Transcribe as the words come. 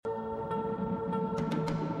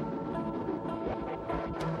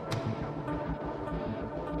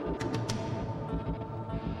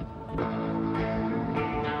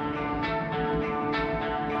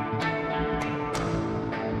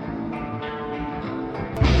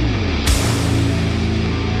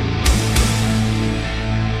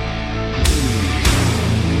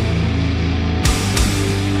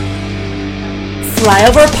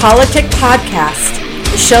Flyover Politic Podcast,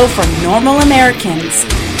 the show for normal Americans.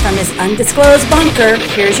 From his undisclosed bunker,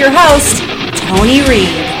 here's your host, Tony Reed.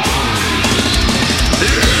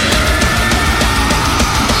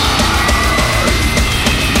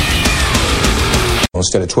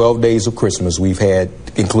 Instead of 12 days of Christmas, we've had,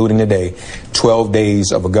 including today, 12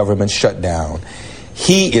 days of a government shutdown.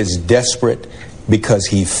 He is desperate because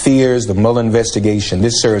he fears the Mueller investigation.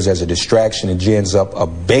 This serves as a distraction and gins up a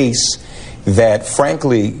base that,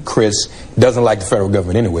 frankly, Chris, doesn't like the federal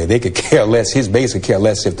government anyway. They could care less. His base could care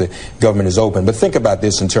less if the government is open. But think about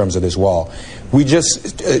this in terms of this wall. We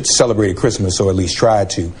just celebrated Christmas, or at least tried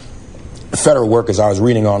to. Federal workers, I was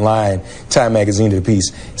reading online, Time Magazine did a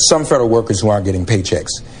piece, some federal workers who aren't getting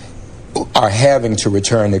paychecks are having to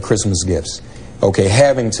return their Christmas gifts, okay,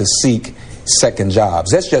 having to seek second jobs.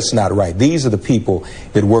 That's just not right. These are the people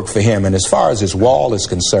that work for him. And as far as this wall is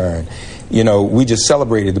concerned, you know, we just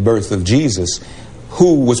celebrated the birth of Jesus,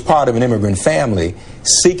 who was part of an immigrant family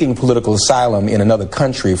seeking political asylum in another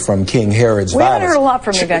country from King Herod's violence. We haven't heard a lot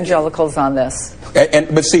from evangelicals on this.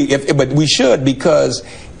 But we should, because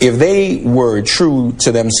if they were true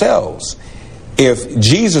to themselves, if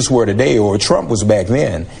Jesus were today or Trump was back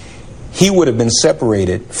then, he would have been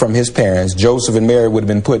separated from his parents. Joseph and Mary would have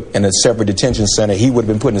been put in a separate detention center. He would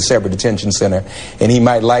have been put in a separate detention center, and he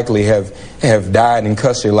might likely have died in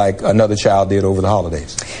custody like another child did over the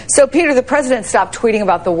holidays. So, Peter, the president stopped tweeting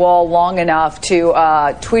about the wall long enough to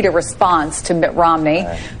tweet a response to Mitt Romney,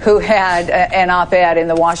 who had an op-ed in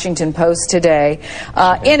the Washington Post today.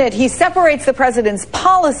 In it, he separates the president's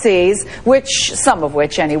policies, some of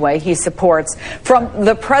which anyway, he supports, from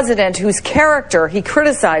the president whose character he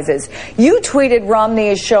criticizes. You tweeted Romney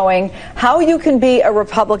is showing how you can be a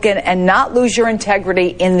Republican and not lose your integrity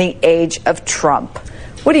in the age of Trump.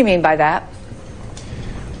 What do you mean by that?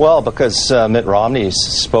 Well, because Mitt Romney's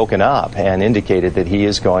spoken up and indicated that he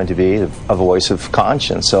is going to be a voice of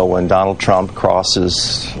conscience. So when Donald Trump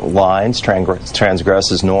crosses lines,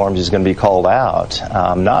 transgresses norms, he's going to be called out.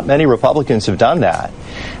 Not many Republicans have done that.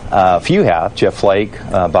 Few have, Jeff Flake,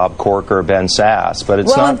 Bob Corker, Ben Sass, but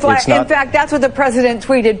it's not. In fact, that's what the president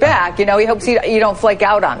tweeted back. You know, he hopes you don't flake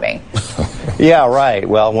out on me. Yeah, right.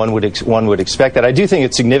 Well, one would expect that. I do think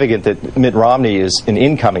it's significant that Mitt Romney is an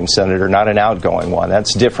incoming senator, not an outgoing one.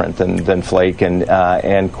 That's different than Flake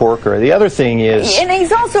and Corker. The other thing is, and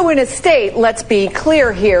he's also in a state. Let's be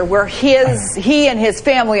clear here, where he and his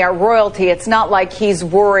family are royalty. It's not like he's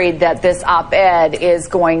worried that this op-ed is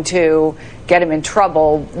going to get him in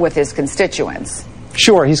trouble with his constituents.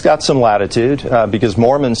 Sure, he's got some latitude because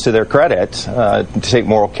Mormons, to their credit, take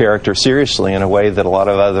moral character seriously in a way that a lot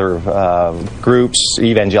of other groups,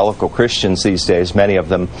 evangelical Christians these days, many of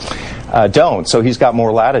them, don't. So he's got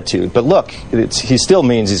more latitude. But look, he still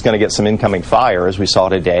means he's going to get some incoming fire, as we saw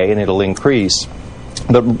today, and it'll increase.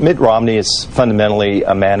 But Mitt Romney is fundamentally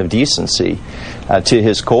a man of decency to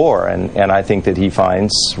his core, and I think that he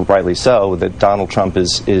finds, rightly so, that Donald Trump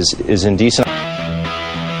is indecent.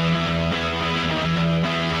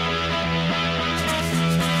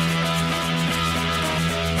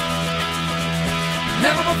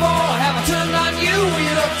 Never before have I turned on you.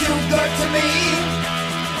 You look too good to me.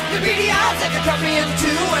 Your beady eyes that can cut me in two,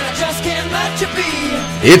 and I just can't let you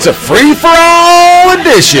be. It's a free-for-all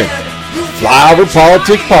edition. Flyover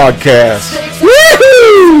Politic Podcast.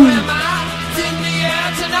 Woohoo!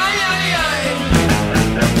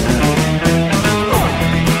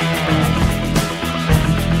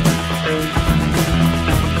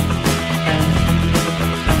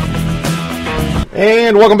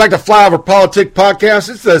 And welcome back to Flyover Politic Podcast.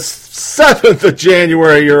 It's the 7th of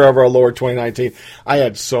January, year of our Lord 2019. I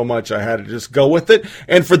had so much I had to just go with it.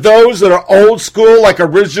 And for those that are old school, like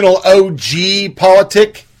original OG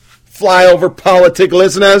politic, Flyover Politic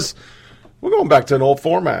listeners, we're going back to an old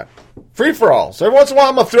format. Free for all. So every once in a while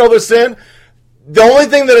I'm going to throw this in. The only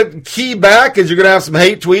thing that key back is you're going to have some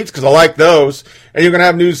hate tweets, because I like those, and you're going to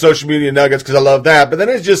have news social media nuggets, because I love that. But then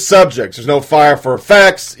it's just subjects. There's no fire for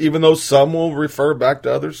effects, even though some will refer back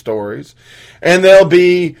to other stories. And there'll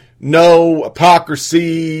be no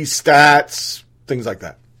hypocrisy, stats, things like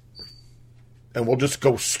that. And we'll just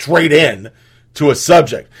go straight in to a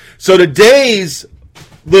subject. So today's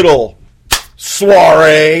little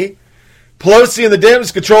soiree, Pelosi and the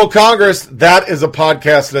Dems control Congress. That is a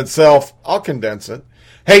podcast in itself. I'll condense it.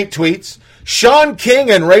 Hate tweets. Shaun King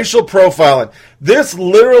and racial profiling. This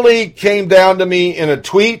literally came down to me in a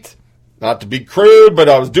tweet. Not to be crude, but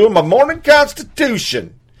I was doing my morning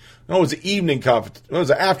constitution. No, it was it was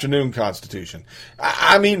an afternoon constitution.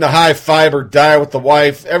 I'm eating a high fiber diet with the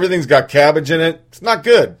wife. Everything's got cabbage in it. It's not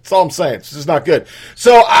good. That's all I'm saying. It's just not good.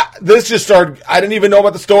 So this just started. I didn't even know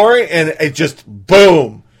about the story, and it just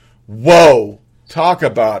boom, whoa! Talk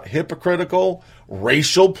about hypocritical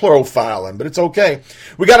racial profiling, but it's okay.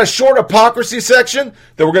 We got a short hypocrisy section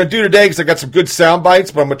that we're going to do today because I got some good sound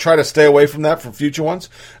bites, but I'm going to try to stay away from that for future ones.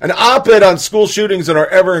 An op-ed on school shootings and our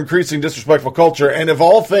ever-increasing disrespectful culture, and of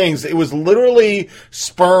all things, it was literally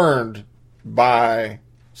spurned by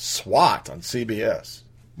SWAT on CBS.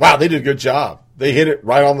 Wow, they did a good job. They hit it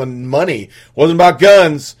right on the money. It wasn't about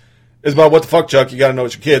guns. It was about what the fuck, Chuck. You got to know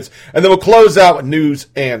it's your kids. And then we'll close out with news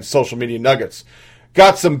and social media nuggets.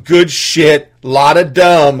 Got some good shit, lot of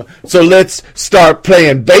dumb. So let's start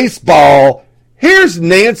playing baseball. Here's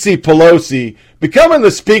Nancy Pelosi becoming the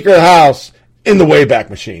Speaker of the House in the Wayback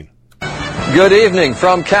Machine. Good evening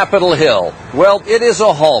from Capitol Hill. Well, it is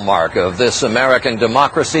a hallmark of this American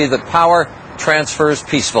democracy that power transfers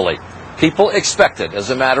peacefully. People expect it as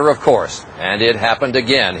a matter of course. And it happened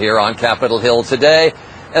again here on Capitol Hill today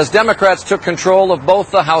as Democrats took control of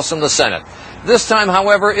both the House and the Senate. This time,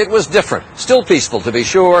 however, it was different. Still peaceful, to be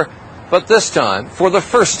sure, but this time, for the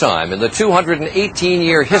first time in the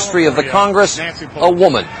 218-year history of the Congress, a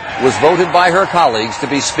woman was voted by her colleagues to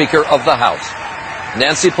be Speaker of the House.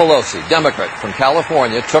 Nancy Pelosi, Democrat from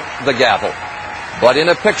California, took the gavel. But in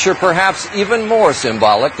a picture perhaps even more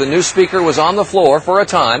symbolic, the new Speaker was on the floor for a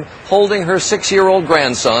time, holding her 6-year-old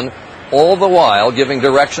grandson, all the while giving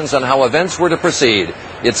directions on how events were to proceed.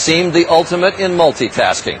 It seemed the ultimate in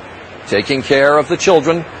multitasking, taking care of the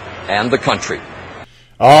children and the country.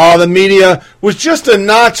 Oh, the media was just a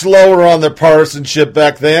notch lower on their partisanship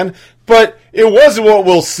back then, but it wasn't what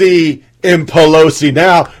we'll see in Pelosi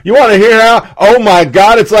now. You want to hear how? Oh my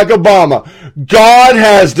God, it's like Obama. God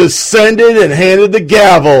has descended and handed the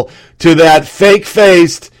gavel to that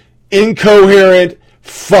fake-faced, incoherent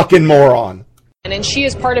fucking moron. And she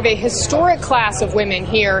is part of a historic class of women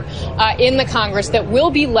here in the Congress that will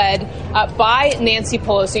be led by Nancy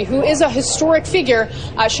Pelosi, who is a historic figure.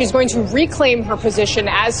 She's going to reclaim her position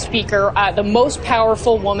as Speaker, the most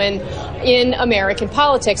powerful woman in American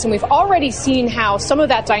politics. And we've already seen how some of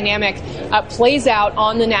that dynamic plays out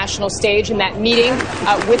on the national stage in that meeting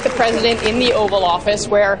with the president in the Oval Office,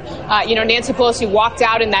 where, Nancy Pelosi walked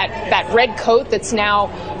out in that red coat that's now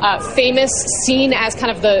famous, seen as kind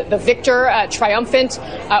of the victor, triumphant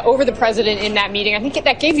over the president in that meeting. I think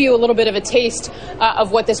that gave you a little bit of a taste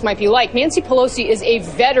of what this might be like. Nancy Pelosi is a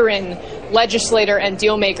veteran legislator and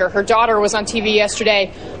deal maker. Her daughter was on TV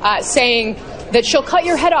yesterday saying that she'll cut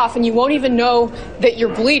your head off and you won't even know that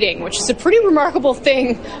you're bleeding, which is a pretty remarkable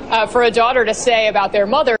thing for a daughter to say about their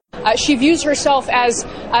mother. She views herself as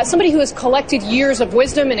somebody who has collected years of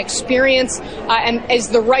wisdom and experience and is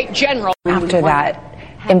the right general. After that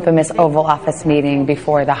infamous Oval Office meeting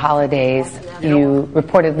before the holidays, you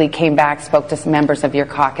reportedly came back, spoke to some members of your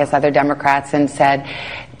caucus, other Democrats, and said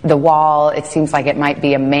the wall, it seems like it might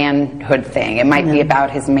be a manhood thing. It might be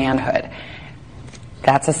about his manhood.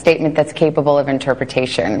 That's a statement that's capable of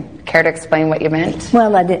interpretation. Care to explain what you meant?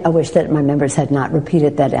 Well, I wish that my members had not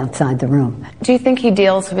repeated that outside the room. Do you think he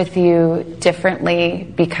deals with you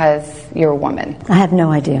differently because you're a woman? I have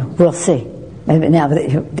no idea. We'll see. Now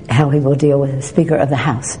how he will deal with the Speaker of the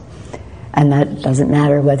House. And that doesn't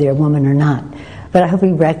matter whether you're a woman or not. But I hope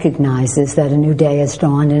he recognizes that a new day has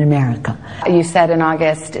dawned in America. You said in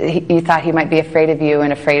August you thought he might be afraid of you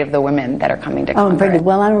and afraid of the women that are coming to Congress.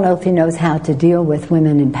 Well, I don't know if he knows how to deal with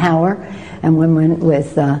women in power and women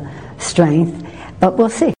with strength, but we'll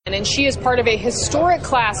see. And she is part of a historic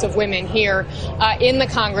class of women here in the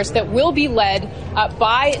Congress that will be led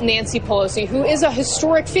by Nancy Pelosi, who is a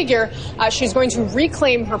historic figure. She's going to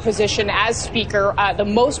reclaim her position as Speaker, the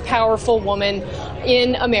most powerful woman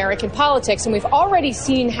in American politics. And we've already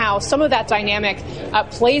seen how some of that dynamic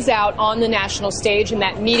plays out on the national stage in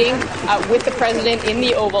that meeting with the president in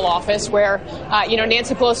the Oval Office, where,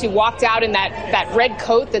 Nancy Pelosi walked out in that red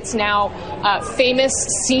coat that's now famous,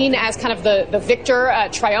 seen as kind of the victor,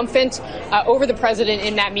 triumphant over the president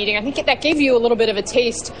in that meeting. I think that gave you a little bit of a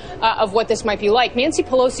taste of what this might be like. Nancy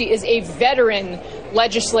Pelosi is a veteran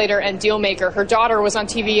legislator and deal maker. Her daughter was on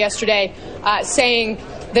TV yesterday saying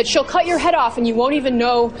that she'll cut your head off and you won't even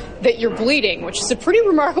know that you're bleeding, which is a pretty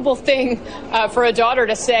remarkable thing for a daughter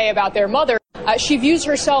to say about their mother. She views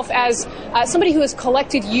herself as somebody who has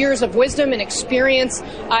collected years of wisdom and experience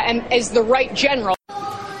and is the right general.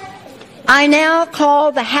 I now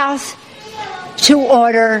call the House to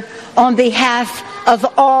order on behalf of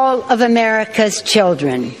all of America's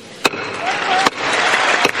children.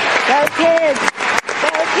 Go kids! Go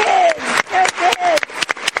kids! Go kids!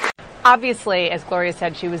 obviously, as Gloria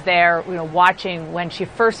said, she was there, watching when she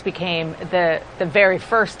first became the very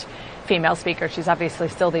first female speaker. She's obviously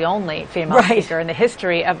still the only female speaker in the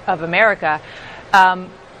history of America.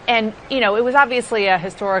 And, it was obviously a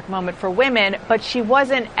historic moment for women, but she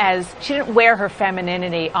didn't wear her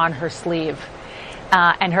femininity on her sleeve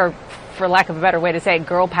and her, for lack of a better way to say it,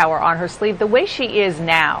 girl power on her sleeve the way she is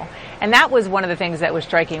now. And that was one of the things that was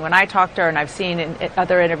striking when I talked to her, and I've seen in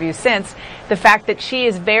other interviews since, the fact that she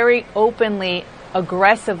is very openly,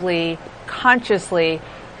 aggressively, consciously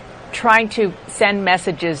trying to send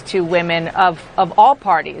messages to women of all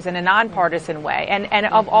parties in a nonpartisan way and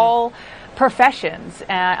of all professions,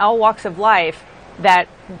 all walks of life, that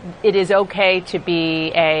it is okay to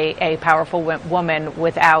be a powerful woman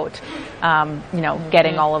without,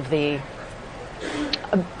 getting all of the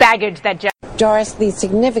baggage that Doris, the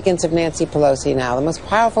significance of Nancy Pelosi now, the most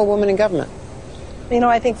powerful woman in government.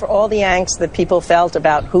 I think for all the angst that people felt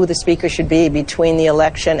about who the speaker should be between the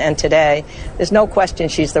election and today, there's no question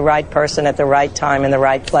she's the right person at the right time in the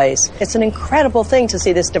right place. It's an incredible thing to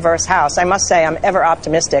see this diverse House. I must say, I'm ever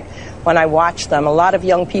optimistic when I watch them. A lot of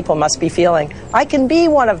young people must be feeling, I can be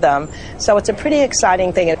one of them. So it's a pretty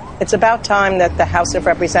exciting thing. It's about time that the House of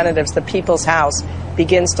Representatives, the People's House,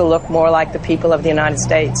 begins to look more like the people of the United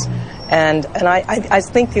States. And I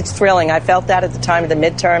think it's thrilling. I felt that at the time of the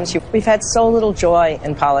midterms. We've had so little joy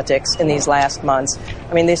in politics in these last months.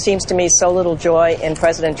 There seems to me so little joy in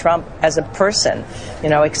President Trump as a person,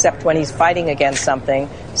 except when he's fighting against something.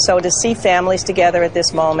 So to see families together at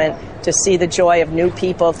this moment, to see the joy of new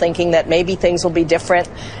people thinking that maybe things will be different,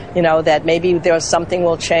 that maybe something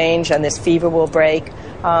will change and this fever will break.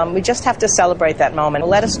 We just have to celebrate that moment.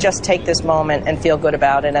 Let us just take this moment and feel good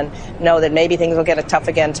about it and know that maybe things will get tough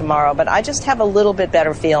again tomorrow. But I just have a little bit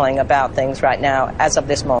better feeling about things right now as of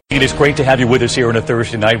this moment. It is great to have you with us here on a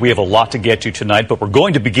Thursday night. We have a lot to get to tonight, but we're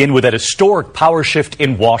going to begin with that historic power shift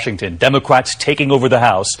in Washington. Democrats taking over the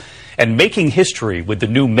House and making history with the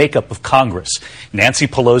new makeup of Congress. Nancy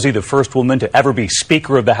Pelosi, the first woman to ever be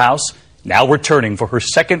Speaker of the House, now returning for her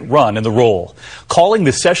second run in the role, calling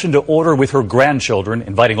the session to order with her grandchildren,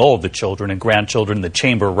 inviting all of the children and grandchildren in the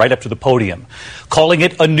chamber right up to the podium. Calling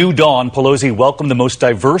it a new dawn, Pelosi welcomed the most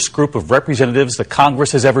diverse group of representatives the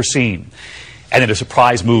Congress has ever seen. And in a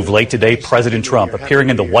surprise move late today, President Trump appearing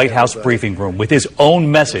in the White House briefing room with his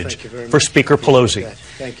own message for Speaker Pelosi.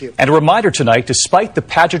 Thank you. And a reminder tonight, despite the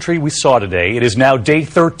pageantry we saw today, it is now day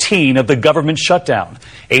 13 of the government shutdown.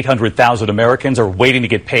 800,000 Americans are waiting to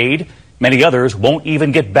get paid. Many others won't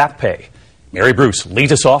even get back pay. Mary Bruce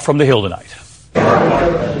leads us off from the Hill tonight.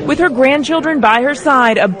 With her grandchildren by her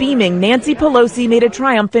side, a beaming Nancy Pelosi made a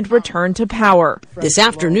triumphant return to power. This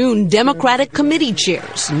afternoon, Democratic committee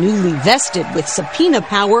chairs, newly vested with subpoena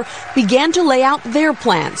power, began to lay out their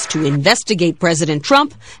plans to investigate President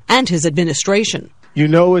Trump and his administration. You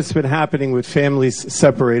know what's been happening with families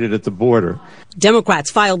separated at the border. Democrats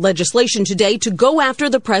filed legislation today to go after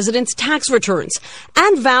the president's tax returns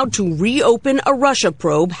and vowed to reopen a Russia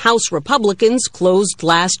probe House Republicans closed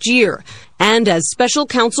last year. And as special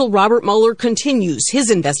counsel Robert Mueller continues his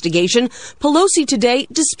investigation, Pelosi today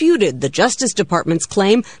disputed the Justice Department's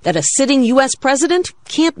claim that a sitting U.S. president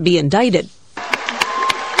can't be indicted.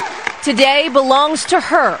 Today belongs to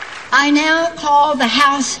her. I now call the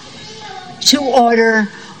House to order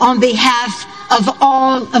on behalf of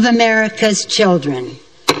all of America's children.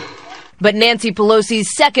 But Nancy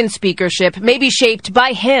Pelosi's second speakership may be shaped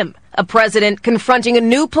by him, a president confronting a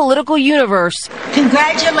new political universe.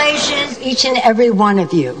 Congratulations, each and every one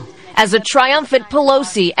of you. As a triumphant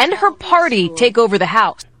Pelosi and her party take over the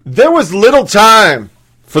House. There was little time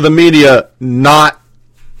for the media not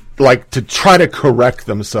to try to correct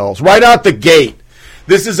themselves. Right out the gate.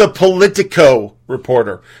 This is a Politico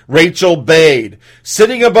reporter, Rachel Bade.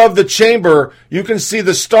 Sitting above the chamber, you can see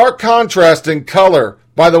the stark contrast in color.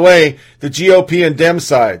 By the way, the GOP and Dem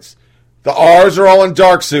sides. The R's are all in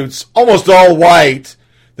dark suits, almost all white.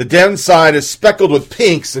 The Dem side is speckled with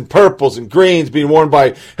pinks and purples and greens being worn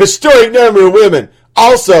by historic number of women.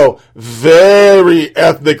 Also, very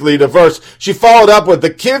ethnically diverse. She followed up with,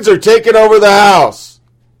 the kids are taking over the house.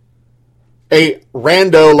 A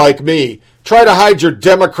rando like me. Try to hide your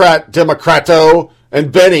Democrato,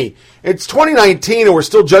 and Benny. It's 2019 and we're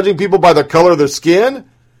still judging people by the color of their skin?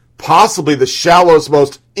 Possibly the shallowest,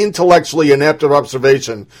 most intellectually inept of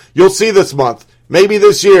observation you'll see this month. Maybe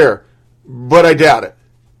this year, but I doubt it.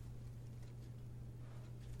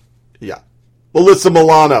 Yeah. Alyssa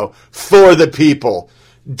Milano, for the people.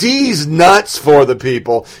 Dee's nuts for the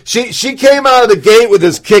people. She came out of the gate with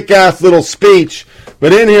this kick-ass little speech,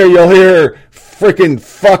 but in here you'll hear her freaking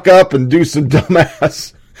fuck up and do some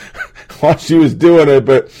dumbass while she was doing it.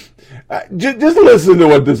 But Just listen to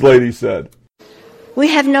what this lady said. We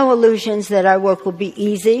have no illusions that our work will be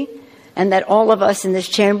easy and that all of us in this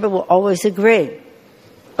chamber will always agree.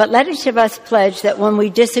 But let each of us pledge that when we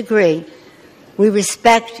disagree, we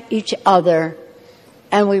respect each other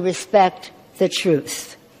and we respect the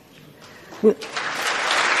truth. We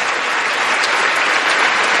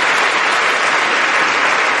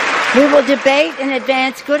will debate and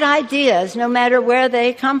advance good ideas no matter where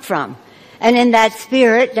they come from. And in that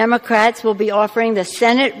spirit, Democrats will be offering the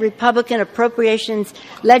Senate Republican appropriations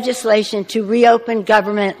legislation to reopen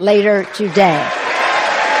government later today.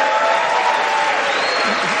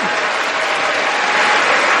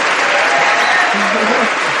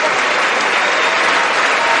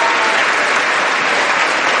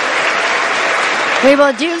 We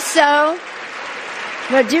will do so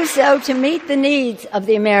to meet the needs of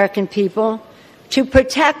the American people, to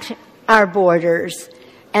protect our borders,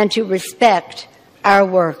 and to respect our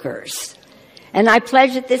workers. And I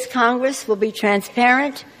pledge that this Congress will be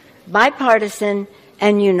transparent, bipartisan,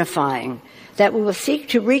 and unifying, that we will seek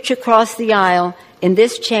to reach across the aisle in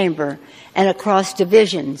this chamber and across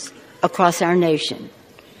divisions across our nation.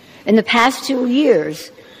 In the past 2 years,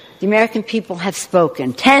 the American people have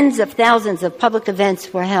spoken. Tens of thousands of public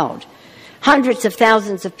events were held. Hundreds of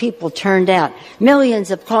thousands of people turned out. Millions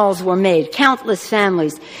of calls were made. Countless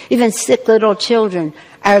families, even sick little children.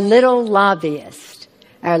 Our little lobbyists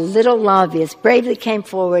bravely came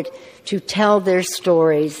forward to tell their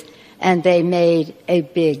stories, and they made a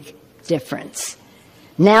big difference.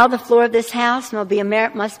 Now the floor of this House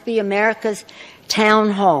must be America's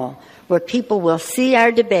town hall, where people will see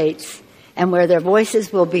our debates and where their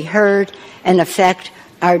voices will be heard and affect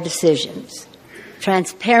our decisions.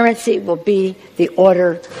 Transparency will be the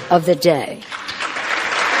order of the day.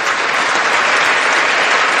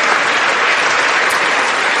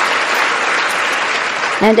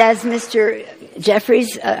 And as Mr.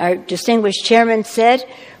 Jeffries, our distinguished chairman, said,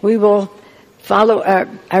 we will follow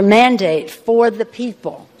our mandate for the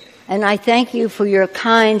people. And I thank you for your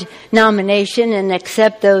kind nomination and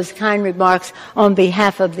accept those kind remarks on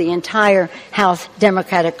behalf of the entire House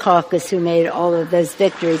Democratic Caucus who made all of those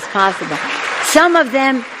victories possible. Some of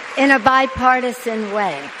them in a bipartisan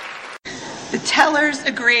way. The tellers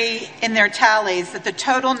agree in their tallies that the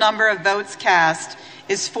total number of votes cast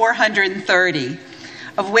is 430,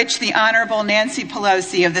 of which the Honorable Nancy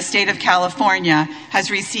Pelosi of the state of California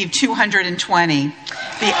has received 220.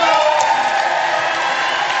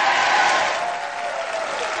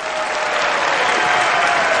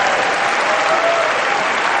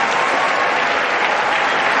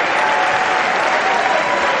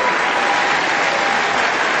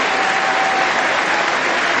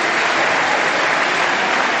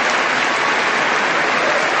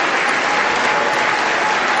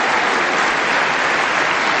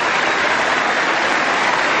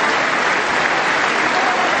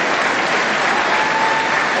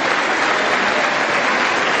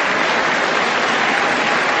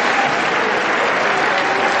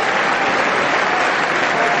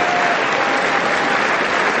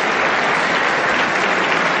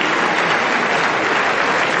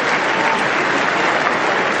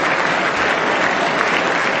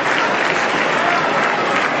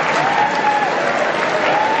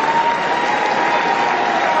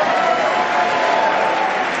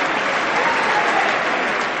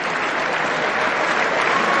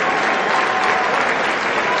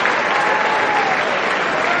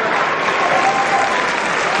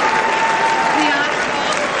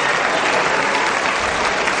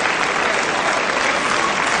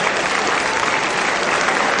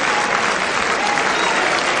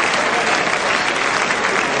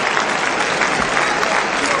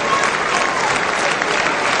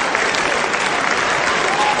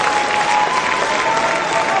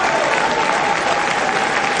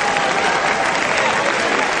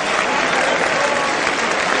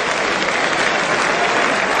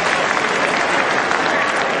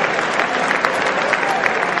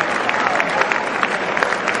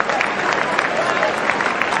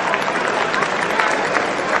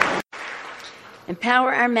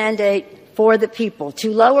 Empower our mandate for the people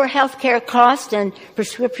to lower health care costs and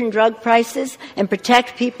prescription drug prices and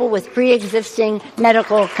protect people with pre-existing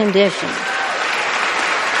medical conditions.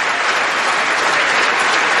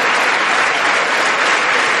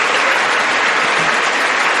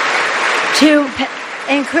 To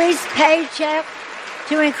increase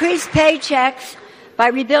paychecks by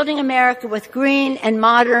rebuilding America with green and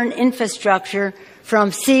modern infrastructure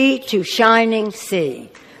from sea to shining sea.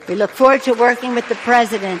 We look forward to working with the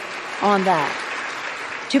President on that.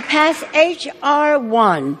 To pass H.R.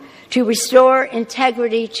 1 to restore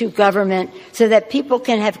integrity to government so that people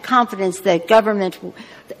can have confidence that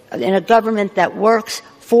in a government that works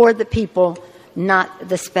for the people, not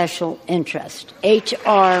the special interest.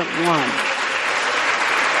 H.R. 1.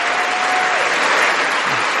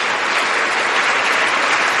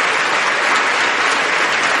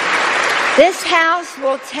 This House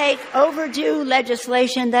will take overdue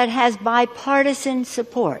legislation that has bipartisan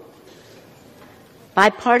support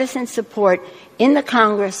in the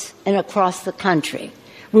Congress and across the country.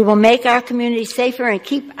 We will make our community safer and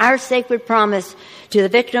keep our sacred promise to the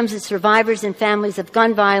victims and survivors and families of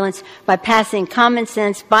gun violence by passing common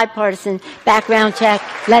sense, bipartisan background check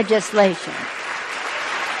legislation.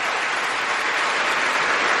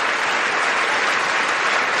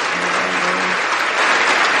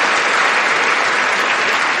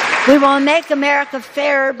 We will make America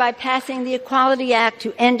fairer by passing the Equality Act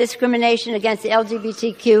to end discrimination against the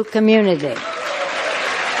LGBTQ community.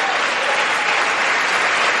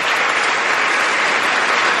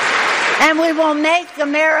 And we will make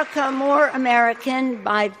America more American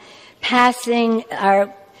by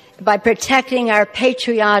protecting our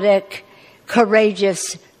patriotic,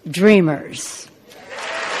 courageous dreamers.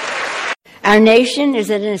 Our nation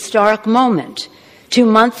is at an historic moment. 2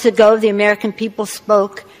 months ago, the American people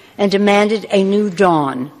spoke and demanded a new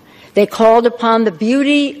dawn. They called upon the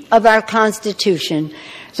beauty of our Constitution,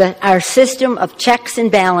 our system of checks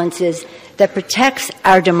and balances that protects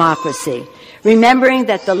our democracy, remembering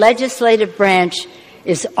that the legislative branch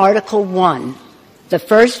is Article 1, the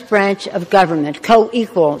first branch of government,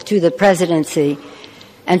 co-equal to the presidency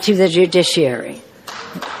and to the judiciary.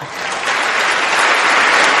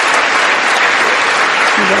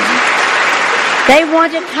 They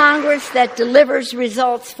want a Congress that delivers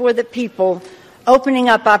results for the people, opening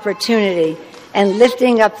up opportunity and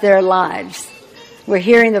lifting up their lives. We're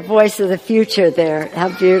hearing the voice of the future there. How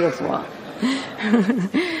beautiful.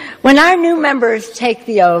 When our new members take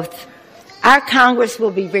the oath, our Congress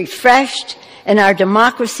will be refreshed and our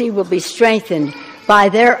democracy will be strengthened by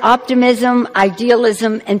their optimism,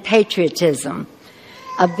 idealism, and patriotism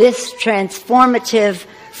of this transformative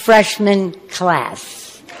freshman class.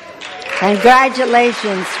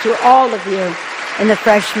 Congratulations to all of you in the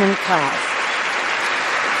freshman class.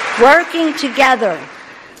 Working together,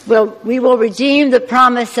 we will redeem the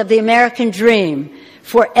promise of the American dream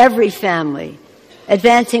for every family,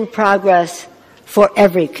 advancing progress for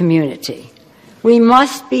every community. We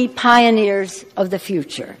must be pioneers of the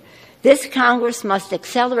future. This Congress must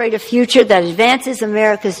accelerate a future that advances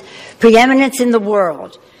America's preeminence in the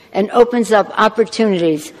world and opens up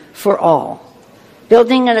opportunities for all.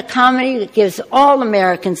 Building an economy that gives all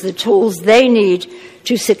Americans the tools they need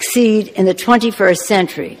to succeed in the 21st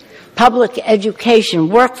century. Public education,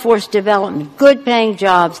 workforce development, good-paying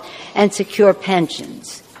jobs, and secure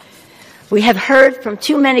pensions. We have heard from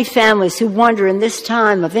too many families who wonder in this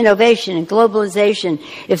time of innovation and globalization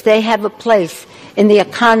if they have a place in the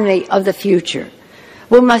economy of the future.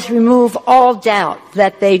 We must remove all doubt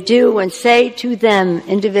that they do and say to them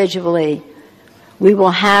individually, we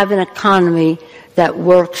will have an economy that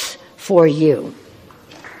works for you.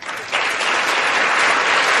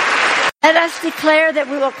 Let us declare that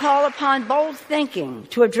we will call upon bold thinking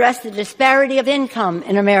to address the disparity of income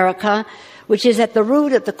in America, which is at the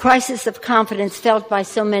root of the crisis of confidence felt by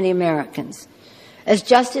so many Americans. As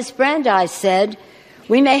Justice Brandeis said,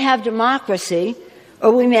 we may have democracy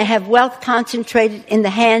or we may have wealth concentrated in the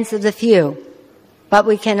hands of the few, but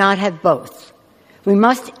we cannot have both. We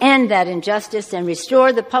must end that injustice and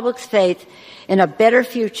restore the public's faith in a better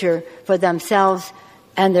future for themselves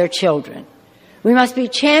and their children. We must be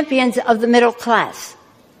champions of the middle class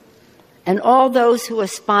and all those who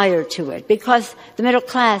aspire to it, because the middle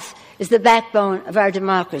class is the backbone of our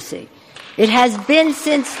democracy. It has been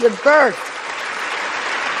since the birth.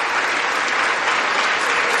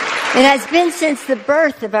 It has been since the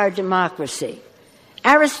birth of our democracy.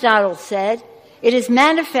 Aristotle said, it is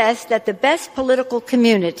manifest that the best political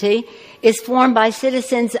community is formed by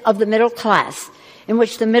citizens of the middle class, in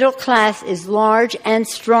which the middle class is large and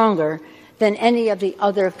stronger than any of the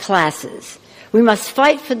other classes. We must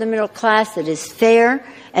fight for the middle class that is fair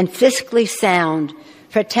and fiscally sound,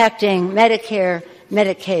 protecting Medicare,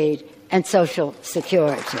 Medicaid, and Social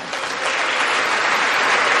Security.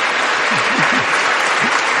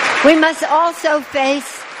 We must also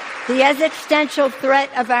face the existential threat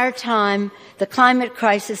of our time, the climate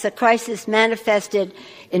crisis, a crisis manifested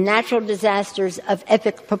in natural disasters of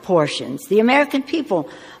epic proportions. The American people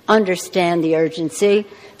understand the urgency.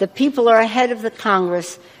 The people are ahead of the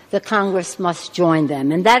Congress. The Congress must join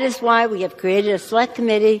them. And that is why we have created a select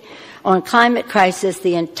committee on climate crisis.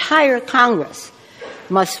 The entire Congress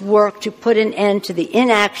must work to put an end to the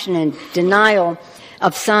inaction and denial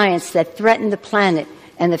of science that threaten the planet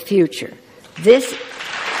and the future. This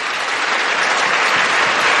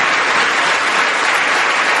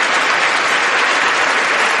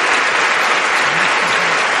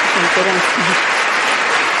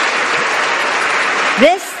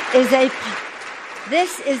is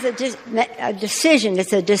a decision.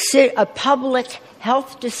 It's a public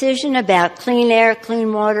health decision about clean air,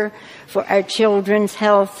 clean water for our children's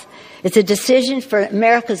health. It's a decision for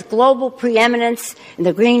America's global preeminence in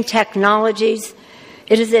the green technologies.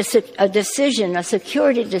 It is a decision, a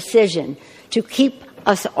security decision, to keep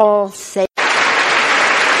us all safe.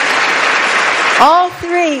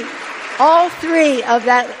 All three of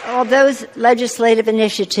those legislative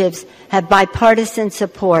initiatives have bipartisan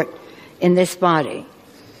support in this body.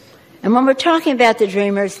 And when we're talking about the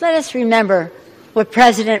Dreamers, let us remember what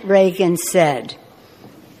President Reagan said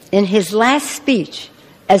in his last speech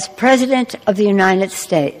as President of the United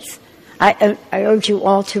States. I urge you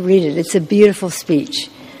all to read it. It's a beautiful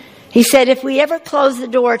speech. He said, "If we ever close the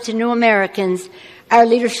door to new Americans, our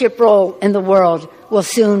leadership role in the world will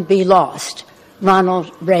soon be lost."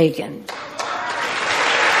 Ronald Reagan.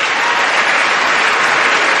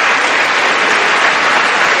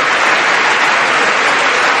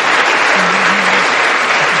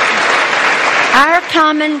 Our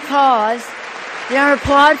common cause,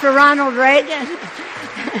 applaud for Ronald Reagan.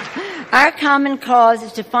 Our common cause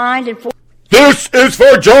is to find and This is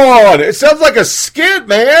for John. It sounds like a skit,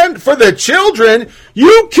 man. For the children,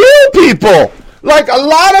 you kill people. Like a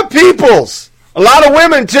lot of peoples. A lot of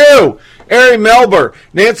women, too. Ari Melber,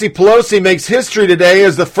 Nancy Pelosi makes history today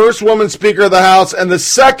as the first woman Speaker of the House and the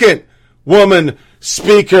second woman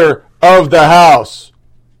Speaker of the House.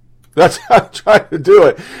 That's how I'm trying to do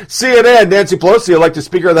it. CNN, Nancy Pelosi, elected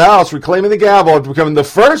Speaker of the House, reclaiming the gavel after becoming the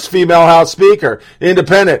first female House Speaker.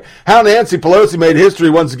 Independent, how Nancy Pelosi made history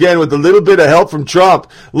once again with a little bit of help from Trump.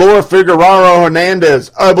 Laura Figueroa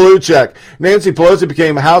Hernandez, a blue check. Nancy Pelosi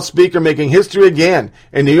became House Speaker, making history again.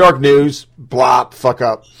 In New York news, blop, fuck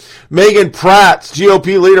up. Megan Pratt,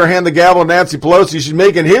 GOP leader, hand the gavel to Nancy Pelosi. She's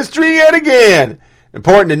making history yet again.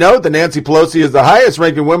 Important to note that Nancy Pelosi is the highest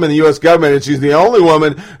ranking woman in the U.S. government, and she's the only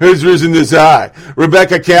woman who's risen this high.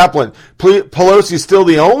 Rebecca Kaplan, Pelosi is still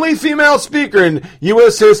the only female speaker in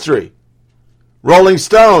U.S. history. Rolling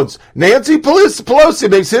Stones, Nancy Pelosi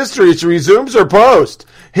makes history as she resumes her post.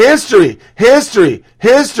 History, history,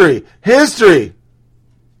 history, history.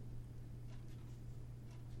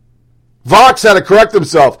 Vox had to correct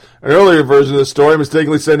himself. An earlier version of the story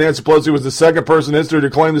mistakenly said Nancy Pelosi was the second person in history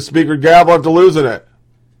to claim the Speaker gavel after losing it.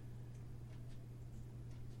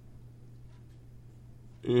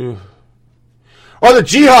 Or the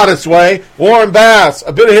jihadist way, Warren Bass,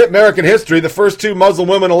 a bit of hit American history. The first two Muslim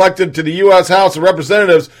women elected to the U.S. House of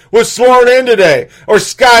Representatives was sworn in today. Or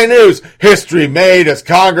Sky News, history made as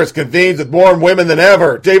Congress convenes with more women than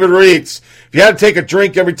ever. David Reitz, if you had to take a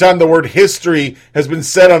drink every time the word history has been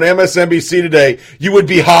said on MSNBC today, you would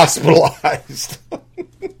be hospitalized.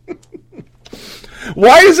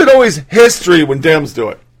 Why is it always history when Dems do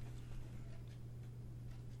it?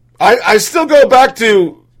 I still go back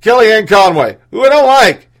to Kellyanne Conway, who I don't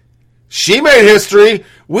like. She made history.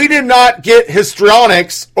 We did not get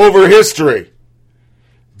histrionics over history.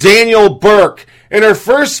 Daniel Burke. In her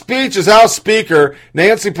first speech as House Speaker,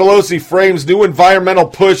 Nancy Pelosi frames new environmental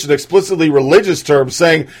push in explicitly religious terms,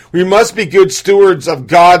 saying we must be good stewards of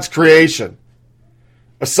God's creation.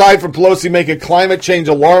 Aside from Pelosi making climate change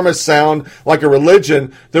alarmists sound like a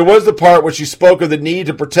religion, there was the part where she spoke of the need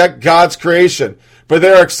to protect God's creation. But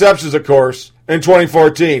there are exceptions, of course. In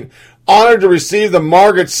 2014, honored to receive the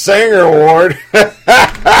Margaret Sanger Award.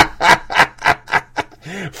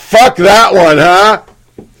 Fuck that one, huh?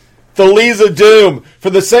 The Lisa Doom, for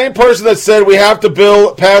the same person that said we have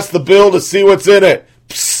to pass the bill to see what's in it.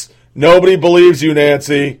 Psst, nobody believes you,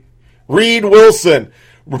 Nancy. Reed Wilson,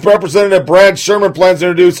 Representative Brad Sherman plans to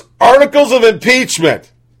introduce articles of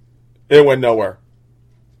impeachment. It went nowhere.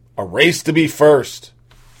 A race to be first.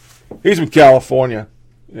 He's with California.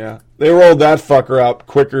 Yeah, they rolled that fucker out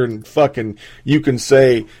quicker than fucking you can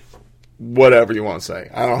say whatever you want to say.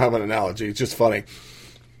 I don't have an analogy. It's just funny.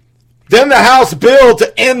 Then the House bill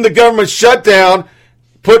to end the government shutdown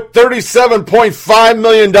put $37.5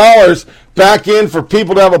 million back in for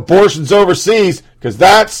people to have abortions overseas because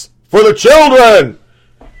that's for the children.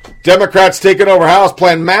 Democrats taking over House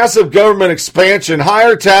plan massive government expansion,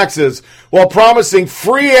 higher taxes, while promising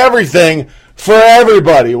free everything for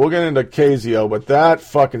everybody. We'll get into KZO, but that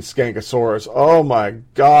fucking Skankosaurus, oh my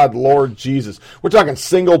God, Lord Jesus. We're talking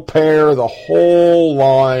single pair, the whole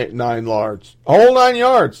nine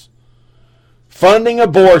yards. Funding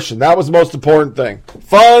abortion. That was the most important thing.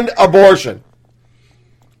 Fund abortion.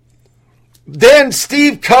 Then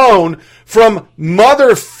Steve Cohn from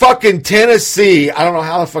motherfucking Tennessee, I don't know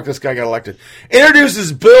how the fuck this guy got elected,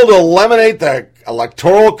 introduces bill to eliminate the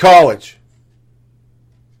Electoral College.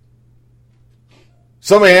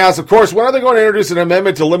 Somebody asked, of course, when are they going to introduce an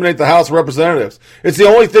amendment to eliminate the House of Representatives? It's the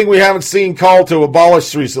only thing we haven't seen called to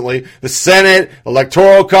abolish recently. The Senate,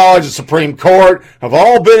 Electoral College, the Supreme Court have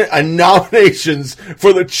all been nominations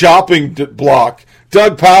for the chopping block.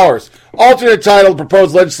 Doug Powers. Alternate title of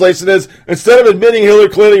proposed legislation is, instead of admitting Hillary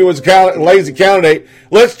Clinton was a lazy candidate,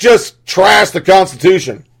 let's just trash the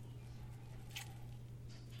Constitution.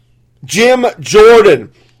 Jim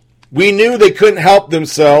Jordan. We knew they couldn't help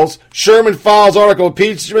themselves. Sherman files article of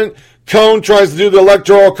impeachment. Cohn tries to do the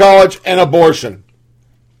Electoral College and abortion.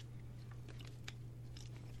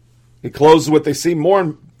 He closes with, they seem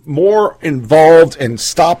more involved in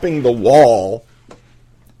stopping the wall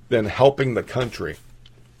than helping the country.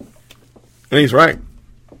 And he's right.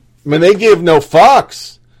 I mean, they give no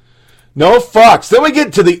fucks. No fucks. Then we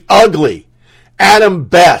get to the ugly Adam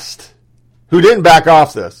Best, who didn't back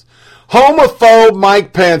off this. Homophobe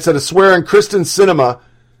Mike Pence had to swear in Kristen Sinema,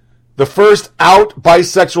 the first out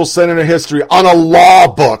bisexual senator in history, on a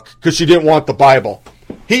law book because she didn't want the Bible.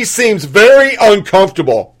 He seems very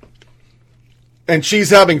uncomfortable. And she's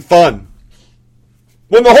having fun.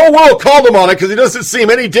 When the whole world called him on it because he doesn't seem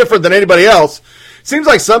any different than anybody else. Seems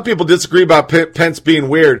like some people disagree about Pence being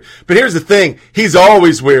weird. But here's the thing. He's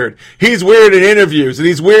always weird. He's weird in interviews. And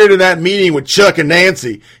he's weird in that meeting with Chuck and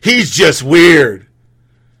Nancy. He's just weird.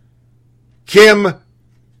 Kim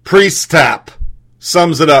Priestap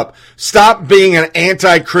sums it up. Stop being an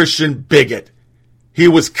anti-Christian bigot. He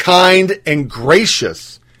was kind and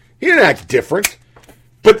gracious. He didn't act different.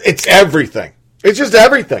 But it's everything. It's just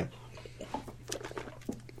everything.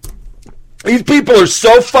 These people are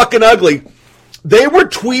so fucking ugly. They were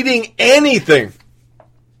tweeting anything.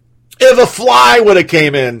 If a fly would have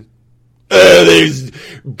came in. Oh, there's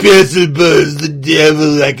Beelzebub's the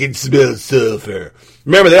devil. I can smell sulfur.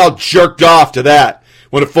 Remember, they all jerked off to that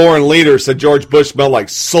when a foreign leader said George Bush smelled like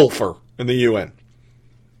sulfur in the UN.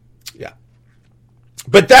 Yeah.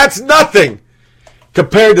 But that's nothing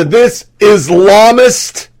compared to this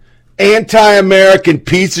Islamist, anti-American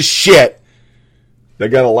piece of shit that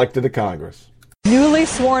got elected to Congress. Newly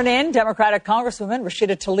sworn in Democratic Congresswoman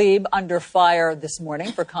Rashida Tlaib under fire this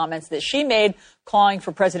morning for comments that she made calling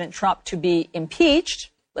for President Trump to be impeached.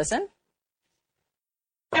 Listen.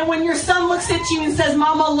 And when your son looks at you and says,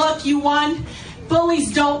 Mama, look, you won,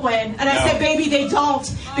 bullies don't win. And I said, baby, they don't.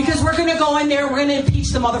 Because we're going to go in there and we're going to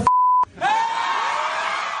impeach the motherfucker.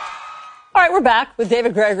 All right, we're back with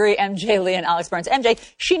David Gregory, MJ Lee, and Alex Burns. MJ,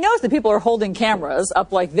 she knows that people are holding cameras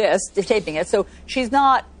up like this, taping it. So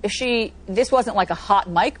this wasn't like a hot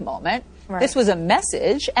mic moment. Right. This was a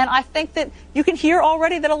message. And I think that you can hear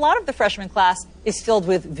already that a lot of the freshman class is filled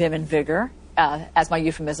with vim and vigor. As my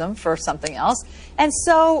euphemism for something else. And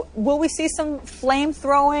so will we see some flame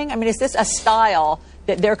throwing? I mean, is this a style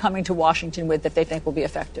that they're coming to Washington with that they think will be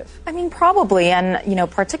effective? I mean, probably. And,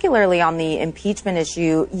 particularly on the impeachment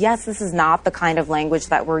issue, yes, this is not the kind of language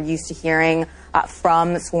that we're used to hearing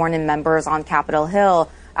from sworn-in members on Capitol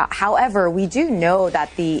Hill. However, we do know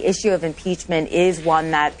that the issue of impeachment is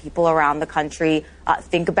one that people around the country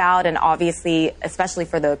think about. And obviously, especially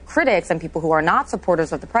for the critics and people who are not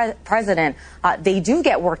supporters of the president, they do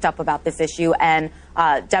get worked up about this issue. And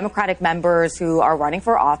Democratic members who are running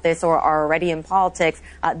for office or are already in politics,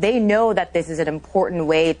 they know that this is an important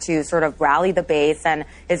way to sort of rally the base and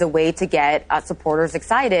is a way to get supporters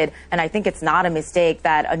excited. And I think it's not a mistake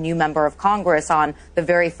that a new member of Congress on the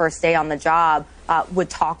very first day on the job would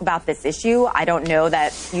talk about this issue. I don't know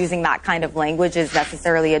that using that kind of language is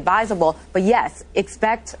necessarily advisable. But yes,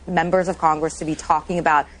 expect members of Congress to be talking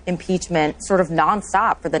about impeachment sort of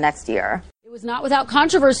nonstop for the next year. It was not without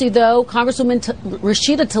controversy, though. Congresswoman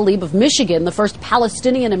Rashida Tlaib of Michigan, the first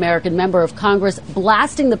Palestinian-American member of Congress,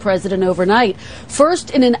 blasting the president overnight.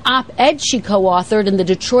 First in an op-ed she co-authored in the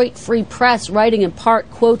Detroit Free Press, writing in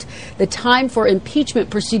part, quote, "The time for impeachment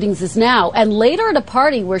proceedings is now." And later at a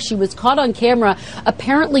party where she was caught on camera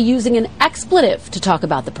apparently using an expletive to talk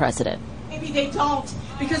about the president. Maybe they don't,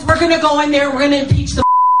 because we're going to go in there, we're going to impeach the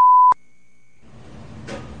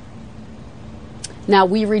Now,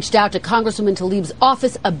 we reached out to Congresswoman Tlaib's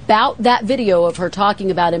office about that video of her talking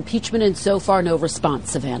about impeachment, and so far, no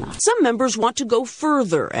response, Savannah. Some members want to go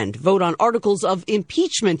further and vote on articles of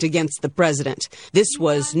impeachment against the president. This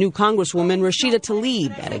was new Congresswoman Rashida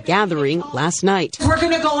Tlaib at a gathering last night. We're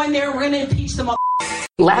going to go in there, we're going to impeach the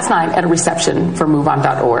Last night at a reception for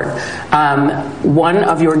MoveOn.org, one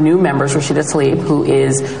of your new members, Rashida Tlaib, who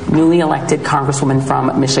is newly elected Congresswoman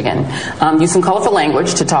from Michigan, used some colorful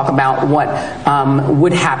language to talk about what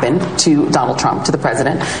would happen to Donald Trump, to the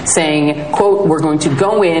president, saying, quote, "We're going to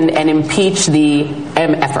go in and impeach the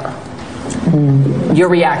MFer." Your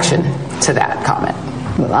reaction to that comment?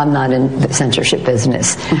 I'm not in the censorship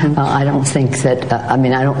business. I don't think that, I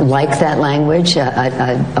don't like that language.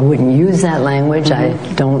 I wouldn't use that language. I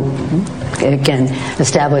don't, again,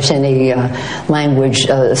 establish any language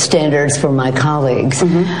standards for my colleagues.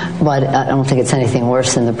 But I don't think it's anything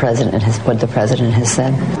worse than what the president has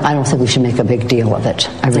said. I don't think we should make a big deal of it.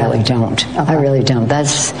 I really don't. Okay. I really don't.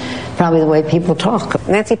 That's probably the way people talk.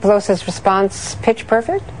 Nancy Pelosi's response pitch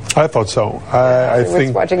perfect? I thought so. I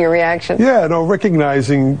think watching your reaction. Yeah, no,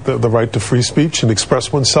 recognizing the right to free speech and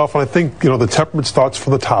express oneself. And I think, the temperament starts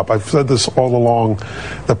from the top. I've said this all along.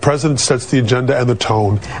 The president sets the agenda and the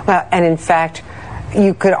tone. Well, and in fact,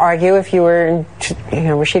 you could argue if you were in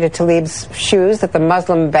Rashida Tlaib's shoes that the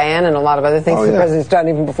Muslim ban and a lot of other things the president's done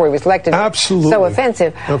even before he was elected so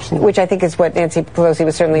offensive, which I think is what Nancy Pelosi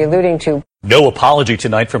was certainly alluding to. No apology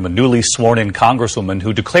tonight from a newly sworn-in congresswoman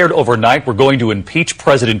who declared overnight we're going to impeach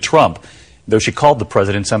President Trump, though she called the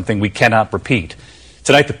president something we cannot repeat.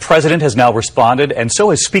 Tonight, the president has now responded, and so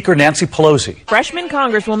has Speaker Nancy Pelosi. Freshman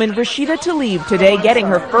Congresswoman Rashida Tlaib today getting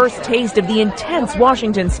her first taste of the intense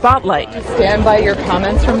Washington spotlight. Stand by your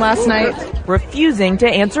comments from last night. Refusing to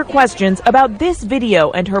answer questions about this video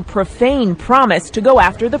and her profane promise to go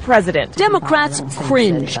after the president. Democrats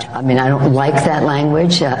cringed. I don't like that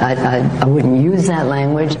language. I wouldn't use that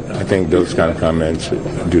language. I think those kind of comments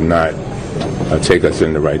do not take us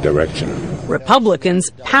in the right direction. Republicans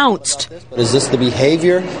pounced. Is this the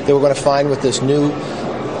behavior that we're going to find with this new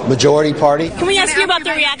majority party? Can we ask you about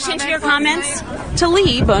the reaction to your comments?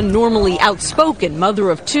 Tlaib, a normally outspoken mother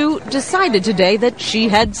of two, decided today that she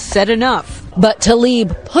had said enough. But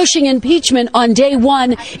Tlaib pushing impeachment on day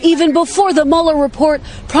one, even before the Mueller report,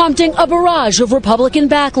 prompting a barrage of Republican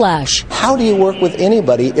backlash. How do you work with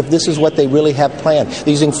anybody if this is what they really have planned? They're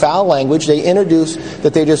using foul language. They introduce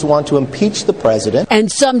that they just want to impeach the president.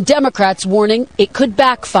 And some Democrats warning it could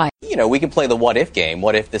backfire. We can play the what-if game.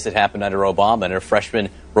 What if this had happened under Obama and a freshman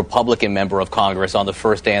Republican member of Congress on the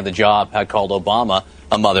first day on the job had called Obama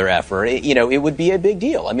a mother effer? It would be a big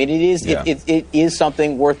deal. It is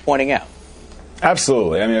something worth pointing out.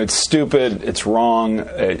 Absolutely. It's stupid. It's wrong.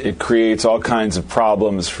 It creates all kinds of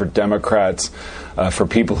problems for Democrats, for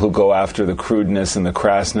people who go after the crudeness and the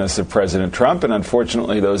crassness of President Trump. And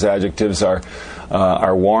unfortunately, those adjectives are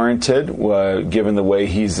warranted, given the way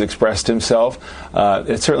he's expressed himself.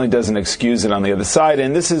 It certainly doesn't excuse it on the other side.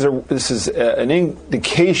 And this is an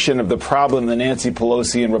indication of the problem that Nancy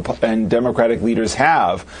Pelosi and Democratic leaders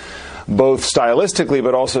have, both stylistically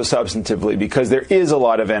but also substantively, because there is a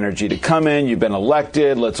lot of energy to come in. You've been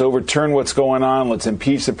elected. Let's overturn what's going on. Let's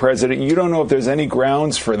impeach the president. You don't know if there's any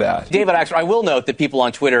grounds for that. David Axel, I will note that people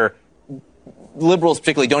on Twitter, liberals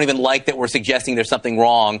particularly, don't even like that we're suggesting there's something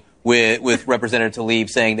wrong with Representative Tlaib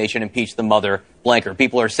saying they should impeach the mother blanker.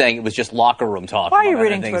 People are saying it was just locker room talk. Why are you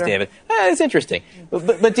reading things, Twitter? David? It's interesting.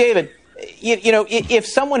 But David, if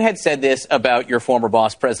someone had said this about your former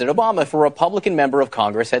boss, President Obama, if a Republican member of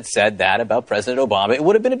Congress had said that about President Obama, it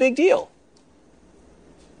would have been a big deal.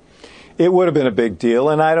 It would have been a big deal,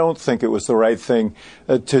 and I don't think it was the right thing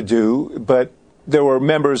to do. But there were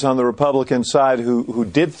members on the Republican side who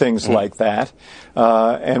did things like that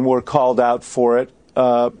and were called out for it.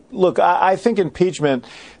 Look, I think impeachment,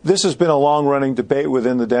 this has been a long-running debate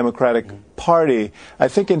within the Democratic Party. I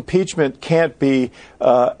think impeachment can't be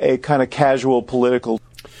a kind of casual political.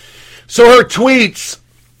 So her tweets,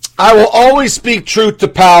 I will always speak truth to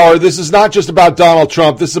power. This is not just about Donald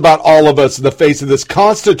Trump. This is about all of us in the face of this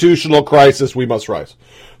constitutional crisis. We must rise.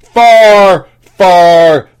 Far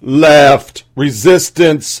left,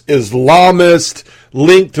 resistance, Islamist,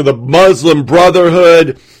 linked to the Muslim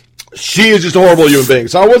Brotherhood. She is just a horrible human being.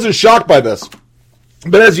 So I wasn't shocked by this.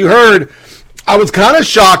 But as you heard, I was kind of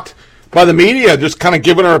shocked by the media just kind of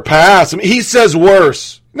giving her a pass. He says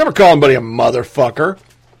worse. Never call anybody a motherfucker.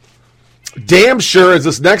 Damn sure, as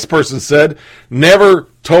this next person said, never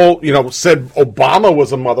said Obama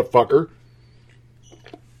was a motherfucker.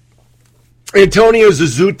 Antonia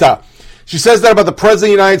Zazzuta. She says that about the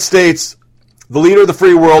President of the United States, the leader of the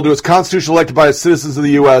free world, who is constitutionally elected by the citizens of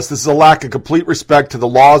the U.S. This is a lack of complete respect to the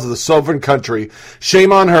laws of the sovereign country.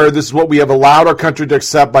 Shame on her. This is what we have allowed our country to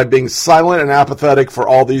accept by being silent and apathetic for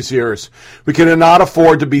all these years. We cannot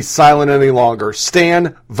afford to be silent any longer.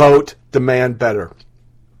 Stand, vote, demand better.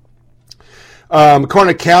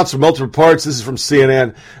 According to accounts from multiple reports, this is from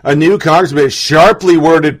CNN, a new Congress made a sharply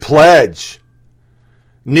worded pledge.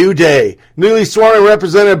 New Day. Newly sworn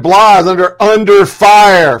Representative Blas under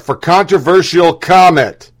fire for controversial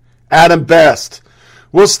comment. Adam Best.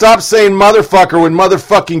 We'll stop saying motherfucker when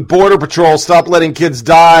motherfucking Border Patrol stop letting kids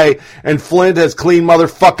die and Flint has clean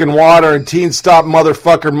motherfucking water and teens stop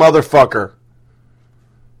motherfucker.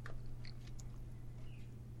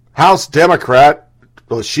 House Democrat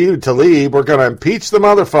Rashida Tlaib, we're going to impeach the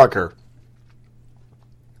motherfucker.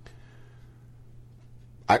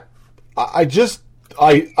 I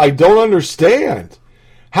don't understand.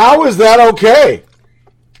 How is that okay?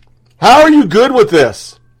 How are you good with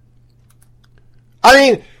this? I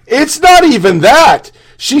mean, it's not even that.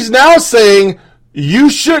 She's now saying you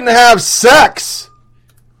shouldn't have sex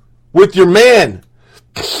with your man.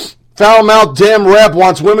 Foul-mouthed damn rep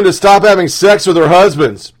wants women to stop having sex with their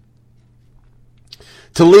husbands.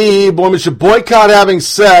 Tlaib, women should boycott having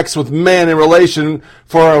sex with men in relation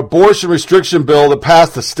for an abortion restriction bill that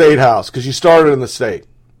passed the State House, because you started in the state.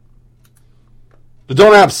 But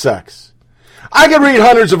don't have sex. I could read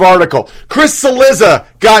hundreds of articles. Chris Cillizza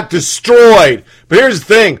got destroyed. But here's the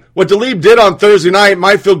thing. What Tlaib did on Thursday night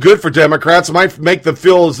might feel good for Democrats. It might make them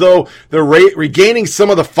feel as though they're regaining some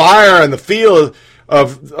of the fire and the feel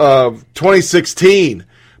of 2016.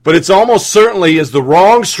 But it's almost certainly is the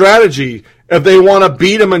wrong strategy if they want to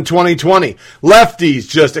beat them in 2020. Lefties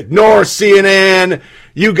just ignore CNN.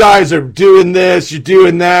 You guys are doing this. You're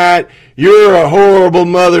doing that. You're a horrible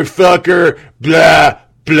motherfucker. Blah,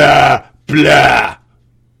 blah, blah.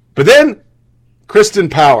 But then, Kristen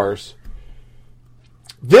Powers.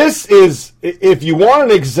 This is, if you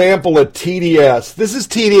want an example of TDS, this is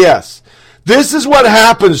TDS. This is what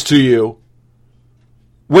happens to you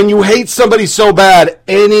when you hate somebody so bad,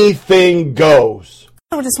 anything goes.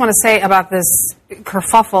 I just want to say about this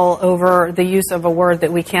kerfuffle over the use of a word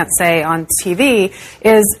that we can't say on TV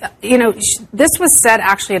is, this was said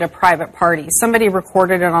actually at a private party. Somebody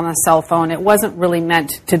recorded it on a cell phone. It wasn't really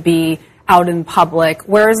meant to be out in public.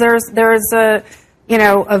 Whereas there's a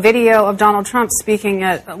video of Donald Trump speaking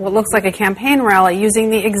at what looks like a campaign rally using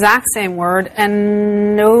the exact same word,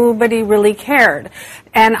 and nobody really cared.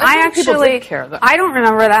 And I actually, I don't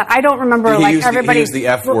remember that. I don't remember everybody used the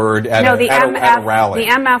F word at a rally.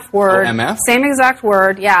 The MF word, MF? Same exact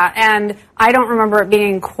word, yeah. And I don't remember it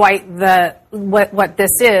being quite what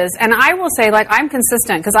this is. And I will say, I'm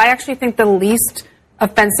consistent because I actually think the least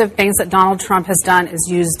offensive things that Donald Trump has done is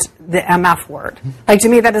used the MF word. To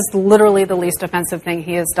me, that is literally the least offensive thing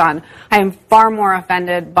he has done. I am far more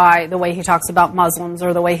offended by the way he talks about Muslims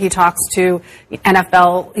or the way he talks to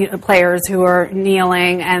NFL players who are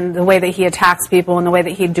kneeling and the way that he attacks people and the way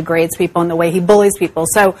that he degrades people and the way he bullies people.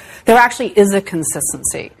 So there actually is a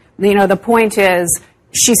consistency. The point is,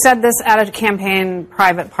 she said this at a campaign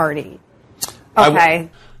private party. Okay.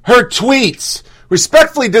 Her tweets.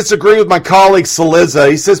 Respectfully disagree with my colleague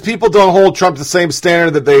Cillizza. He says people don't hold Trump to the same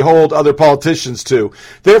standard that they hold other politicians to.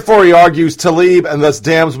 Therefore, he argues Tlaib and thus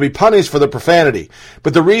Dems will be punished for the profanity.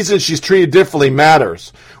 But the reason she's treated differently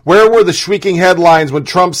matters. Where were the shrieking headlines when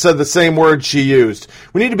Trump said the same words she used?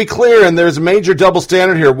 We need to be clear, and there's a major double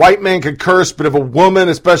standard here. White man can curse, but if a woman,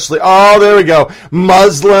 especially, there we go,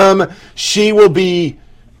 Muslim, she will be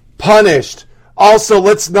punished. Also,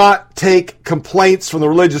 let's not take complaints from the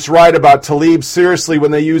religious right about Tlaib seriously when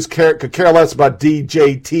they could care less about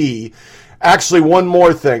DJT. Actually, one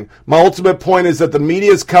more thing. My ultimate point is that the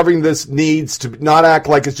media is covering this needs to not act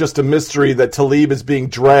like it's just a mystery that Tlaib is being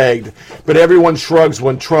dragged, but everyone shrugs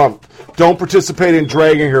when Trump. Don't participate in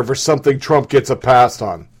dragging her for something Trump gets a pass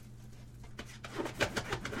on.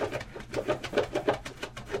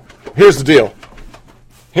 Here's the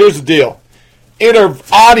deal. In her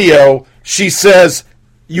audio, she says,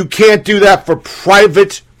 you can't do that for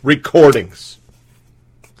private recordings.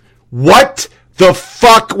 What the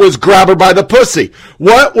fuck was grab her by the pussy?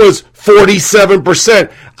 What was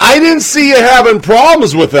 47%? I didn't see you having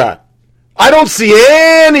problems with that. I don't see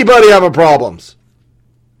anybody having problems.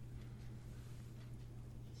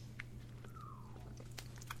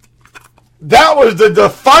 That was the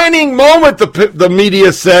defining moment, the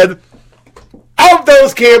media said, of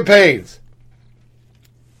those campaigns.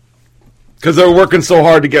 Because they're working so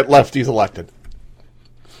hard to get lefties elected.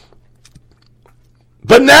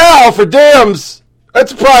 But now, for Dems,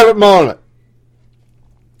 that's a private moment.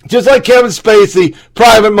 Just like Kevin Spacey,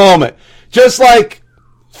 private moment. Just like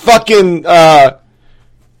fucking Alec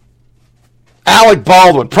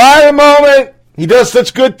Baldwin. Private moment. He does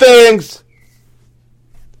such good things.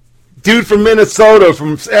 Dude from Minnesota,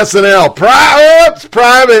 from SNL.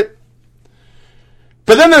 Private.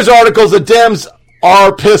 But then there's articles that Dems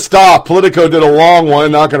are pissed off. Politico did a long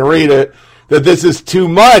one, not going to read it, that this is too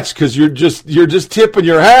much because you're just tipping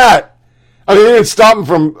your hat. I mean, they didn't stop them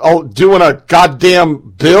from doing a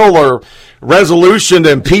goddamn bill or resolution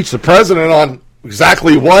to impeach the president on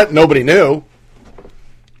exactly what nobody knew.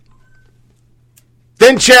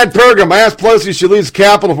 Then Chad Pergam. I asked Pelosi if she leaves the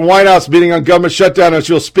Capitol from White House meeting on government shutdown and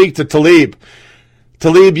she'll speak to Tlaib.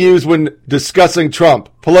 Tlaib used when discussing Trump.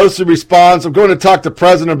 Pelosi responds, I'm going to talk to the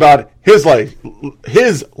president about his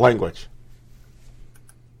language.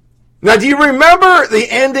 Now, do you remember the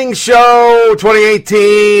ending show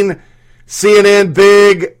 2018, CNN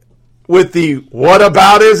Big, with the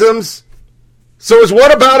whataboutisms? So is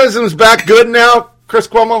whataboutisms back good now, Chris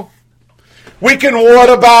Cuomo? We can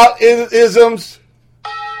whataboutisms.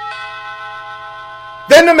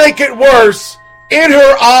 Then to make it worse, in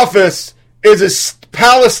her office is a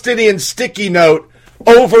Palestinian sticky note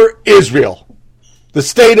over Israel. The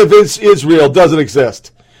state of Israel doesn't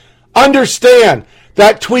exist. Understand,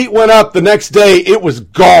 that tweet went up the next day. It was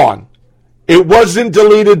gone. It wasn't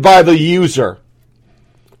deleted by the user.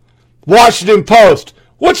 Washington Post.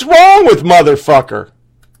 What's wrong with motherfucker?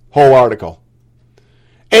 Whole article.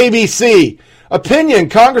 ABC. Opinion.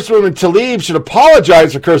 Congresswoman Tlaib should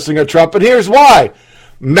apologize for cursing at Trump, and here's why.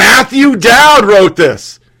 Matthew Dowd wrote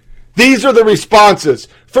this. These are the responses.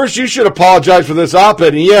 First, you should apologize for this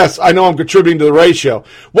op-ed. And yes, I know I'm contributing to the ratio.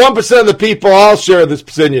 1% of the people all share this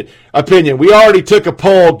opinion. We already took a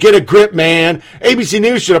poll. Get a grip, man. ABC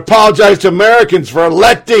News should apologize to Americans for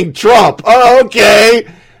electing Trump. Oh, okay.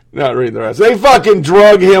 Not reading the rest. They fucking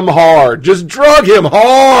drug him hard. Just drug him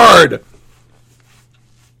hard.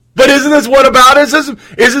 But isn't this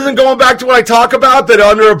whataboutism? Isn't going back to what I talk about, that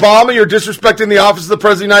under Obama you're disrespecting the office of the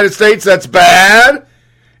President of the United States? That's bad.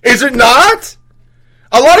 Is it not?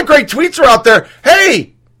 A lot of great tweets are out there.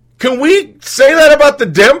 Hey, can we say that about the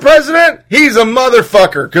Dem president? He's a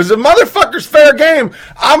motherfucker. Because the motherfucker's fair game.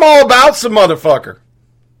 I'm all about some motherfucker.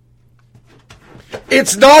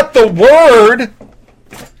 It's not the word.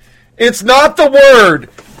 It's not the word.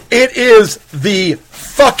 It is the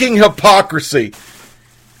fucking hypocrisy.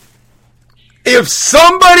 If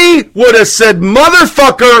somebody would have said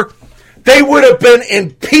motherfucker, they would have been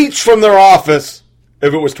impeached from their office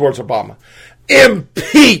if it was towards Obama.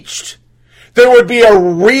 Impeached. There would be a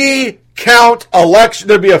recount election.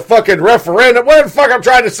 There'd be a fucking referendum. What the fuck I'm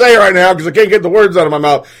trying to say right now because I can't get the words out of my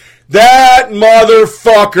mouth. That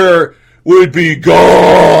motherfucker would be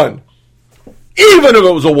gone. Even if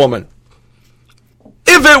it was a woman.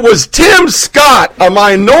 If it was Tim Scott, a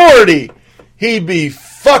minority, he'd be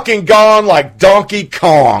fucking gone like Donkey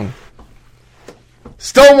Kong.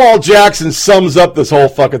 Stonewall Jackson sums up this whole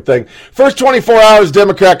fucking thing. First 24 hours,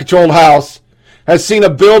 Democrat-controlled House has seen a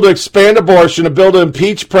bill to expand abortion, a bill to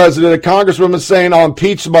impeach president, a congresswoman saying, I'll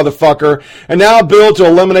impeach the motherfucker, and now a bill to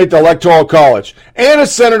eliminate the Electoral College, and a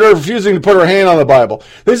senator refusing to put her hand on the Bible.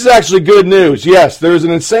 This is actually good news. Yes, there's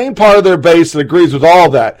an insane part of their base that agrees with all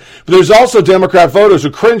that, but there's also Democrat voters who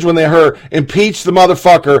cringe when they hear impeach the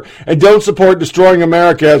motherfucker and don't support destroying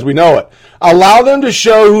America as we know it. Allow them to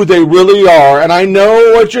show who they really are, and I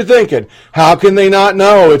know what you're thinking. How can they not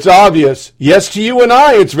know? It's obvious. Yes, to you and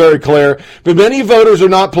I, it's very clear. But many voters are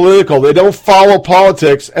not political. They don't follow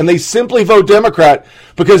politics, and they simply vote Democrat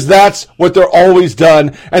because that's what they're always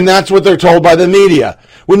done, and that's what they're told by the media.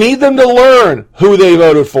 We need them to learn who they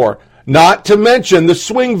voted for. Not to mention the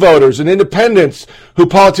swing voters and independents who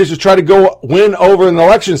politicians try to go win over in the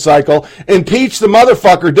election cycle. Impeach the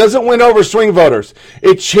motherfucker doesn't win over swing voters.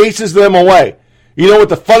 It chases them away. You know what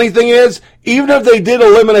the funny thing is? Even if they did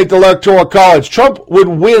eliminate the Electoral College, Trump would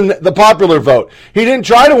win the popular vote. He didn't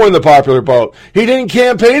try to win the popular vote. He didn't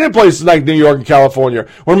campaign in places like New York and California,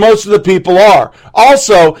 where most of the people are.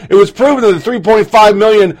 Also, it was proven that the 3.5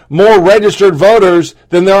 million more registered voters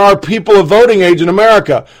than there are people of voting age in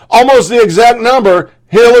America. Almost the exact number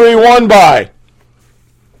Hillary won by.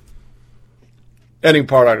 Ending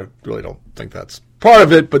part, I really don't think that's part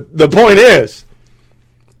of it, but the point is,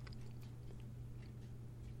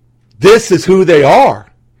 this is who they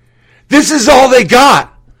are. This is all they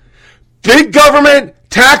got. Big government,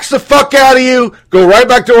 tax the fuck out of you, go right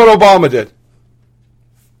back to what Obama did.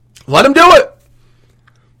 Let them do it.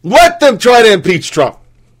 Let them try to impeach Trump.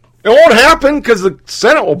 It won't happen because the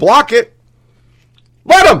Senate will block it.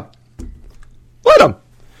 Let them. Let them.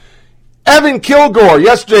 Evan Kilgore,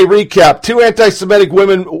 yesterday recap, 2 anti-Semitic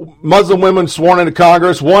Muslim women sworn into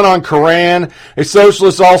Congress, one on Quran, a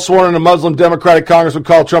socialist all sworn into Muslim Democratic Congressman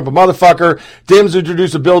called Trump a motherfucker. Dems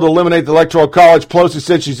introduced a bill to eliminate the Electoral College. Pelosi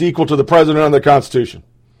said she's equal to the president under the Constitution.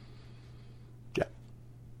 Yeah.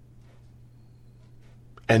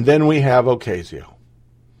 And then we have Ocasio.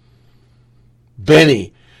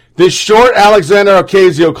 Benny. This short Alexander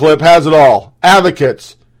Ocasio clip has it all.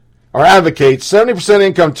 Advocates 70%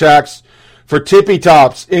 income tax for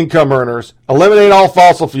tippy-tops income earners, eliminate all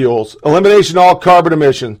fossil fuels, elimination of all carbon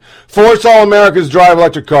emissions, force all Americans to drive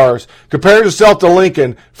electric cars, compare yourself to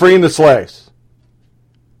Lincoln, freeing the slaves.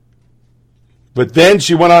 But then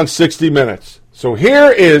she went on 60 Minutes. So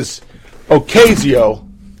here is Ocasio,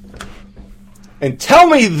 and tell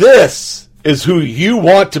me this is who you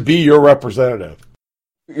want to be your representative.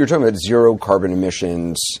 You're talking about zero carbon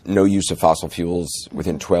emissions, no use of fossil fuels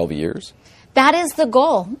within 12 years? That is the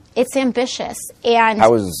goal. It's ambitious. And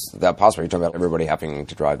how is that possible? You're talking about everybody having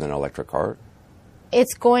to drive an electric car?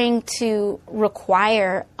 It's going to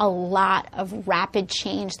require a lot of rapid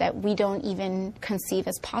change that we don't even conceive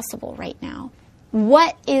as possible right now.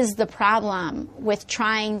 What is the problem with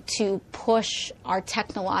trying to push our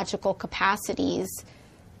technological capacities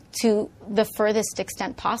to the furthest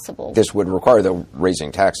extent possible? This would require the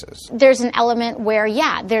raising taxes. There's an element where,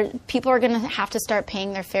 people are going to have to start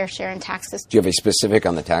paying their fair share in taxes. Do you have a specific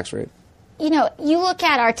on the tax rate? You look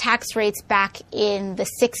at our tax rates back in the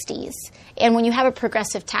 60s, and when you have a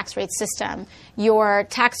progressive tax rate system, your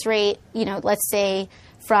tax rate, let's say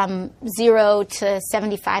from $0 to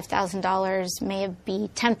 $75,000 may be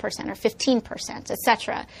 10% or 15%, et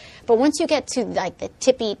cetera. But once you get to the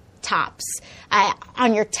tippy tops,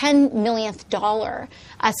 on your 10 millionth dollar,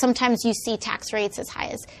 sometimes you see tax rates as high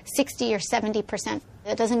as 60 or 70%.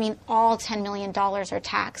 That doesn't mean all $10 million are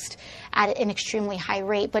taxed at an extremely high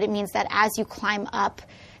rate, but it means that as you climb up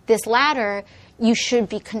this ladder, you should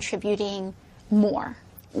be contributing more.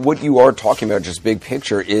 What you are talking about, just big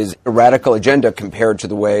picture, is a radical agenda compared to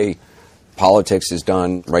the way politics is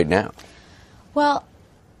done right now. Well,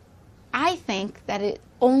 I think that it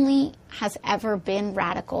only has ever been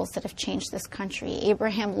radicals that have changed this country.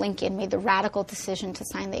 Abraham Lincoln made the radical decision to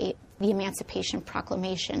sign the Emancipation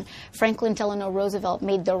Proclamation. Franklin Delano Roosevelt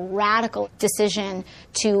made the radical decision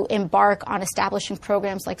to embark on establishing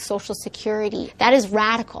programs like Social Security. That is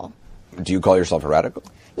radical. Do you call yourself a radical?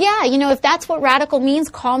 Yeah, if that's what radical means,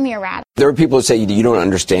 call me a radical. There are people who say you don't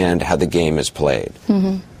understand how the game is played.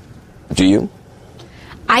 Mm-hmm. Do you?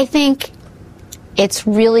 I think it's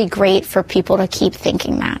really great for people to keep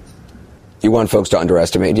thinking that. You want folks to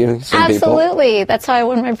underestimate you? Absolutely. People? That's how I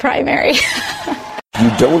won my primary. You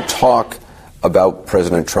don't talk about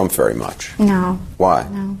President Trump very much. No. Why?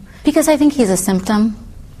 No. Because I think he's a symptom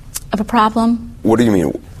of a problem. What do you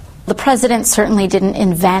mean? The president certainly didn't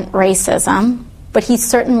invent racism, but he's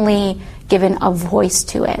certainly given a voice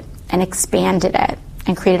to it and expanded it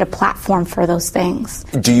and created a platform for those things.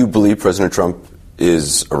 Do you believe President Trump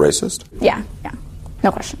is a racist? Yeah,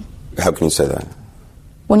 no question. How can you say that?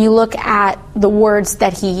 When you look at the words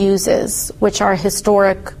that he uses, which are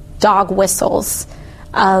historic dog whistles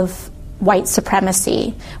of white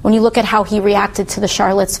supremacy, when you look at how he reacted to the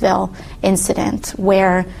Charlottesville incident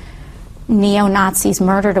where neo-Nazis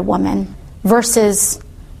murdered a woman versus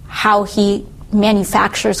how he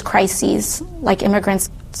manufactures crises like immigrants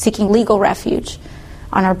seeking legal refuge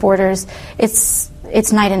on our borders, it's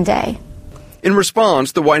night and day. In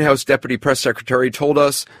response, the White House Deputy Press Secretary told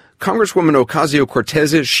us Congresswoman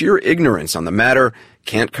Ocasio-Cortez's sheer ignorance on the matter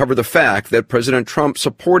can't cover the fact that President Trump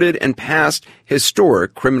supported and passed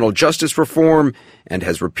historic criminal justice reform and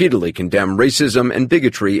has repeatedly condemned racism and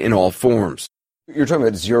bigotry in all forms. You're talking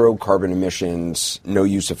about zero carbon emissions, no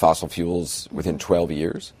use of fossil fuels within 12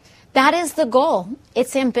 years? That is the goal.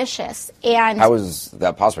 It's ambitious. And how is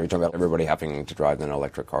that possible? You're talking about everybody having to drive an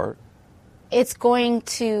electric car? It's going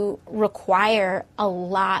to require a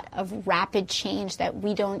lot of rapid change that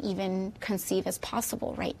we don't even conceive as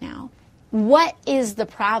possible right now. What is the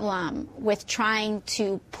problem with trying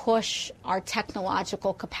to push our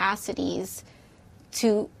technological capacities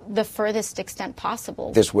to the furthest extent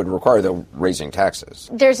possible? This would require the raising taxes.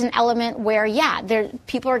 There's an element where,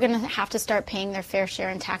 people are going to have to start paying their fair share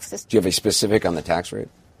in taxes. Do you have a specific on the tax rate?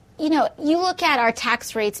 You look at our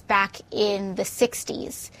tax rates back in the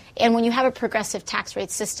 60s, and when you have a progressive tax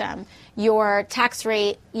rate system, your tax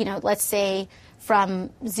rate, let's say from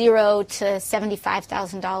 $0 to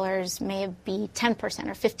 $75,000 may be 10%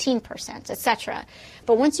 or 15%, et cetera.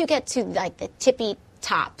 But once you get to the tippy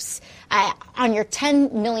tops, on your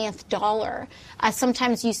 10 millionth dollar,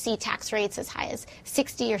 sometimes you see tax rates as high as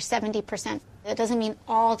 60 or 70%. That doesn't mean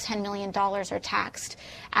all $10 million are taxed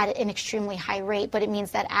at an extremely high rate, but it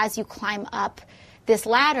means that as you climb up this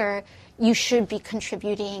ladder, you should be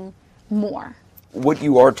contributing more. What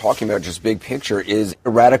you are talking about, just big picture, is a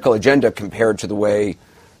radical agenda compared to the way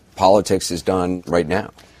politics is done right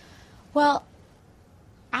now. Well,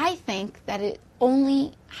 I think that it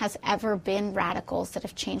only has ever been radicals that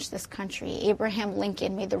have changed this country. Abraham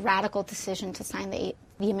Lincoln made the radical decision to sign the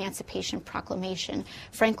Emancipation Proclamation.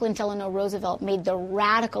 Franklin Delano Roosevelt made the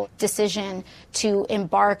radical decision to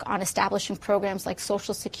embark on establishing programs like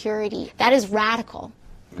Social Security. That is radical.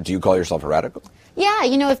 Do you call yourself a radical? Yeah,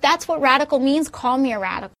 you know, if that's what radical means, call me a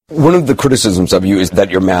radical. One of the criticisms of you is that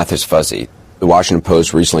your math is fuzzy. The Washington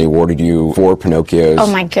Post recently awarded you 4 Pinocchios.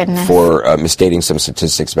 Oh, my goodness. For misstating some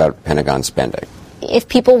statistics about Pentagon spending. If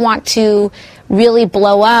people want to really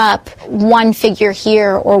blow up one figure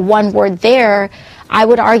here or one word there, I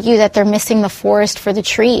would argue that they're missing the forest for the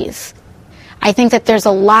trees. I think that there's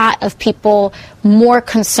a lot of people more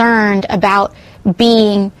concerned about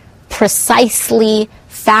being precisely,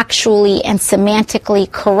 factually, and semantically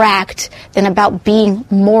correct than about being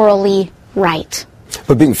morally right.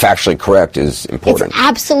 But being factually correct is important. It's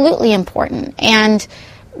absolutely important. And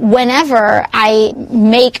whenever I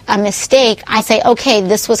make a mistake, I say, okay,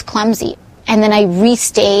 this was clumsy. And then I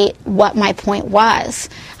restate what my point was.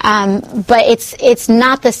 But it's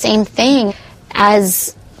not the same thing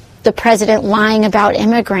as the president lying about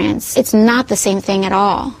immigrants. It's not the same thing at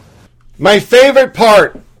all. My favorite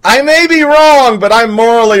part. I may be wrong, but I'm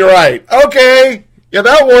morally right. Okay. Yeah,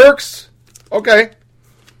 that works. Okay.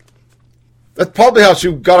 That's probably how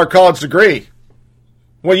she got her college degree.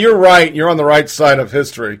 Well, you're right. You're on the right side of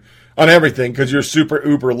history on everything because you're super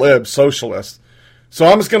uber lib socialist. So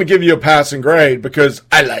I'm just going to give you a passing grade because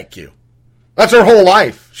I like you. That's her whole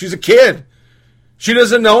life. She's a kid. She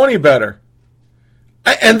doesn't know any better.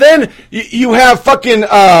 And then you have fucking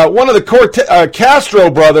one of the Castro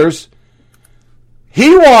brothers.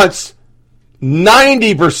 He wants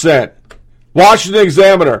 90%. Washington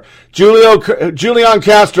Examiner. Julian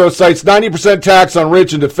Castro cites 90% tax on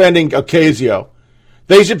rich in defending Ocasio.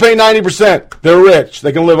 They should pay 90%. They're rich.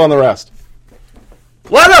 They can live on the rest.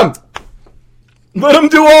 Let them. Let them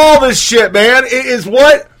do all this shit, man. It is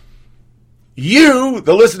what you,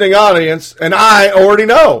 the listening audience, and I already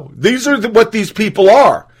know. These are what these people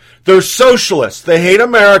are. They're socialists. They hate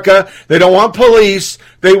America. They don't want police.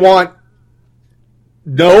 They want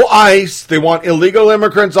no ICE. They want illegal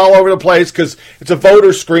immigrants all over the place because it's a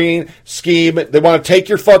voter scheme. They want to take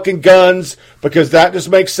your fucking guns because that just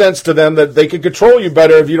makes sense to them that they can control you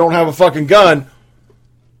better if you don't have a fucking gun.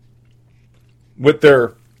 With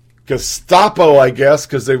their Gestapo, I guess,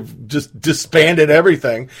 because they've just disbanded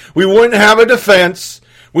everything. We wouldn't have a defense.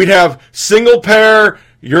 We'd have single pair.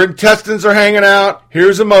 Your intestines are hanging out.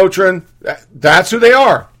 Here's a Motrin. That's who they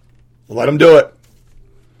are. Let them do it.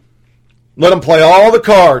 Let them play all the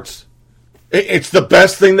cards. It's the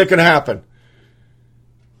best thing that can happen.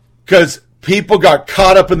 Because people got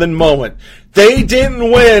caught up in the moment. They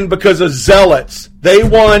didn't win because of zealots. They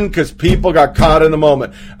won because people got caught in the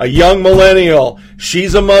moment. A young millennial,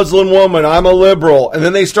 she's a Muslim woman, I'm a liberal. And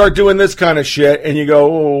then they start doing this kind of shit, and you go,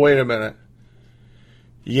 oh, wait a minute.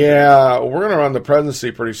 Yeah, we're going to run the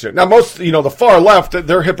presidency pretty soon. Now, most, the far left,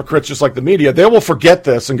 they're hypocrites just like the media. They will forget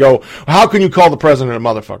this and go, how can you call the president a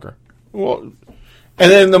motherfucker? Well,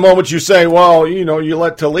 and then the moment you say, well, you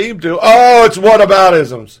let Tlaib do, oh, it's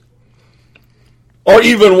whataboutisms. Or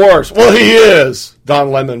even worse, well, he is,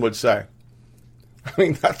 Don Lemon would say. I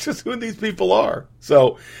mean, that's just who these people are.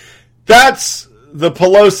 So that's the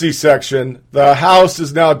Pelosi section. The House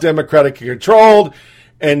is now Democratically controlled,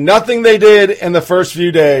 and nothing they did in the first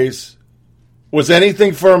few days was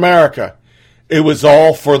anything for America. It was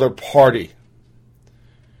all for their party.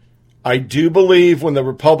 I do believe when the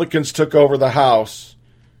Republicans took over the House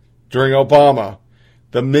during Obama,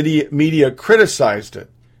 the media criticized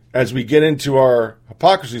it. As we get into our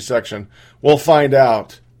hypocrisy section, we'll find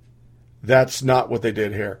out that's not what they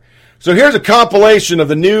did here. So here's a compilation of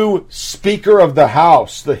the new Speaker of the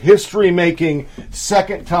House, the history-making,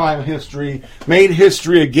 second-time history, made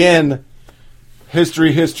history again,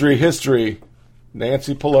 history, Nancy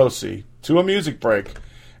Pelosi, to a music break,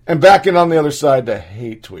 and back in on the other side to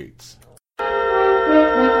hate tweets.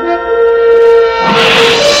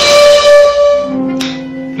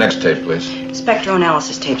 Next tape, please.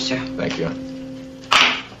 Spectroanalysis tape, sir. Thank you.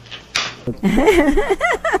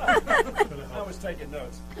 I was taking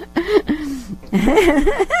notes.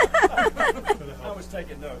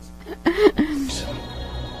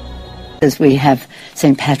 As we have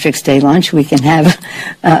St. Patrick's Day lunch, we can have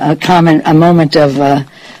a moment of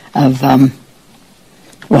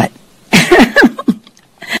what?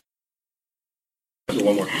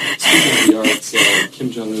 One more. Speaking of the arts, Kim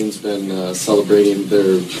Jong-un's been celebrating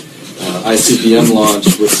their ICBM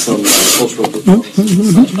launch with some cultural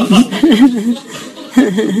performances.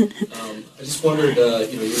 I just wondered,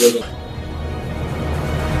 you live in...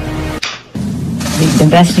 the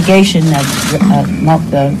investigation of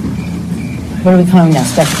what are we calling now?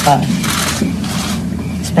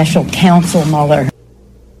 Special Counsel Mueller.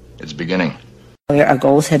 It's beginning. Our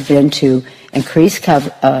goals have been to increase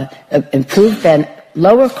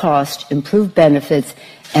lower cost, improve benefits,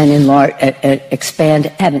 and expand.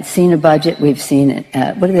 Haven't seen a budget. We've seen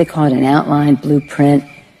what do they call it? An outline, blueprint,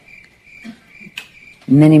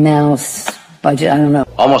 Minnie Mouse budget. I don't know.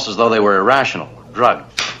 Almost as though they were irrational, drugged.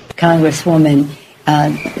 Congresswoman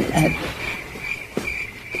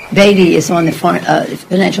Beatty is on the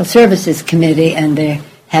Financial Services Committee, and they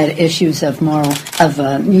had issues of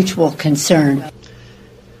mutual concern.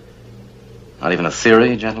 Not even a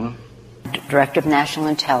theory, gentlemen? Director of National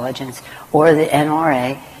Intelligence or the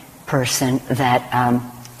NRA person that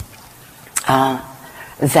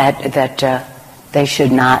they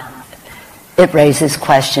should not. It raises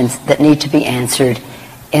questions that need to be answered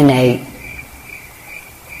in a.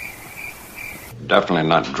 Definitely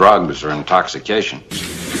not drugs or intoxication.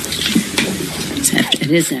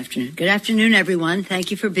 It is afternoon. Good afternoon, everyone.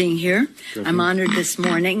 Thank you for being here. I'm honored this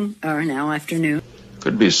morning, or now afternoon.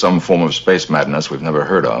 Could be some form of space madness we've never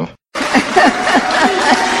heard of.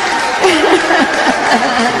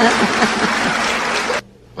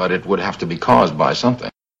 But it would have to be caused by something.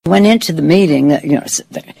 Went into the meeting, there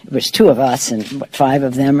was two of us and five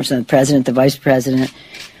of them, or something, the president, the vice president,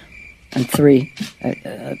 and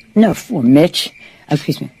four, Mitch,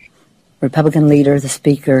 Republican leader, the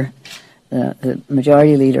speaker, the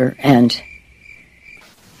majority leader, and...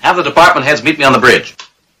 Have the department heads meet me on the bridge.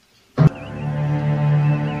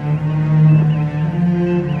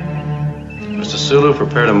 Mr. Sulu,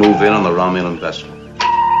 prepare to move in on the Romulan vessel.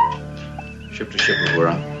 Ship to ship as we're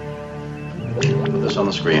on. Put this on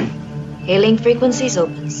the screen. Hailing frequencies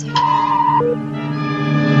open, sir.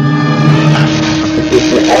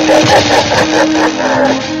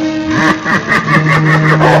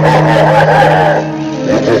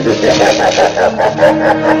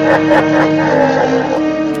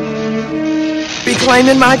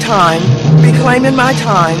 Reclaiming my time, reclaiming my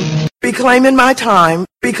time, reclaiming my time,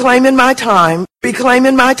 reclaiming my time,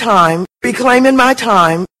 reclaiming my time, reclaiming my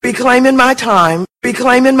time, reclaiming my time,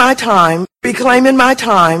 reclaiming my time, reclaiming my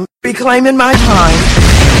time, reclaiming my time.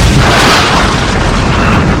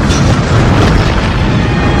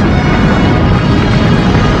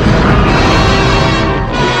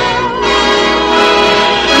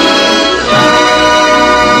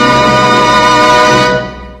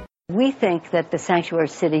 We think that the sanctuary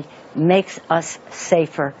city makes us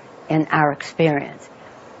safer in our experience.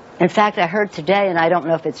 In fact, I heard today, and I don't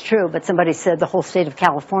know if it's true, but somebody said the whole state of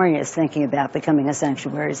California is thinking about becoming a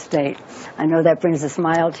sanctuary state. I know that brings a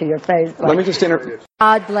smile to your face. Let me just interrupt.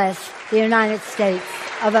 God bless the United States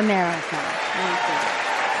of America. Thank you.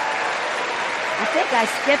 I think I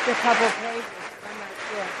skipped a couple of pages. I'm not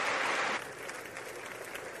sure.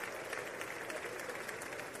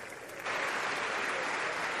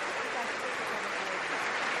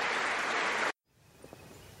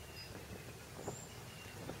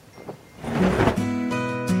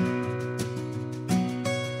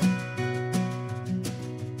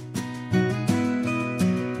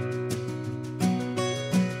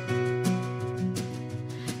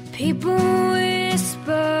 People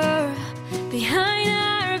whisper behind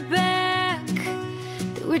our back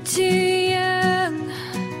that we're too young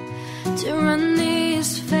to run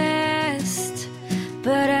this fast,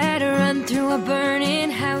 but I'd run through a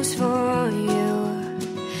burning house for you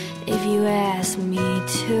if you asked me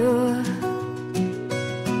to.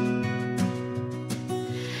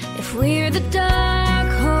 If we're the dark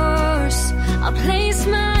horse, I'll place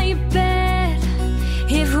my bet.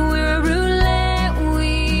 If we're a roulette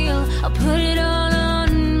wheel, I'll put it all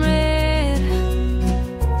on red.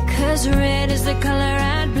 'Cause red is the color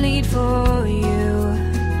I'd bleed for you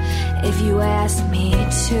if you asked me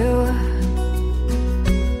to.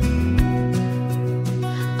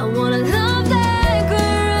 I wanna love that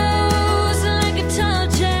grows like a tall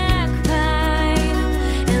jack pine,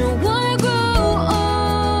 and I wanna grow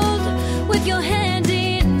old with your hand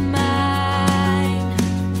in mine.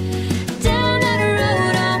 Down that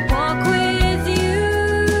road I'll walk with you,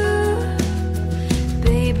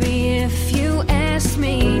 baby, if you ask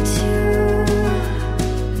me to.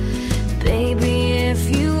 Baby, if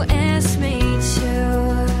you ask me to.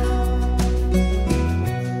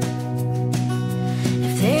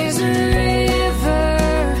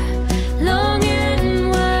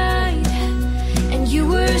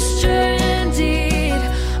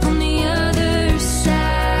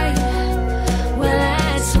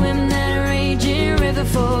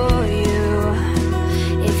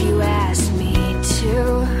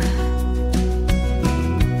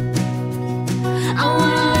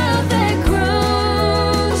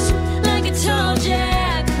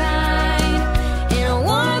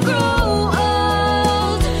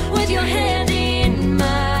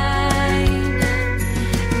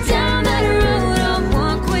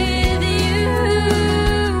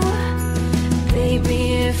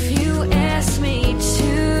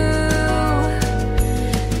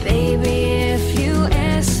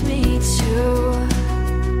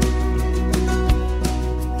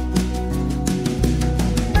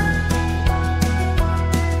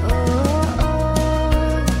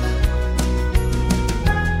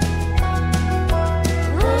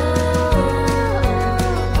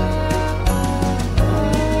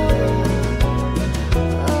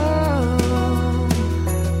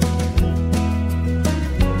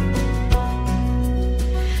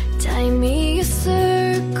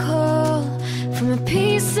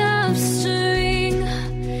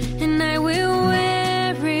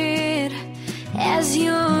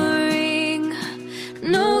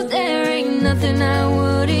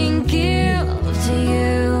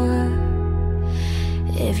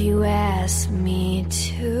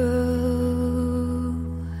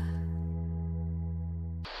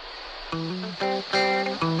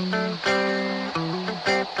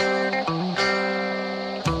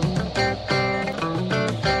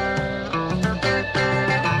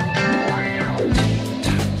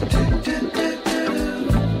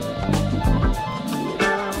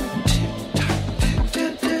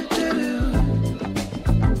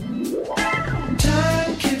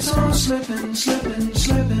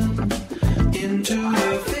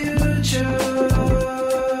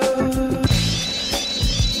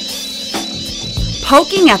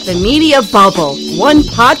 Poking at the media bubble, one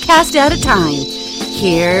podcast at a time.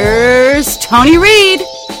 Here's Tony Reed.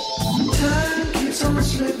 Time keeps on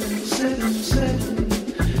slipping, slipping, slipping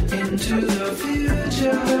into the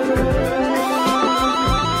future.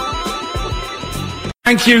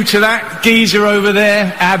 Thank you to that geezer over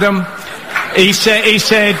there, Adam. He said,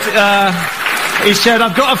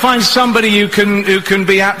 I've got to find somebody who can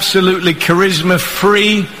be absolutely charisma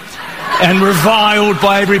free and reviled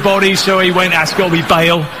by everybody. So he went, that's got to be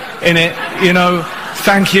Bale in it, you know.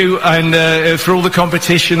 Thank you, and for all the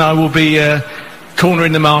competition, I will be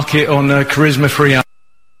cornering the market on charisma free.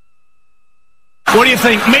 What do you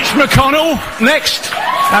think, Mitch McConnell next?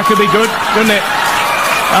 That could be good, wouldn't it?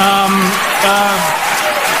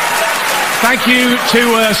 Thank you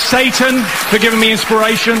to Satan for giving me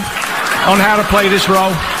inspiration on how to play this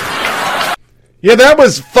role. Yeah, that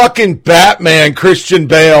was fucking Batman, Christian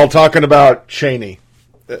Bale, talking about Cheney.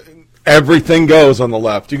 Everything goes on the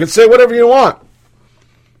left. You can say whatever you want.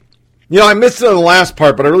 You know, I missed it in the last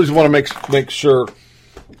part, but I really just want to make sure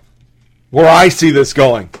where I see this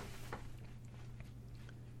going.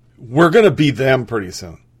 We're going to be them pretty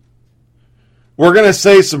soon. We're going to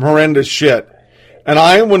say some horrendous shit. And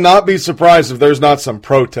I would not be surprised if there's not some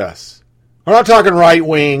protests. We're not talking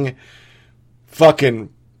right-wing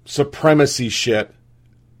fucking supremacy shit.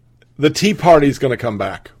 The Tea Party's going to come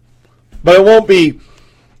back. But it won't be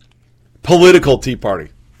political Tea Party.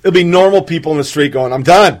 It'll be normal people in the street going, I'm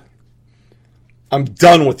done. I'm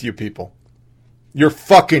done with you people. You're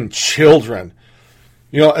fucking children.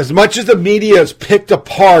 You know, as much as the media has picked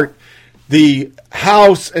apart the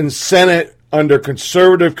House and Senate under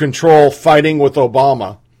conservative control fighting with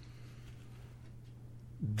Obama,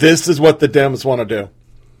 this is what the Dems want to do.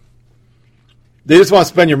 They just want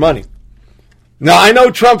to spend your money. Now, I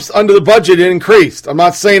know Trump's under the budget, it increased. I'm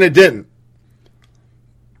not saying it didn't.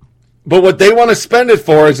 But what they want to spend it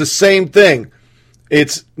for is the same thing.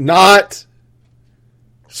 It's not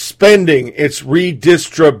spending, it's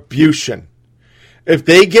redistribution. If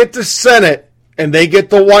they get the Senate and they get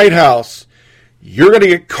the White House, you're going to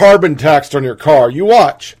get carbon taxed on your car. You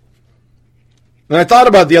watch. And I thought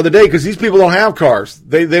about it the other day because these people don't have cars.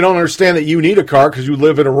 They don't understand that you need a car because you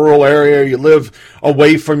live in a rural area, you live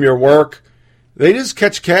away from your work. They just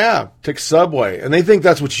catch cab, take subway, and they think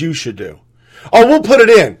that's what you should do. Oh, we'll put it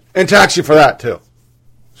in and tax you for that too.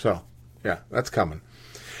 So, yeah, that's coming.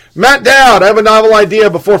 Matt Dowd, I have a novel idea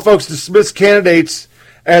before folks dismiss candidates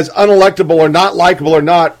as unelectable or not likable or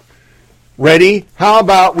not. Ready? How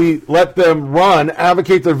about we let them run,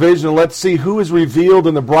 advocate their vision, and let's see who is revealed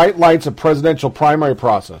in the bright lights of presidential primary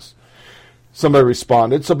process. Somebody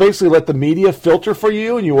responded. So basically let the media filter for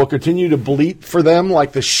you and you will continue to bleat for them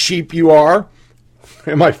like the sheep you are.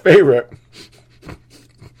 And my favorite,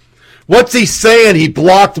 what's he saying? He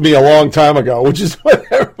blocked me a long time ago, which is what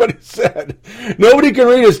everybody said. Nobody can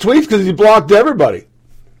read his tweets because he blocked everybody.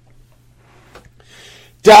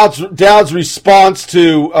 Dowd's response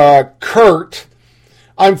to Kurt,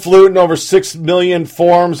 I'm fluent in over 6 million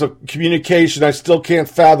forms of communication. I still can't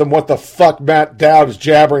fathom what the fuck Matt Dowd is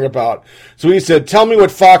jabbering about. So he said, tell me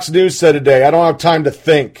what Fox News said today. I don't have time to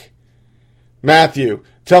think. Matthew,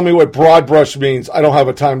 tell me what broad brush means. I don't have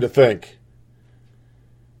a time to think.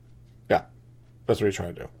 Yeah, that's what he's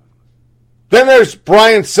trying to do. Then there's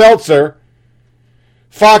Brian Seltzer,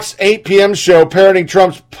 Fox 8 p.m. show parroting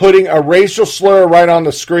Trump's putting a racial slur right on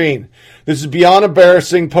the screen. This is beyond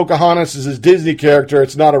embarrassing. Pocahontas is his Disney character.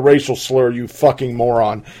 It's not a racial slur, you fucking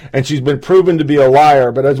moron. And she's been proven to be a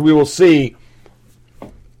liar. But as we will see,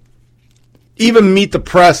 even Meet the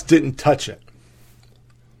Press didn't touch it.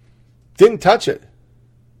 Didn't touch it.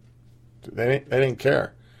 They didn't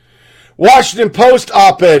care. Washington Post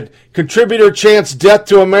op-ed, contributor chants death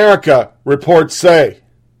to America, reports say.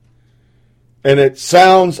 And it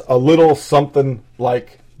sounds a little something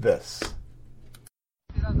like this.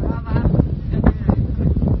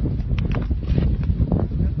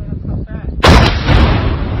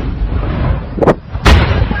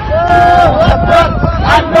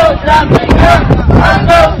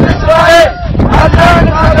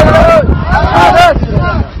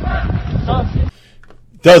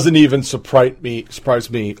 Doesn't even surprise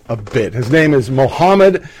me a bit. His name is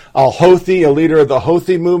Mohammed Al-Houthi, a leader of the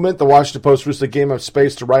Houthi movement. The Washington Post recently gave him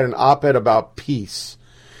space to write an op-ed about peace.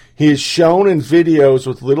 He is shown in videos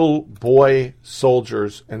with little boy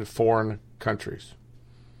soldiers in foreign countries.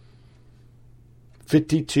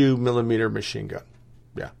 52 millimeter machine gun.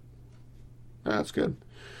 Yeah. That's good.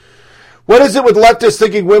 What is it with leftists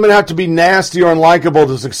thinking women have to be nasty or unlikable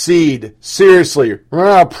to succeed? Seriously.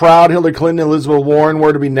 Remember how proud Hillary Clinton and Elizabeth Warren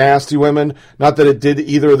were to be nasty women? Not that it did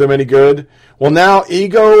either of them any good. Well, now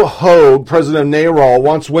Ego Hogue, president of NARAL,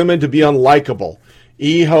 wants women to be unlikable.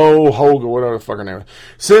 Ego Hogue, or whatever the fuck her name is.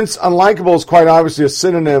 Since unlikable is quite obviously a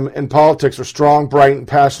synonym in politics for strong, bright, and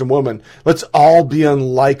passionate women, let's all be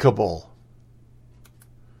unlikable.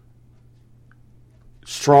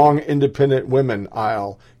 Strong, independent women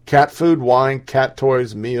aisle. Cat food, wine, cat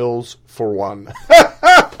toys, meals for one.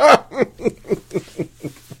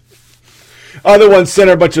 Other ones sent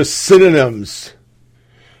her a bunch of synonyms.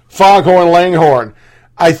 Foghorn Langhorn.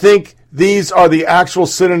 I think these are the actual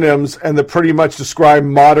synonyms and that pretty much describe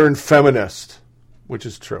modern feminist, which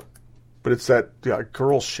is true. But it's that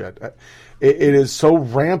girl shit. It is so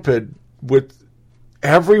rampant with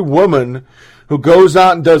every woman who goes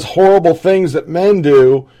out and does horrible things that men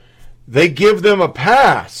do. They give them a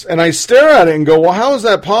pass. And I stare at it and go, well, how is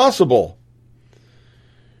that possible?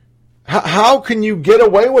 How can you get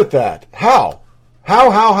away with that? How?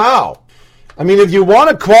 I mean, if you want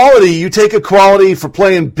equality, you take equality for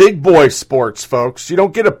playing big boy sports, folks. You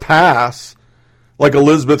don't get a pass like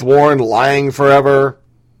Elizabeth Warren lying forever.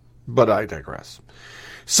 But I digress.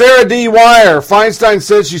 Sarah D. Wire. Feinstein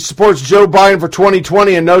says she supports Joe Biden for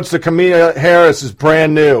 2020 and notes that Kamala Harris is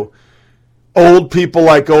brand new. Old people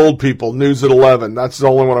like old people. News at 11. That's the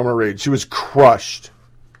only one I'm going to read. She was crushed.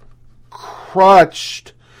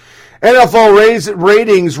 NFL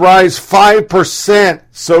ratings rise 5%,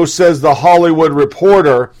 so says the Hollywood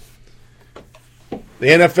Reporter. The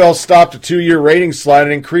NFL stopped a 2-year rating slide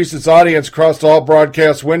and increased its audience across all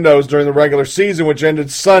broadcast windows during the regular season, which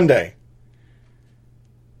ended Sunday.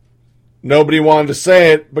 Nobody wanted to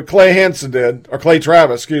say it, but Clay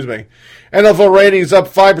Travis, excuse me. NFL ratings up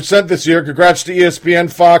 5% this year. Congrats to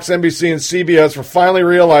ESPN, Fox, NBC, and CBS for finally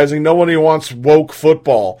realizing nobody wants woke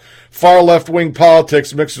football. Far left-wing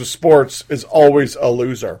politics mixed with sports is always a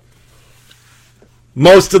loser.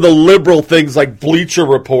 Most of the liberal things like Bleacher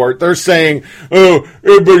Report, they're saying, oh,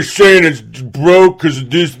 everybody's saying it's broke because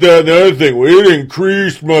of this, that, and the other thing. Well, it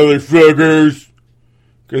increased, motherfuckers.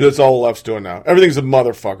 Because that's all the left's doing now. Everything's a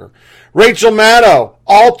motherfucker. Rachel Maddow.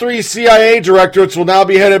 All 3 CIA directorates will now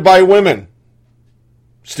be headed by women.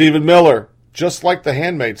 Stephen Miller. Just like The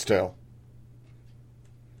Handmaid's Tale.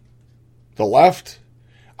 The left.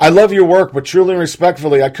 I love your work, but truly and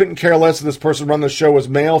respectfully, I couldn't care less if this person run the show was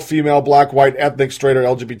male, female, black, white, ethnic, straight, or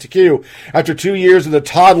LGBTQ. After 2 years of the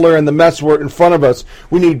toddler and the mess were in front of us,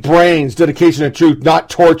 we need brains, dedication, and truth, not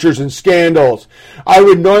tortures and scandals. I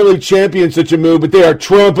would normally champion such a move, but they are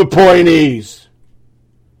Trump appointees.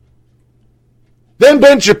 Then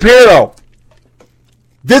Ben Shapiro.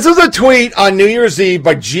 This is a tweet on New Year's Eve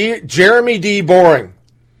by Jeremy D. Boring.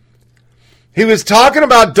 He was talking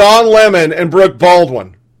about Don Lemon and Brooke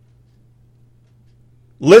Baldwin.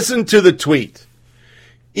 Listen to the tweet.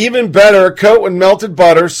 Even better, coat with melted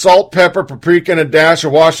butter, salt, pepper, paprika, and a dash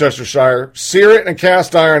of Worcestershire. Sear it in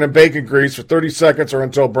cast iron and bacon grease for 30 seconds or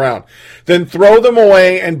until brown. Then throw them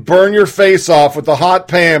away and burn your face off with a hot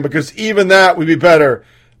pan, because even that would be better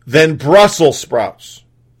than Brussels sprouts.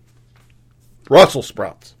 Brussels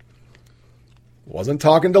sprouts. Wasn't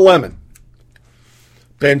talking to Lemon.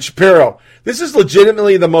 Ben Shapiro. This is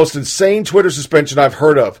legitimately the most insane Twitter suspension I've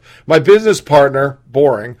heard of. My business partner,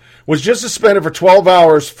 Boring, was just suspended for 12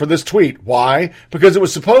 hours for this tweet. Why? Because it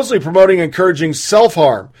was supposedly promoting and encouraging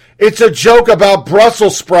self-harm. It's a joke about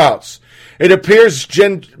Brussels sprouts. It appears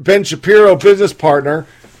Ben Shapiro, business partner,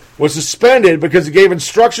 was suspended because he gave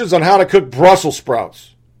instructions on how to cook Brussels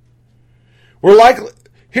sprouts.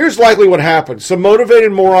 Here's likely what happened. Some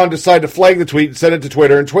motivated moron decided to flag the tweet and send it to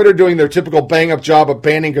Twitter, and Twitter, doing their typical bang-up job of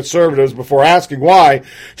banning conservatives before asking why,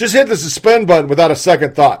 just hit the suspend button without a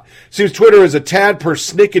second thought. Seems Twitter is a tad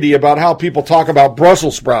persnickety about how people talk about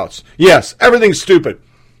Brussels sprouts. Yes, everything's stupid.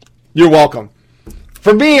 You're welcome.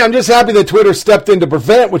 For me, I'm just happy that Twitter stepped in to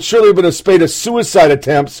prevent what surely would have been a spate of suicide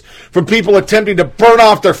attempts from people attempting to burn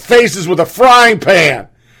off their faces with a frying pan.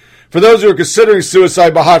 For those who are considering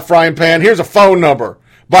suicide by hot frying pan, here's a phone number.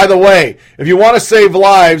 By the way, if you want to save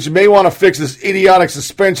lives, you may want to fix this idiotic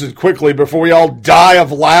suspension quickly before we all die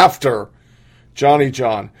of laughter. Johnny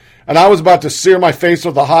John. And I was about to sear my face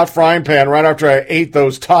with a hot frying pan right after I ate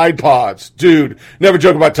those Tide Pods. Dude, never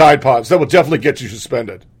joke about Tide Pods. That will definitely get you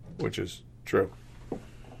suspended. Which is true.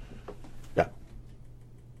 Yeah.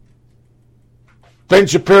 Ben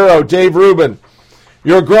Shapiro, Dave Rubin.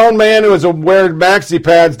 You're a grown man who has wearing maxi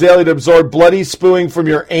pads daily to absorb bloody spewing from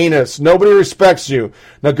your anus. Nobody respects you.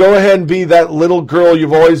 Now go ahead and be that little girl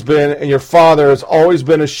you've always been and your father has always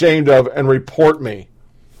been ashamed of, and report me.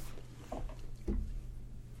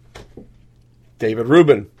 David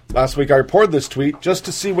Rubin. Last week I reported this tweet just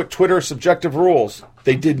to see what Twitter's subjective rules.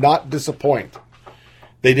 They did not disappoint.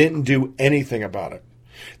 They didn't do anything about it.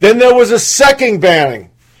 Then there was a second banning.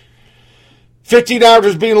 15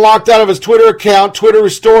 hours being locked out of his Twitter account. Twitter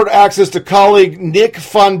restored access to colleague Nick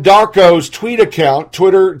Fondarco's tweet account.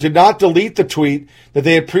 Twitter did not delete the tweet that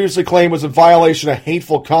they had previously claimed was a violation of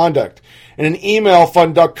hateful conduct. In an email,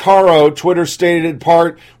 Fondarco, Twitter stated in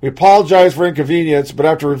part, "We apologize for inconvenience, but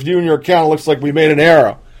after reviewing your account, it looks like we made an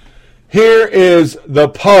error." Here is the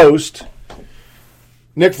post.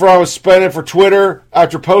 Nick Ferraro was suspended for Twitter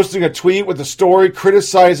after posting a tweet with a story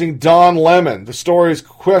criticizing Don Lemon. The story's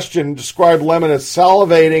question described Lemon as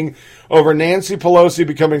salivating over Nancy Pelosi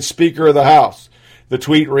becoming Speaker of the House. The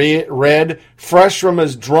tweet read, "Fresh from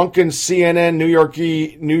his drunken CNN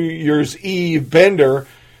New Year's Eve bender,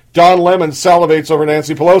 Don Lemon salivates over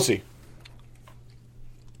Nancy Pelosi."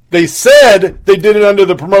 They said they did it under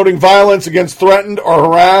the promoting violence against threatened or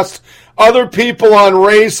harassed other people on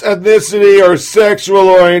race, ethnicity, or sexual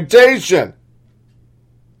orientation.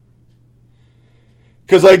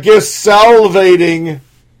 Because I guess salivating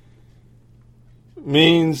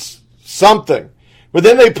means something. But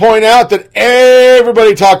then they point out that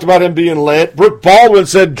everybody talked about him being lit. Brooke Baldwin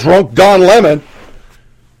said drunk Don Lemon.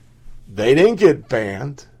 They didn't get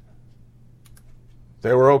banned.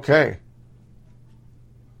 They were okay.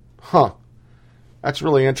 Huh. That's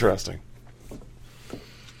really interesting.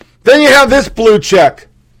 Then you have this blue check.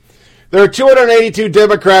 There are 282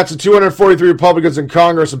 Democrats and 243 Republicans in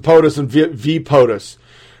Congress and POTUS and v-POTUS.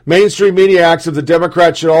 Mainstream media acts of the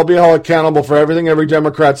Democrats should all be held accountable for everything every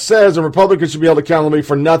Democrat says, and Republicans should be held accountable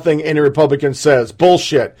for nothing any Republican says.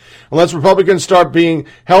 Bullshit. Unless Republicans start being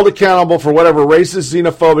held accountable for whatever racist,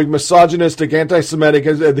 xenophobic, misogynistic, anti-Semitic,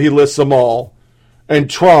 he lists them all,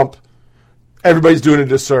 and Trump, everybody's doing a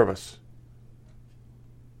disservice.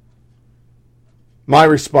 My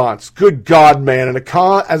response, good God, man, and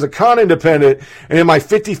as a con independent and in my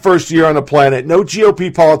 51st year on the planet, no GOP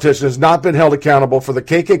politician has not been held accountable for the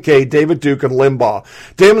KKK, David Duke, and Limbaugh.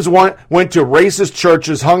 Dems went to racist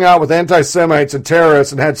churches, hung out with anti-Semites and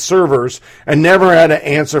terrorists, and had servers, and never had to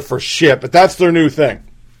answer for shit. But that's their new thing.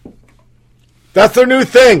 That's their new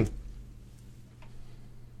thing.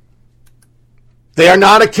 They are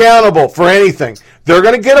not accountable for anything. They're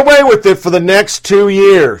going to get away with it for the next 2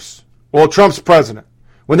 years. Well, Trump's president.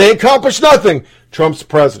 When they accomplish nothing, Trump's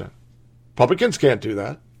president. Republicans can't do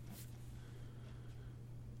that.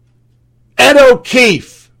 Ed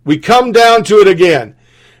O'Keefe. We come down to it again.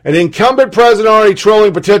 An incumbent president already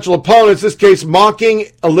trolling potential opponents, this case mocking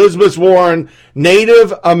Elizabeth Warren,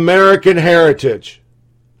 Native American heritage.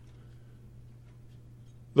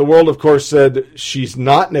 The World, of course, said she's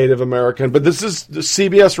not Native American, but this is the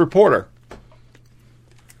CBS reporter.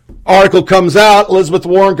 Article comes out, Elizabeth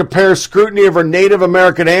Warren compares scrutiny of her Native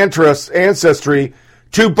American ancestry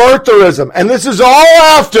to birtherism. And this is all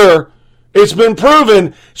after it's been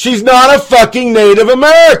proven she's not a fucking Native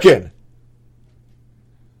American.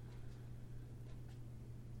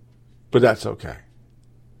 But that's okay.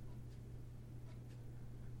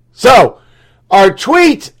 So, our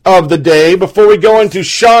tweet of the day, before we go into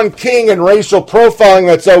Sean King and racial profiling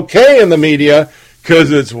that's okay in the media,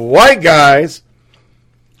 because it's white guys,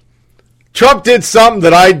 Trump did something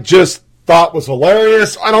that I just thought was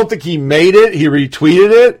hilarious. I don't think he made it. He retweeted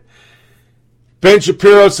it. Ben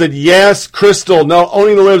Shapiro said, yes, Crystal, no,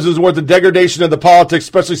 owning the libs is worth the degradation of the politics,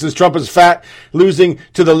 especially since Trump is fat, losing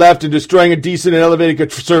to the left and destroying a decent and elevated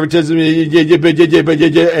conservatism. And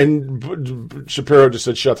Shapiro just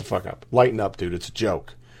said, shut the fuck up. Lighten up, dude. It's a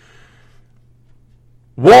joke.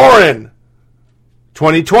 Warren,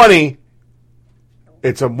 2020,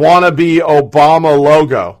 it's a wannabe Obama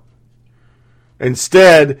logo.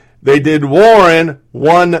 Instead, they did Warren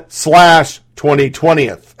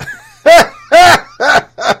 1/2020th.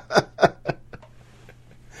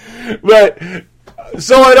 But,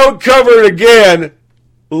 so I don't cover it again.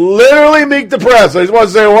 Literally Meet the Press. I just want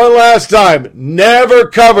to say one last time. Never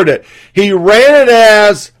covered it. He ran it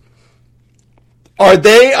as, are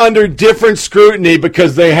they under different scrutiny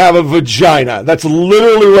because they have a vagina? That's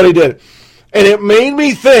literally what he did. And it made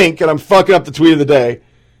me think, and I'm fucking up the tweet of the day,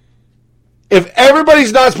 if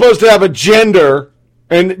everybody's not supposed to have a gender,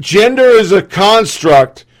 and gender is a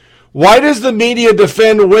construct, why does the media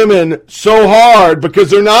defend women so hard? Because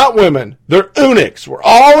they're not women. They're eunuchs. We're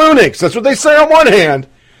all eunuchs. That's what they say on one hand.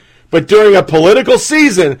 But during a political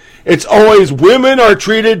season, it's always women are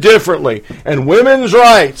treated differently. And women's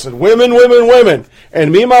rights. And women.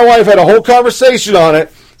 And me and my wife had a whole conversation on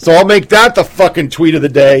it. So I'll make that the fucking tweet of the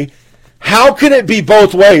day. How can it be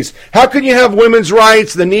both ways? How can you have women's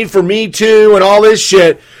rights, the need for Me Too, and all this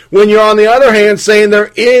shit when you're on the other hand saying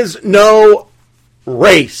there is no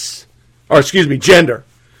race, or excuse me, gender.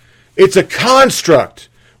 It's a construct.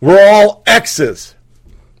 We're all X's.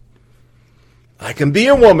 I can be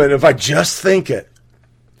a woman if I just think it.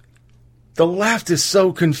 The left is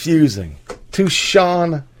so confusing. To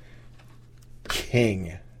Shaun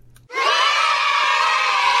King.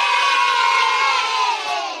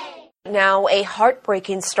 Now, a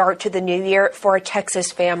heartbreaking start to the new year for a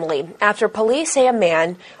Texas family after police say a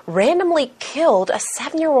man randomly killed a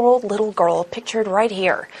 7-year-old little girl pictured right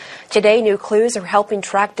here. Today, new clues are helping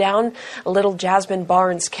track down little Jasmine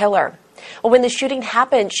Barnes' killer. Well, when the shooting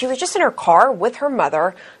happened, she was just in her car with her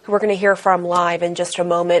mother, who we're going to hear from live in just a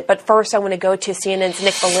moment. But first, I want to go to CNN's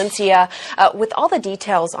Nick Valencia with all the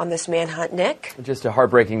details on this manhunt. Nick? Just a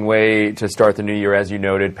heartbreaking way to start the new year, as you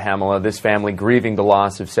noted, Pamela. This family grieving the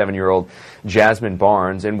loss of 7-year-old Jasmine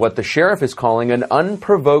Barnes and what the sheriff is calling an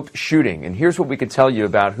unprovoked shooting. And here's what we could tell you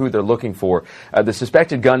about who they're looking for. The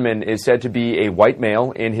suspected gunman is said to be a white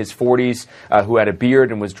male in his 40s who had a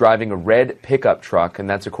beard and was driving a red pickup truck, and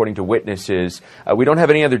that's according to witnesses. We don't have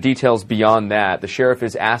any other details beyond that. The sheriff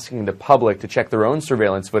is asking the public to check their own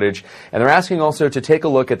surveillance footage, and they're asking also to take a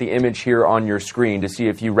look at the image here on your screen to see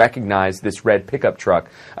if you recognize this red pickup truck.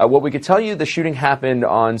 What we could tell you, the shooting happened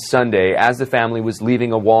on Sunday as the family was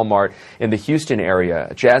leaving a Walmart in the Houston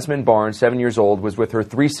area. Jasmine Barnes, 7 years old, was with her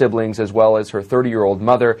 3 siblings as well as her 30-year-old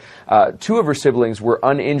mother. 2 of her siblings were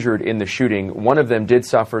uninjured in the shooting. One of them did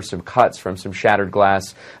suffer some cuts from some shattered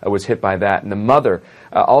glass, was hit by that, and the mother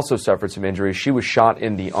also suffered some injuries. She was shot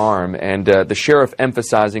in the arm, and the sheriff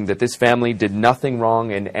emphasizing that this family did nothing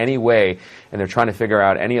wrong in any way, and they're trying to figure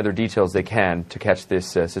out any other details they can to catch this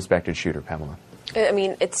suspected shooter, Pamela. I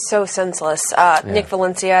mean, it's so senseless. Nick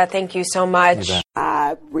Valencia, thank you so much.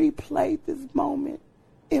 I replayed this moment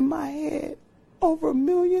in my head over 1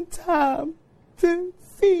 million times to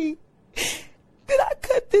see, did I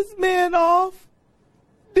cut this man off?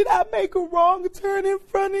 Did I make a wrong turn in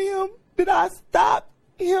front of him? Did I stop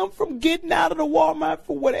him from getting out of the Walmart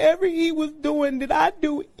for whatever he was doing? Did I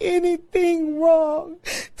do anything wrong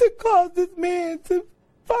to cause this man to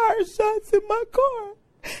fire shots in my car?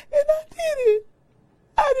 And I did it.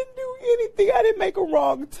 I didn't do anything. I didn't make a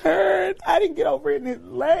wrong turn. I didn't get over in his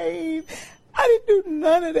lane. I didn't do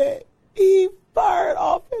none of that. He fired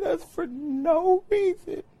off at us for no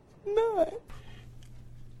reason. None.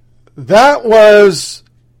 That was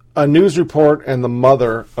a news report and the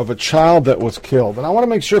mother of a child that was killed. And I want to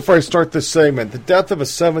make sure before I start this segment, the death of a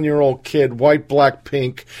 7-year-old kid, white, black,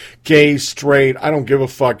 pink, gay, straight, I don't give a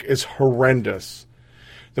fuck, is horrendous.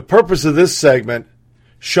 The purpose of this segment,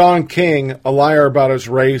 Shaun King, a liar about his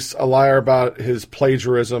race, a liar about his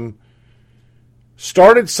plagiarism,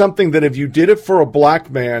 started something that if you did it for a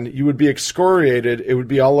black man, you would be excoriated. It would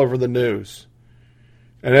be all over the news.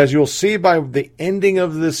 And as you'll see by the ending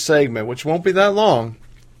of this segment, which won't be that long,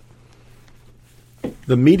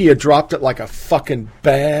 the media dropped it like a fucking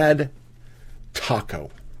bad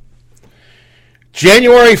taco.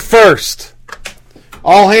 January 1st,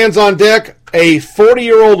 all hands on deck, a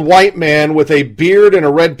 40-year-old white man with a beard and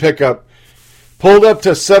a red pickup pulled up to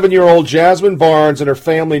 7-year-old Jasmine Barnes and her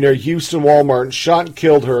family near Houston Walmart and shot and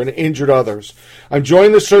killed her and injured others. I'm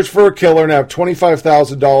joining the search for a killer and have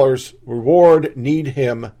 $25,000 reward. Need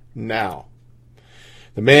him now.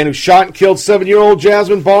 The man who shot and killed 7-year-old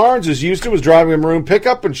Jasmine Barnes, as used to, was driving a maroon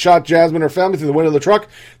pickup and shot Jasmine and her family through the window of the truck.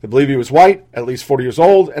 They believe he was white, at least 40 years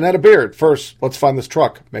old, and had a beard. First, let's find this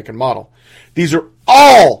truck, make and model. These are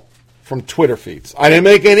all from Twitter feeds. I didn't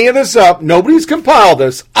make any of this up. Nobody's compiled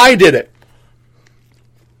this. I did it.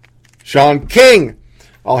 Shaun King,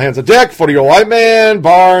 all hands on deck, 40-year-old white man,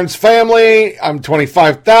 Barnes family, I'm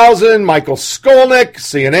 $25,000, Michael Skolnick,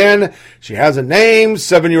 CNN, she has a name,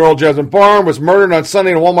 7-year-old Jasmine Barnes was murdered on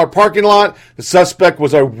Sunday in a Walmart parking lot. The suspect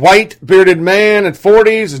was a white bearded man in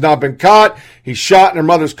 40s, has not been caught. He shot in her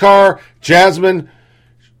mother's car. Jasmine,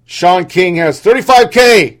 Shaun King has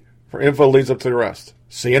 $35K for info leads up to the arrest.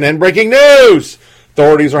 CNN breaking news.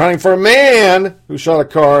 Authorities are hunting for a man who shot a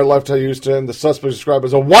car left to Houston. The suspect is described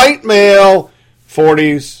as a white male,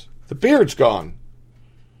 40s. The beard's gone.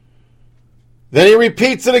 Then he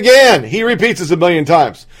repeats it again. He repeats this 1 million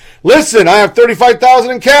times. Listen, I have $35,000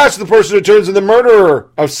 in cash. The person who turns in the murderer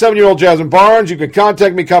of 7-year-old Jasmine Barnes. You can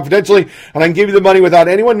contact me confidentially, and I can give you the money without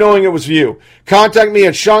anyone knowing it was you. Contact me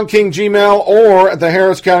at Shaun King Gmail or at the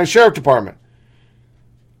Harris County Sheriff Department.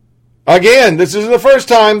 Again, this isn't the first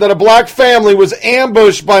time that a black family was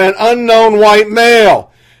ambushed by an unknown white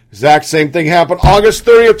male. Exact same thing happened August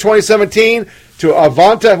 30th, 2017 to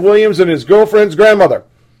Avonta Williams and his girlfriend's grandmother.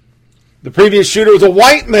 The previous shooter was a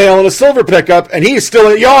white male in a silver pickup, and he's still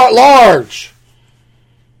at large.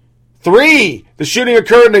 3, the shooting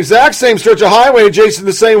occurred in the exact same stretch of highway adjacent to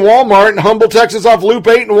the same Walmart in Humble, Texas off Loop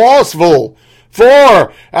 8 in Wallaceville.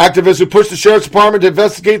 4, activists who pushed the sheriff's department to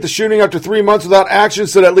investigate the shooting after 3 months without action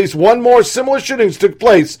said at least one more similar shootings took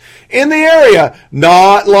place in the area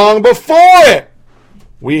not long before it.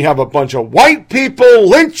 We have a bunch of white people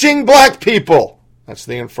lynching black people. That's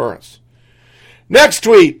the inference. Next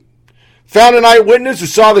tweet. Found an eyewitness who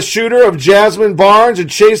saw the shooter of Jasmine Barnes and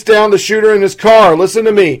chased down the shooter in his car. Listen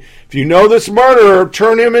to me. If you know this murderer,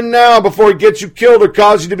 turn him in now before he gets you killed or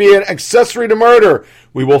cause you to be an accessory to murder.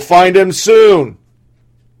 We will find him soon.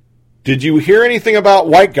 Did you hear anything about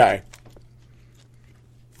white guy?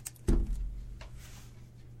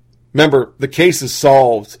 Remember, the case is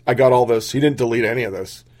solved. I got all this. He didn't delete any of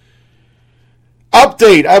this.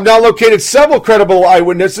 Update. I've now located several credible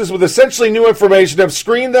eyewitnesses with essentially new information. I've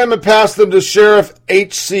screened them and passed them to Sheriff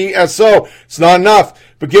HCSO. It's not enough,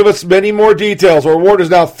 but give us many more details. Our reward is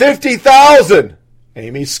now $50,000.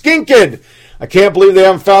 Amy Skinkin. I can't believe they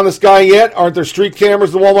haven't found this guy yet. Aren't there street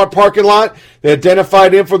cameras in the Walmart parking lot? They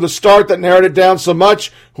identified him from the start. That narrowed it down so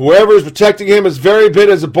much. Whoever is protecting him is very bit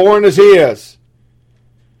as boring as he is.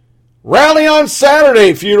 Rally on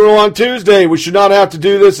Saturday, funeral on Tuesday. We should not have to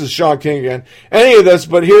do this, as Sean King again. Any of this,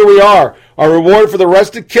 but here we are. Our reward for the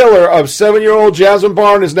arrested killer of 7-year-old Jasmine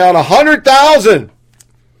Barnes is now $100,000.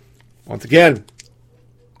 Once again,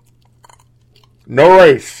 no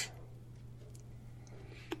race.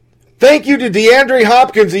 Thank you to DeAndre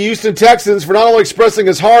Hopkins of the Houston Texans for not only expressing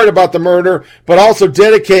his heart about the murder, but also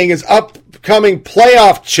dedicating his upcoming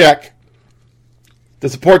playoff check to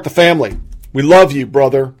support the family. We love you,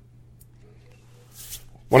 brother.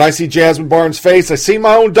 When I see Jasmine Barnes' face, I see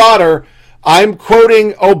my own daughter. I'm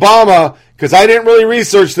quoting Obama because I didn't really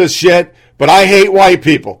research this shit, but I hate white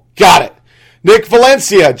people. Got it. Nick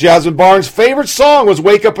Valencia, Jasmine Barnes' favorite song was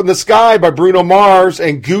Wake Up in the Sky by Bruno Mars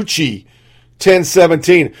and Gucci.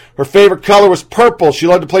 1017. Her favorite color was purple. She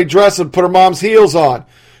loved to play dress and put her mom's heels on.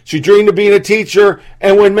 She dreamed of being a teacher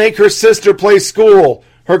and would make her sister play school.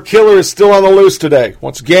 Her killer is still on the loose today.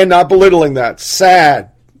 Once again, not belittling that.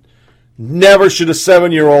 Sad. Never should a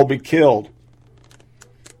 7-year-old be killed.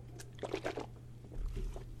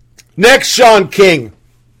 Next, Sean King.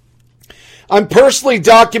 I'm personally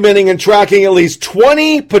documenting and tracking at least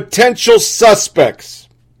 20 potential suspects.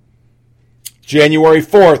 January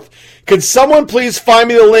 4th. Could someone please find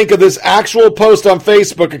me the link of this actual post on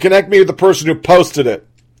Facebook and connect me with the person who posted it?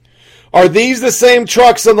 Are these the same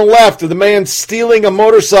trucks on the left of the man stealing a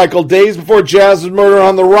motorcycle days before Jasmine's murder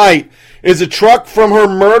on the right? Is a truck from her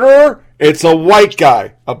murderer? It's a white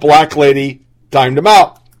guy. A black lady timed him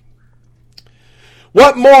out.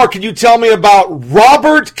 What more can you tell me about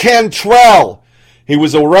Robert Cantrell? He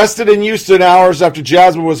was arrested in Houston hours after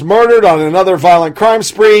Jasmine was murdered on another violent crime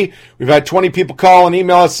spree. We've had 20 people call and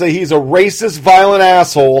email us say he's a racist, violent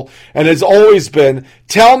asshole and has always been.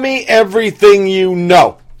 Tell me everything you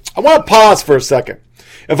know. I want to pause for a second.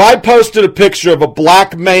 If I posted a picture of a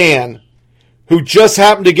black man who just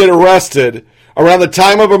happened to get arrested around the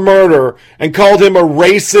time of a murder and called him a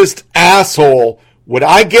racist asshole, would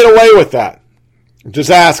I get away with that? I'm just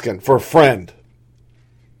asking for a friend.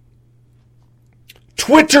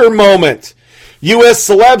 Twitter moment. U.S.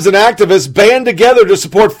 celebs and activists band together to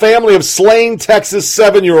support family of slain Texas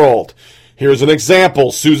 7-year-old. Here's an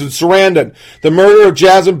example. Susan Sarandon. The murder of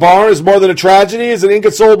Jasmine Barnes is more than a tragedy. It's an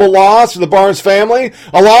inconsolable loss for the Barnes family.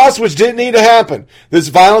 A loss which didn't need to happen. This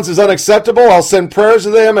violence is unacceptable. I'll send prayers to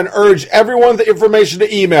them and urge everyone with the information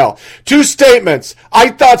to email. 2 statements. I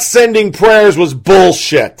thought sending prayers was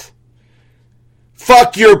bullshit.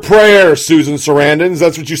 Fuck your prayers, Susan Sarandon.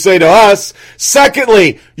 That's what you say to us.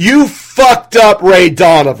 Secondly, you fucked up Ray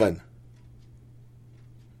Donovan.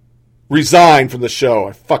 Resign from the show.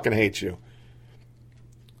 I fucking hate you.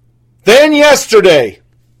 Then yesterday,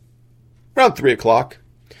 around 3 o'clock,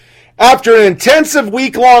 after an intensive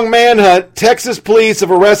week-long manhunt, Texas police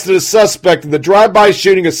have arrested a suspect in the drive-by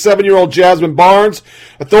shooting of 7-year-old Jasmine Barnes.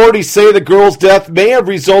 Authorities say the girl's death may have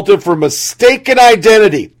resulted from mistaken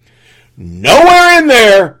identity. Nowhere in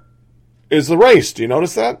there is the race. Do you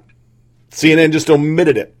notice that? CNN just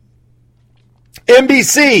omitted it.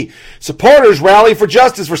 NBC, supporters rally for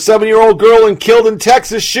justice for 7-year-old girl killed in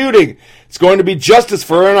Texas shooting. It's going to be justice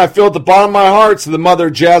for her, and I feel at the bottom of my heart, said the mother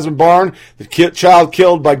of Jasmine Barnes, the child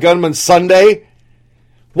killed by gunman Sunday.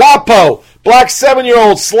 WAPO, black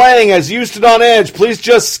 7-year-old slaying as Houston on edge. Police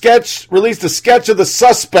just released a sketch of the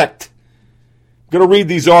suspect. I'm going to read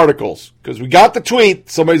these articles because we got the tweet.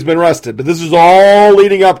 Somebody's been arrested, but this is all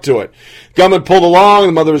leading up to it. Gunman pulled along.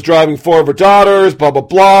 The mother was driving 4 of her daughters, blah, blah,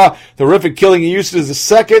 blah. The horrific killing in Houston is the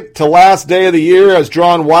second to last day of the year has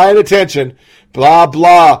drawn wide attention. Blah,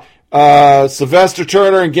 blah. Sylvester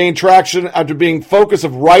Turner, and gained traction after being focus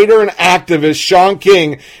of writer and activist Shaun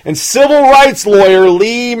King and civil rights lawyer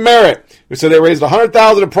Lee Merritt, who said they raised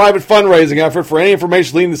 $100,000 in private fundraising effort for any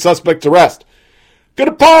information leading the suspect to arrest.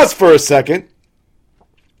 Gonna pause for a second.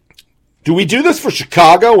 Do we do this for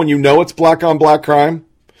Chicago when you know it's black on black crime?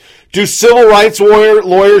 Do civil rights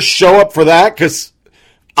lawyers show up for that? Because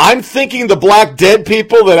I'm thinking the black dead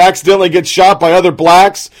people that accidentally get shot by other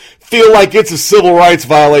blacks feel like it's a civil rights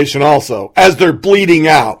violation also, as they're bleeding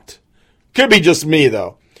out. Could be just me,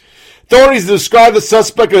 though. Authorities describe the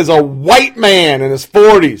suspect as a white man in his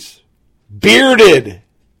 40s, bearded.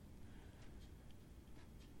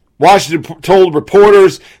 Washington told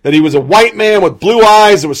reporters that he was a white man with blue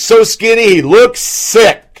eyes that was so skinny he looked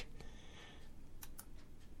sick.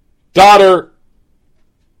 Daughter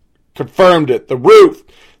confirmed it. The Roof.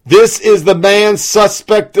 This is the man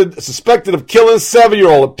suspected of killing a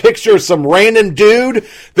 7-year-old. A picture of some random dude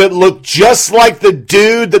that looked just like the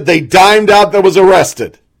dude that they dimed out that was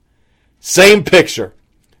arrested. Same picture.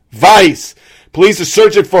 Vice. Police are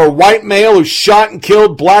searching for a white male who shot and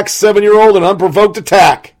killed black 7-year-old in an unprovoked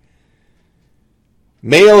attack.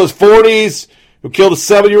 Male in his 40s who killed a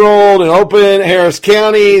 7-year-old in Open, Harris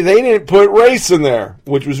County. They didn't put race in there,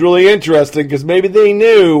 which was really interesting because maybe they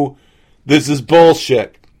knew this is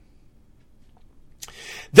bullshit.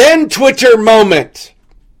 Then Twitter moment.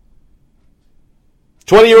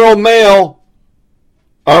 20-year-old male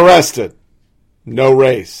arrested. No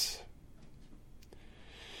race.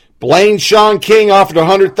 Blaine Shaun King offered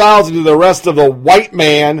 $100,000 to the arrest of the white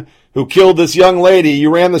man who killed this young lady.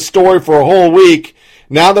 You ran the story for a whole week.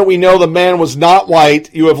 Now that we know the man was not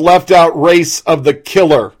white, you have left out race of the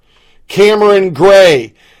killer. Cameron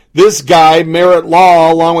Gray. This guy, Merritt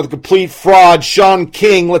Law, along with a complete fraud, Shaun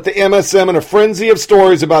King, let the MSM in a frenzy of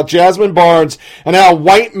stories about Jazmine Barnes and how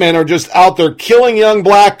white men are just out there killing young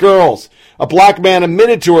black girls. A black man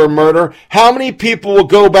admitted to her murder. How many people will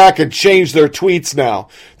go back and change their tweets now?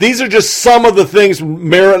 These are just some of the things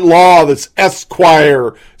Merritt Law, this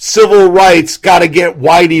Esquire, civil rights, gotta get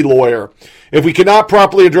whitey lawyer. If we cannot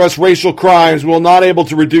properly address racial crimes, we will not able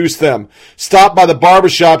to reduce them. Stopped by the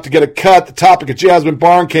barbershop to get a cut. The topic of Jazmine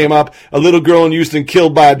Barnes came up. A little girl in Houston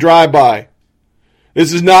killed by a drive-by.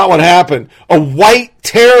 This is not what happened. A white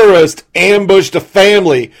terrorist ambushed a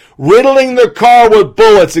family, riddling their car with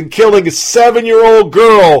bullets and killing a 7-year-old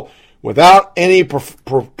girl without any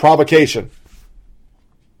provocation.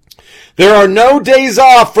 There are no days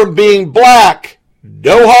off from being black.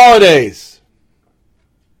 No holidays.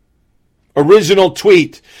 Original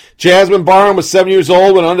tweet. Jazmine Barnes was 7 years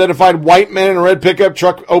old when an unidentified white man in a red pickup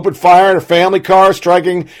truck opened fire in her family car,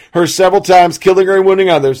 striking her several times, killing her and wounding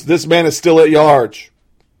others. This man is still at large.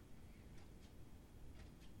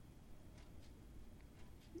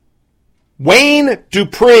 Wayne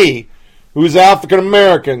Dupree, who's African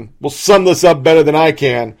American, will sum this up better than I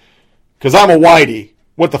can, because I'm a whitey.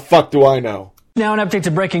 What the fuck do I know? Now an update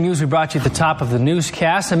to breaking news we brought you at the top of the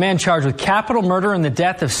newscast. A man charged with capital murder in the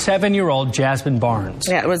death of 7-year-old Jazmine Barnes.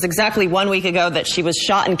 Yeah, it was exactly 1 week ago that she was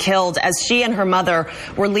shot and killed as she and her mother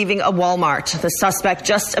were leaving a Walmart. The suspect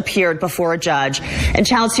just appeared before a judge. And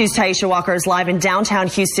Channel 2's Taisha Walker is live in downtown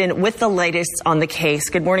Houston with the latest on the case.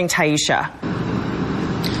 Good morning, Taisha.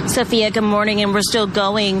 Sophia, good morning, and we're still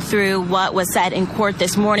going through what was said in court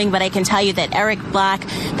this morning, but I can tell you that Eric Black,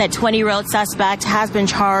 that 20-year-old suspect, has been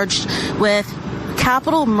charged with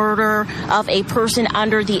capital murder of a person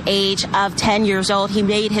under the age of 10 years old. He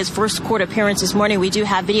made his first court appearance this morning. We do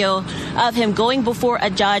have video of him going before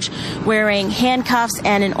a judge wearing handcuffs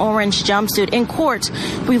and an orange jumpsuit. In court,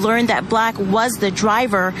 we learned that Black was the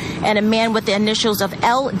driver and a man with the initials of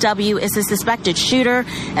LW is the suspected shooter,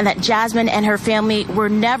 and that Jazmine and her family were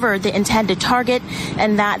never the intended target,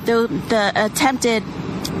 and that the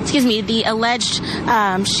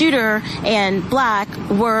alleged shooter and Black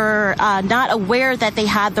were not aware that they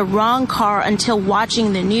had the wrong car until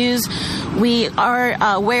watching the news. We are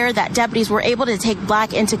aware that deputies were able to take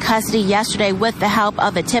Black into custody yesterday with the help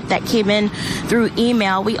of a tip that came in through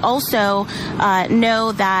email. We also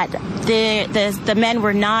know that the men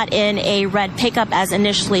were not in a red pickup as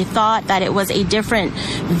initially thought, that it was a different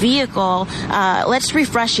vehicle. Let's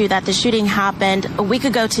refresh you that the shooting happened a week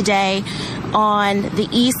ago today on the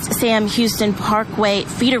East Sam Houston Parkway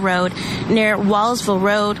feeder road near Wallsville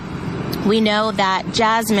Road. We know that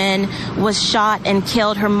Jazmine was shot and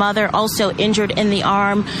killed. Her mother also injured in the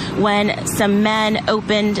arm when some men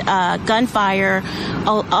opened gunfire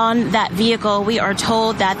on that vehicle. We are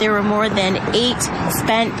told that there were more than 8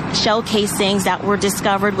 spent shell casings that were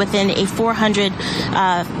discovered within a 400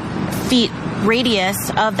 feet radius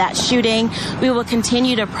of that shooting. We will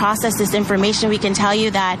continue to process this information. We can tell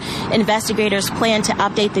you that investigators plan to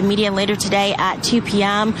update the media later today at 2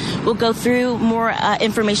 p.m. We'll go through more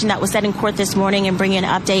information that was said in court this morning and bring you an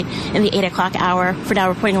update in the 8 o'clock hour. For now,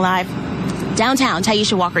 reporting live downtown,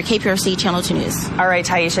 Taisha Walker, KPRC Channel 2 News. All right,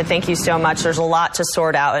 Taisha, thank you so much. There's a lot to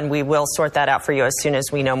sort out, and we will sort that out for you as soon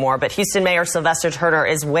as we know more. But Houston Mayor Sylvester Turner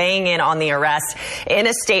is weighing in on the arrest. In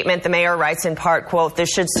a statement, the mayor writes in part, quote, "This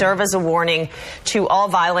should serve as a warning to all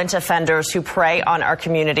violent offenders who prey on our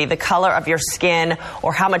community. The color of your skin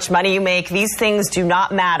or how much money you make, these things do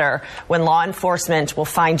not matter when law enforcement will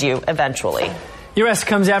find you eventually." The arrest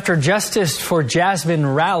comes after Justice for Jasmine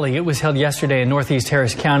rally. It was held yesterday in Northeast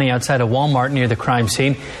Harris County outside of Walmart near the crime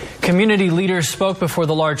scene. Community leaders spoke before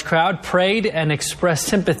the large crowd, prayed, and expressed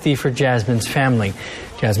sympathy for Jasmine's family.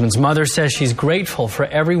 Jasmine's mother says she's grateful for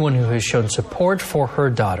everyone who has shown support for her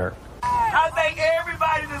daughter. I thank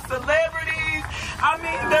everybody, the celebrities,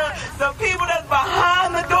 the people that's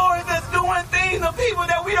behind the doors that's doing things, the people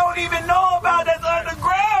that we don't even know about that's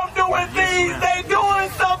underground doing things. They doing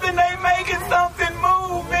something, they making something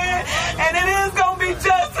move, man. And it is going to be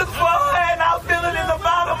justice for her, and I feel it in the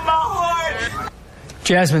bottom of my heart.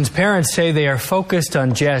 Jasmine's parents say they are focused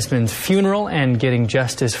on Jasmine's funeral and getting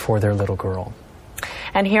justice for their little girl.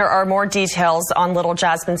 And here are more details on little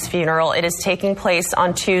Jasmine's funeral. It is taking place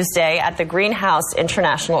on Tuesday at the Greenhouse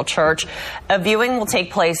International Church. A viewing will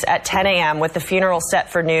take place at 10 a.m. with the funeral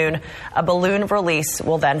set for noon. A balloon release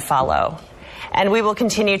will then follow. And we will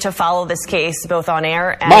continue to follow this case both on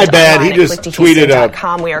air and my bad. online He just at tweeted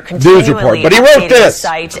click2houston.com. We are news report, but he wrote this.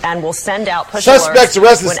 Site and we'll send out push Suspects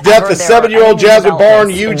arrested in death of 7-year-old Jasmine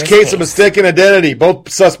Barnes. Huge case of mistaken identity.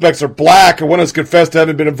 Both suspects are black, and one has confessed to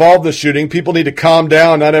having been involved in the shooting. People need to calm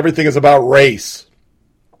down. Not everything is about race.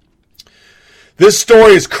 This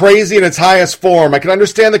story is crazy in its highest form. I can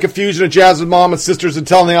understand the confusion of Jasmine's mom and sisters in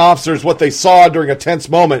telling the officers what they saw during a tense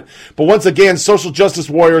moment. But once again, social justice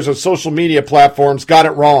warriors on social media platforms got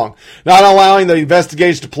it wrong. Not allowing the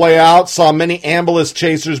investigation to play out, saw many ambulance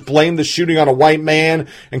chasers blame the shooting on a white man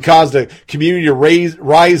and caused the community to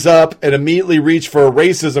rise up and immediately reach for a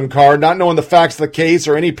racism card, not knowing the facts of the case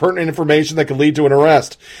or any pertinent information that could lead to an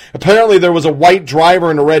arrest. Apparently, there was a white driver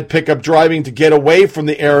in a red pickup driving to get away from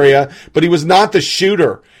the area, but he was not the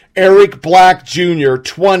shooter. Eric Black Jr.,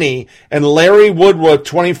 20, and Larry Woodruff,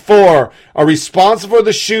 24, are responsible for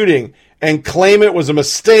the shooting and claim it was a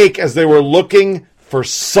mistake as they were looking for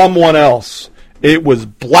someone else. It was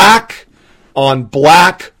black on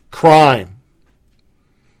black crime.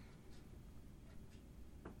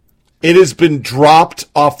 It has been dropped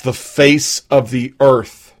off the face of the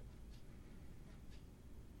earth.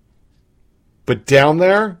 But down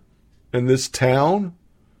there in this town,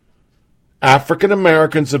 African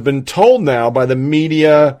Americans have been told now by the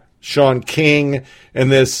media, Sean King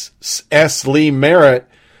and this S. Lee Merritt,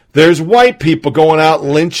 there's white people going out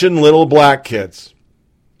lynching little black kids.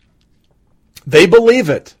 They believe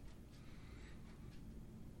it.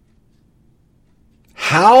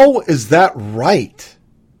 How is that right?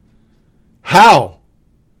 How?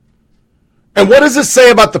 And what does it say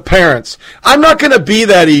about the parents? I'm not going to be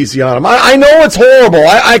that easy on them. I know it's horrible.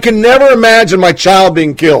 I can never imagine my child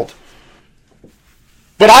being killed.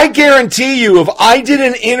 But I guarantee you, if I did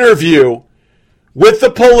an interview with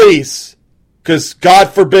the police, because God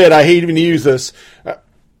forbid, I hate even to use this,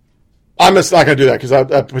 I'm just not going to do that because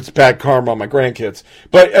that puts bad karma on my grandkids.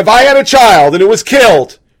 But if I had a child and it was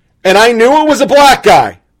killed, and I knew it was a black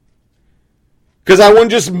guy, because I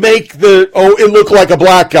wouldn't just make it look like a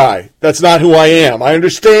black guy. That's not who I am. I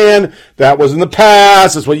understand that was in the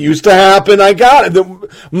past. That's what used to happen. I got it. The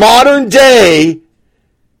modern day,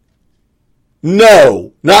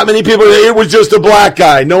 no, not many people, it was just a black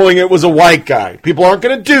guy, knowing it was a white guy. People aren't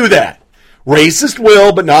going to do that. Racist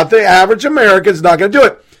will, but not the average American's not going to do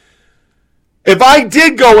it. If I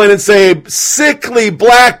did go in and say, sickly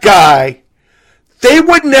black guy, they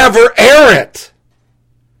would never air it.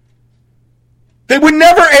 They would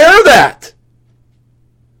never air that.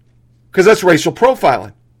 Because that's racial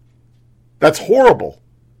profiling. That's horrible.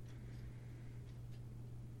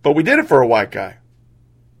 But we did it for a white guy.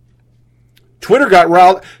 Twitter got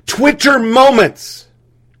riled. Twitter moments.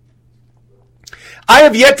 I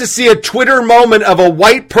have yet to see a Twitter moment of a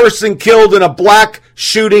white person killed in a black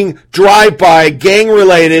shooting drive-by,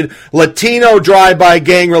 gang-related, Latino drive-by,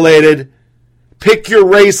 gang-related. Pick your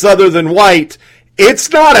race other than white.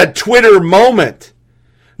 It's not a Twitter moment.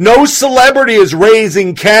 No celebrity is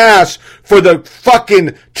raising cash for the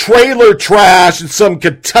fucking trailer trash in some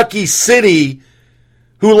Kentucky city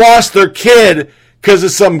who lost their kid because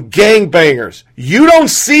of some gangbangers. You don't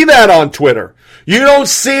see that on Twitter. You don't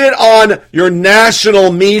see it on your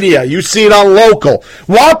national media. You see it on local.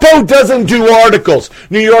 WAPO doesn't do articles.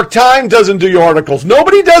 New York Times doesn't do articles.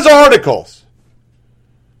 Nobody does articles.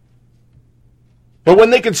 But when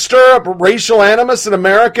they can stir up racial animus in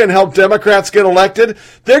America and help Democrats get elected,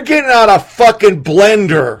 they're getting out a fucking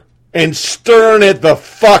blender and stirring it the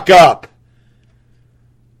fuck up.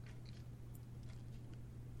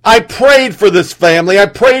 I prayed for this family. I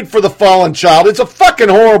prayed for the fallen child. It's a fucking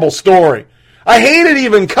horrible story. I hated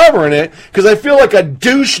even covering it because I feel like a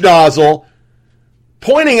douche nozzle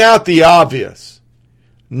pointing out the obvious.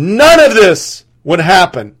 None of this would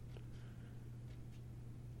happen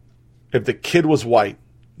if the kid was white.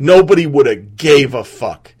 Nobody would have gave a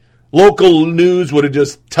fuck. Local news would have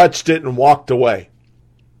just touched it and walked away.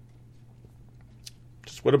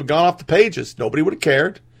 Just would have gone off the pages. Nobody would have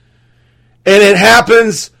cared. And it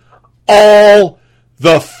happens all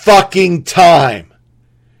the fucking time.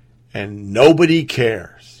 And nobody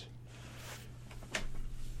cares.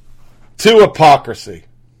 To hypocrisy.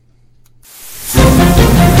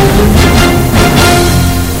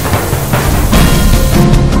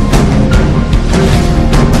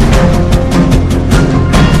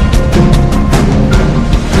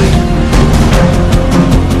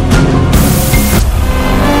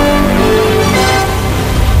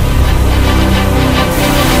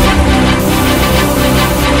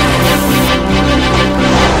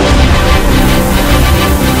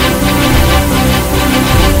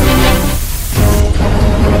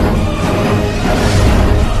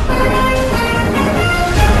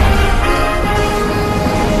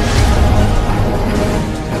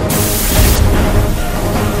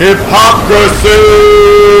 Hypocrisy!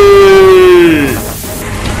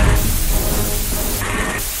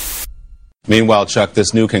 Meanwhile, Chuck,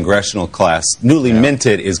 this new congressional class, newly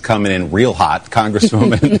minted, is coming in real hot.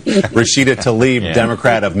 Congresswoman Rashida Tlaib,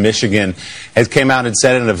 Democrat of Michigan, came out and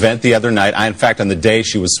said at an event the other night, in fact, on the day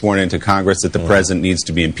she was sworn into Congress, that the president needs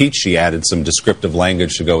to be impeached. She added some descriptive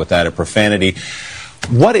language to go with that, a profanity.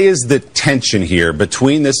 What is the tension here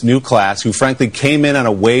between this new class, who frankly came in on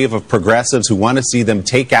a wave of progressives who want to see them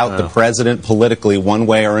take out the president politically one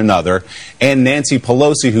way or another, and Nancy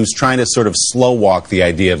Pelosi, who's trying to sort of slow walk the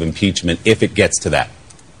idea of impeachment if it gets to that?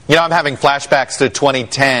 You know, I'm having flashbacks to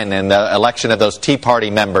 2010 and the election of those Tea Party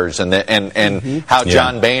members and how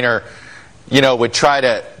John Boehner, would try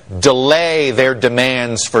to delay their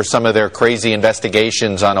demands for some of their crazy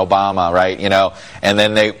investigations on Obama, right? And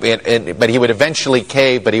then but he would eventually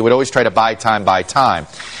cave, but he would always try to buy time.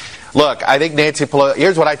 Look, I think Nancy Pelosi,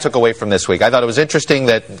 here's what I took away from this week. I thought it was interesting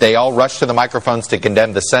that they all rushed to the microphones to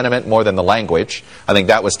condemn the sentiment more than the language. I think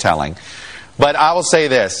that was telling. But I will say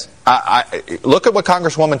this. Look at what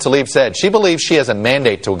Congresswoman Tlaib said. She believes she has a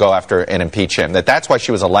mandate to go after and impeach him, that's why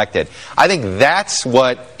she was elected. I think that's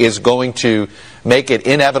what is going to make it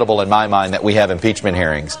inevitable in my mind that we have impeachment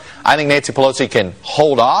hearings. I think Nancy Pelosi can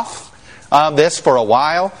hold off this for a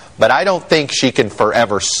while, but I don't think she can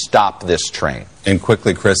forever stop this train. And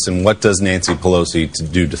quickly, Kristen, what does Nancy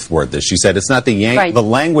Pelosi do to thwart this? She said it's not the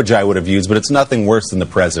language I would have used, but it's nothing worse than the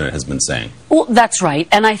president has been saying. Well, that's right.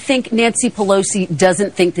 And I think Nancy Pelosi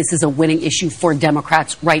doesn't think this is a winning issue for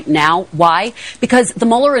Democrats right now. Why? Because the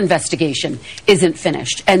Mueller investigation isn't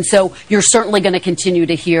finished. And so you're certainly going to continue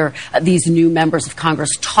to hear these new members of Congress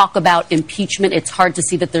talk about impeachment. It's hard to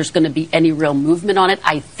see that there's going to be any real movement on it,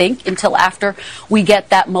 I think, until after we get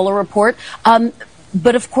that Mueller report.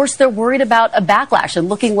 But, of course, they're worried about a backlash and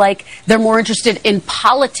looking like they're more interested in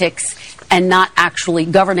politics and not actually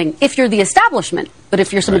governing if you're the establishment. But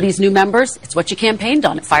if you're some of these new members, it's what you campaigned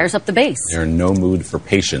on. It fires up the base. They're in no mood for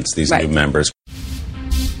patience, these new members.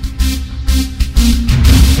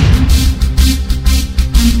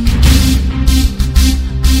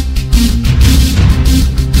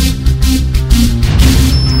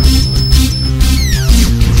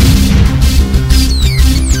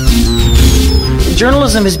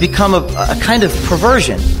 Journalism has become a kind of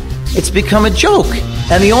perversion. It's become a joke.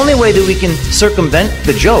 And the only way that we can circumvent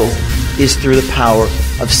the joke is through the power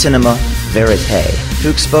of cinema verite, to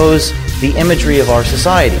expose the imagery of our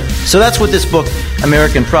society. So that's what this book,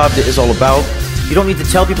 American Pravda, is all about. You don't need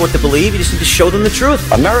to tell people what to believe, you just need to show them the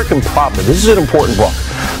truth. American Pravda, this is an important book.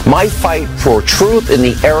 My fight for truth in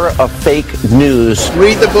the era of fake news.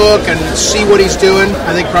 Read the book and see what he's doing.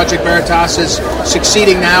 I think Project Veritas is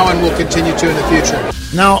succeeding now and will continue to in the future.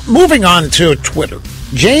 Now, moving on to Twitter.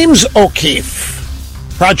 James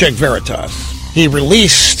O'Keefe, Project Veritas, he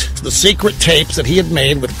released the secret tapes that he had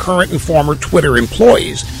made with current and former Twitter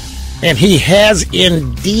employees, and he has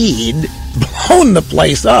indeed blown the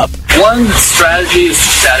place up. One strategy is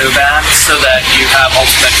to shadow ban so that you have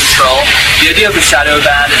ultimate control. The idea of the shadow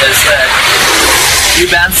ban is that you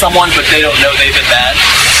ban someone, but they don't know they've been banned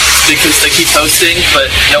because they keep posting, but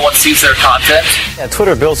no one sees their content. Yeah,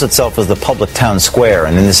 Twitter bills itself as the public town square,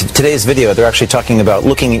 and in today's video, they're actually talking about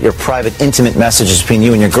looking at your private, intimate messages between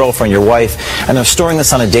you and your girlfriend, your wife, and they're storing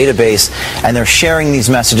this on a database, and they're sharing these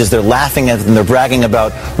messages, they're laughing at them, they're bragging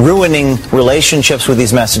about ruining relationships with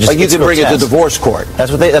these messages. Like you could bring it to divorce court.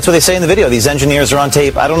 That's what they say in the video. These engineers are on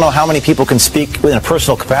tape. I don't know how many people can speak in a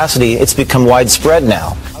personal capacity. It's become widespread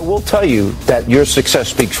now. I will tell you that your success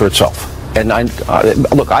speaks for itself. And I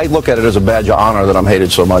look at it as a badge of honor that I'm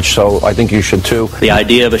hated so much, so I think you should too. The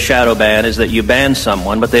idea of a shadow ban is that you ban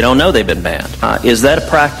someone, but they don't know they've been banned. Is that a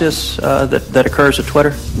practice that occurs at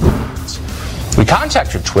Twitter? We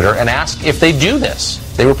contacted Twitter and asked if they do this.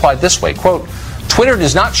 They replied this way, quote, Twitter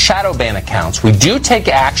does not shadow ban accounts. We do take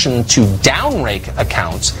action to downrank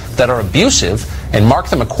accounts that are abusive and mark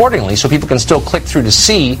them accordingly so people can still click through to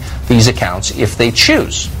see these accounts if they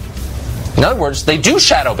choose. In other words, they do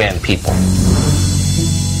shadow ban people.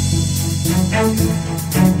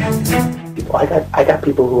 I got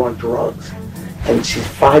people who are on drugs, and she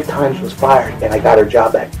 5 times was fired, and I got her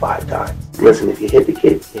job back 5 times. Listen, if you hit the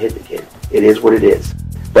kid, you hit the kid. It is what it is.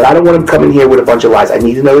 But I don't want him coming here with a bunch of lies. I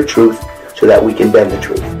need to know the truth so that we can bend the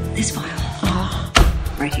truth. This file,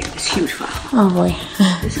 right here, this huge file. Oh boy.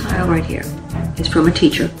 This file right here is from a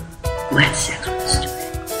teacher who had sex with a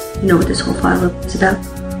student. You know what this whole file is about?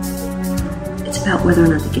 It's about whether or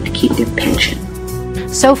not they get to keep their pension.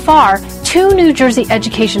 So far, 2 New Jersey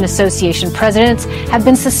Education Association presidents have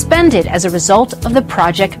been suspended as a result of the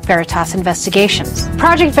Project Veritas investigations.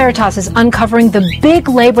 Project Veritas is uncovering the big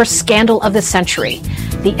labor scandal of the century.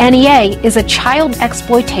 The NEA is a child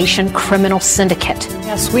exploitation criminal syndicate.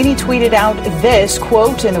 Now, Sweeney tweeted out this,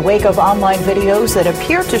 quote, in the wake of online videos that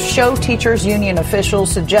appear to show teachers union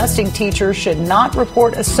officials suggesting teachers should not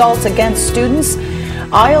report assaults against students.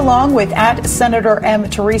 I, along with @Senator M.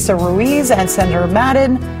 Teresa Ruiz and Senator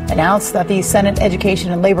Madden, announced that the Senate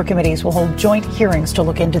Education and Labor Committees will hold joint hearings to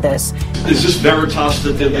look into this. Is this Veritas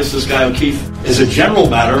that did this guy O'Keefe? As a general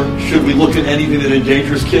matter, should we look at anything that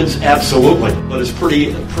endangers kids? Absolutely. But it's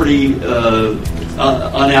pretty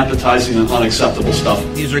unappetizing and unacceptable stuff.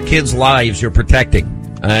 These are kids' lives you're protecting.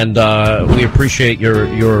 And we appreciate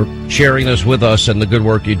your sharing this with us and the good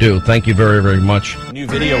work you do. Thank you very, very much. The new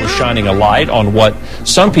video is shining a light on what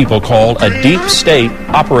some people call a deep state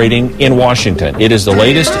operating in Washington. It is the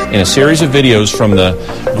latest in a series of videos from the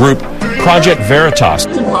group Project Veritas.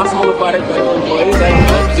 It's impossible to find federal employees. I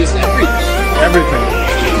know, just everything.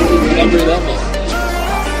 Every level.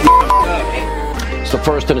 It's the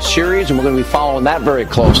first in a series, and we're going to be following that very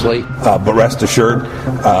closely. But rest assured,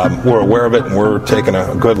 we're aware of it, and we're taking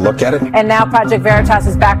a good look at it. And now Project Veritas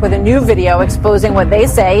is back with a new video exposing what they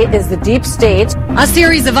say is the deep state. A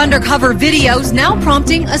series of undercover videos now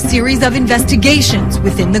prompting a series of investigations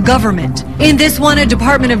within the government. In this one, a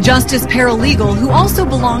Department of Justice paralegal who also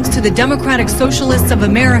belongs to the Democratic Socialists of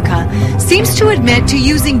America seems to admit to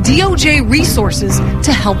using DOJ resources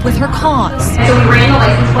to help with her cause. So we ran the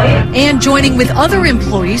license plate. And joining with other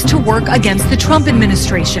employees to work against the Trump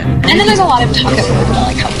administration. And then there's a lot of talk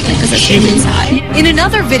about like positions inside. In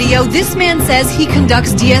another video, this man says he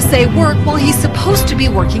conducts DSA work while he's supposed to be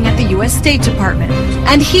working at the U.S. State Department.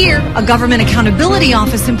 And here, a Government Accountability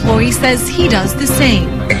Office employee says he does the same.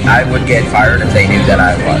 I would get fired if they knew that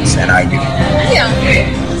I was, and I do.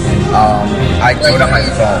 Yeah. I do it on my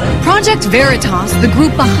phone. Project Veritas, the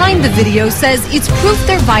group behind the video, says it's proof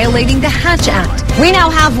they're violating the Hatch Act. We now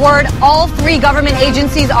have word all 3 government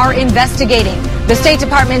agencies are investigating. The State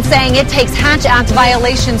Department saying it takes Hatch Act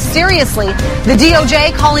violations seriously. The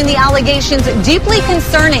DOJ calling the allegations deeply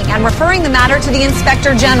concerning and referring the matter to the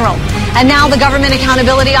Inspector General. And now the Government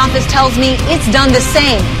Accountability Office tells me it's done the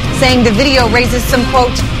same, saying the video raises some,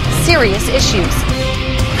 quote, serious issues.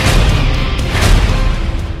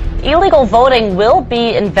 Illegal voting will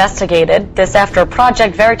be investigated. This after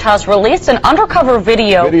Project Veritas released an undercover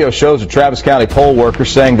video. The video shows a Travis County poll worker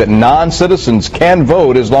saying that non-citizens can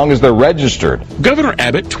vote as long as they're registered. Governor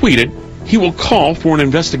Abbott tweeted he will call for an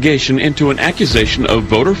investigation into an accusation of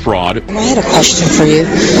voter fraud. I had a question for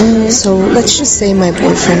you. So let's just say my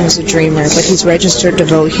boyfriend was a dreamer, but he's registered to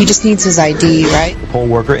vote. He just needs his ID, right? The poll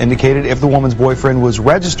worker indicated if the woman's boyfriend was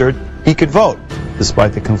registered, he could vote,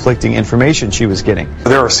 despite the conflicting information she was getting.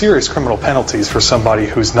 There are serious criminal penalties for somebody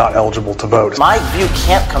who's not eligible to vote. My view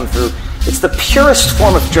can't come through. It's the purest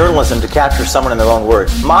form of journalism to capture someone in their own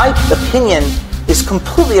words. My opinion is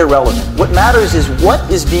completely irrelevant. What matters is what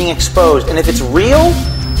is being exposed, and if it's real,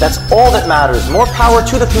 that's all that matters. More power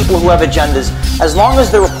to the people who have agendas, as long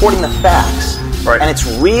as they're reporting the facts. Right. And it's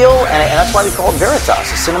real, and that's why we call it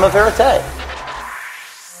Veritas, a cinema verite.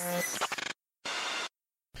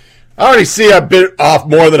 I already see I bit off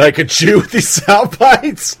more than I could chew with these sound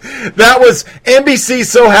bites. That was NBC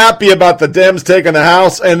so happy about the Dems taking the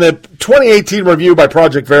House, and the 2018 review by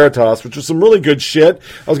Project Veritas, which was some really good shit.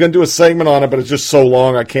 I was going to do a segment on it, but it's just so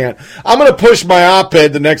long I can't. I'm going to push my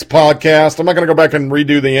op-ed the next podcast. I'm not going to go back and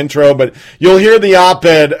redo the intro, but you'll hear the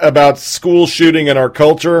op-ed about school shooting in our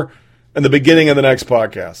culture in the beginning of the next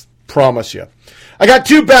podcast. Promise you. I got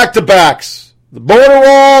 2 back-to-backs. The border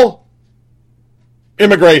wall,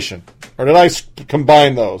 immigration. Or did I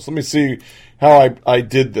combine those? Let me see how I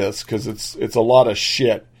did this, because it's a lot of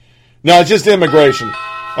shit. No, it's just immigration.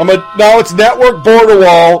 Now it's network border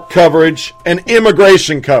wall coverage and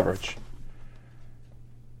immigration coverage.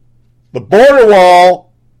 The border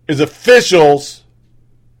wall is officials.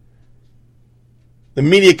 The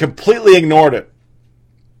media completely ignored it.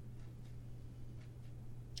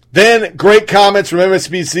 Then, great comments from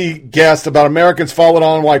MSNBC guest about Americans followed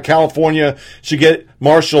on why California should get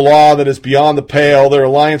martial law that is beyond the pale. Their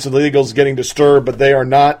alliance with illegals is getting disturbed, but they are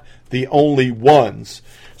not the only ones.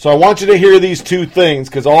 So I want you to hear these 2 things,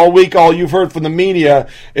 because all week all you've heard from the media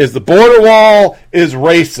is the border wall is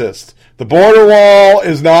racist. The border wall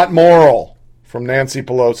is not moral, from Nancy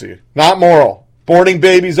Pelosi. Not moral. Boarding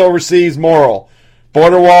babies overseas, moral.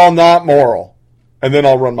 Border wall, not moral. And then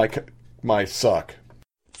I'll run my suck.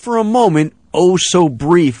 For a moment, oh so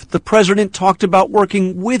brief, the president talked about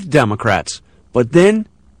working with Democrats. But then,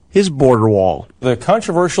 his border wall. The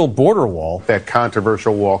controversial border wall. That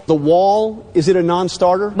controversial wall. The wall, is it a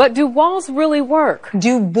non-starter? But do walls really work?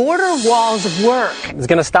 Do border walls work? It's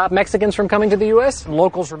going to stop Mexicans from coming to the U.S.?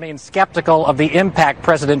 Locals remain skeptical of the impact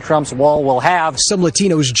President Trump's wall will have. Some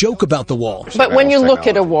Latinos joke about the wall. But when you look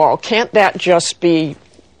at a wall, can't that just be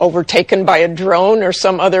overtaken by a drone or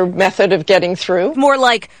some other method of getting through? More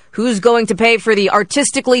like, who's going to pay for the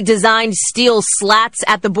artistically designed steel slats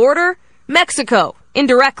at the border? Mexico,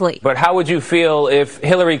 indirectly. But how would you feel if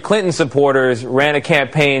Hillary Clinton supporters ran a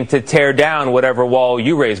campaign to tear down whatever wall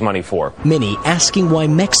you raise money for? Many asking why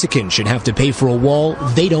Mexicans should have to pay for a wall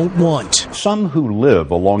they don't want. Some who live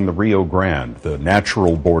along the Rio Grande, the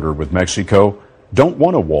natural border with Mexico, don't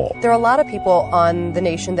want a wall. There are a lot of people on the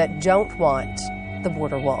nation that don't want the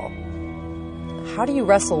border wall. How do you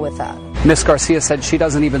wrestle with that? Ms. Garcia said she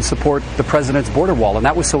doesn't even support the president's border wall. And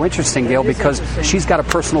that was so interesting, Gail, because she's got a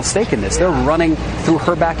personal stake in this. They're running through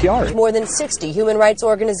her backyard. More than 60 human rights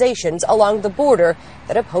organizations along the border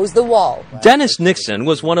that oppose the wall. Dennis Nixon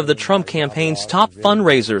was one of the Trump campaign's top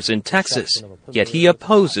fundraisers in Texas, yet he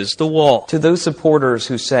opposes the wall. To those supporters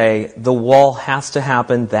who say the wall has to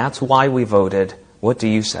happen, that's why we voted, what do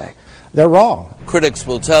you say? They're wrong. Critics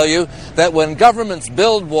will tell you that when governments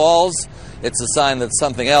build walls, it's a sign that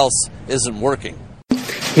something else isn't working.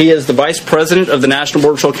 He is the vice president of the National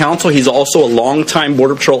Border Patrol Council. He's also a longtime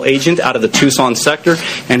Border Patrol agent out of the Tucson sector,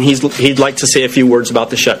 and he'd like to say a few words about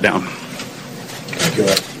the shutdown.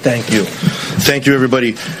 Thank you. Thank you,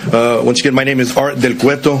 everybody. Once again, my name is Art Del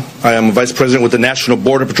Cueto. I am a vice president with the National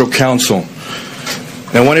Border Patrol Council.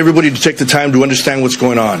 And I want everybody to take the time to understand what's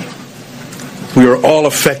going on. We are all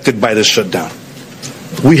affected by this shutdown.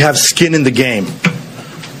 We have skin in the game.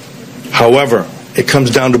 However, it comes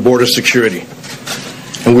down to border security.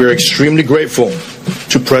 And we are extremely grateful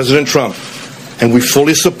to President Trump, and we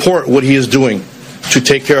fully support what he is doing to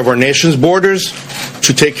take care of our nation's borders,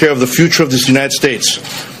 to take care of the future of this United States.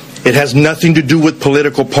 It has nothing to do with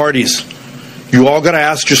political parties. You all got to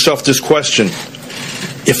ask yourself this question.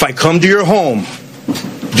 If I come to your home,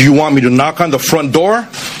 do you want me to knock on the front door,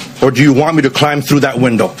 or do you want me to climb through that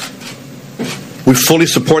window? We fully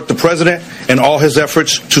support the president and all his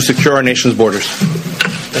efforts to secure our nation's borders.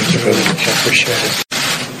 Thank you very much. I appreciate it.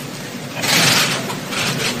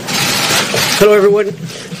 Hello, everyone.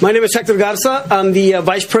 My name is Hector Garza. I'm the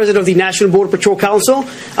Vice President of the National Border Patrol Council.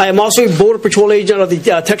 I am also a Border Patrol agent of the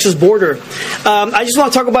Texas border. I just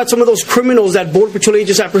want to talk about some of those criminals that Border Patrol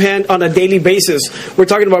agents apprehend on a daily basis. We're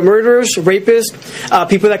talking about murderers, rapists,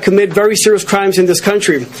 people that commit very serious crimes in this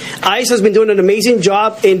country. ICE has been doing an amazing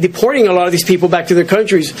job in deporting a lot of these people back to their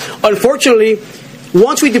countries. Unfortunately,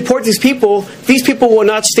 once we deport these people will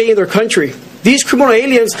not stay in their country. These criminal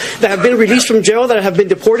aliens that have been released from jail, that have been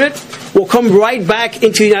deported, will come right back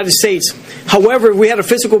into the United States. However, if we had a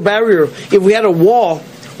physical barrier, if we had a wall,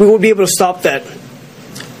 we would be able to stop that.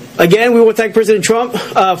 Again, we want to thank President Trump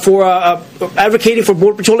for advocating for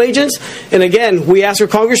Border Patrol agents. And again, we ask our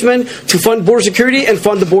congressmen to fund border security and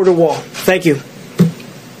fund the border wall. Thank you.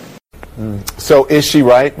 So is she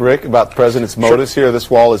right, Rick, about the president's motives here? This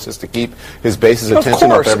wall is just to keep his base's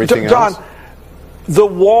attention off everything else? Don, the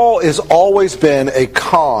wall has always been a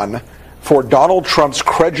con for Donald Trump's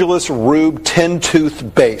credulous Rube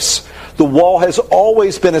 10-tooth base. The wall has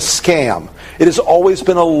always been a scam. It has always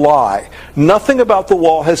been a lie. Nothing about the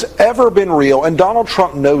wall has ever been real, and Donald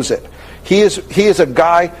Trump knows it. He is a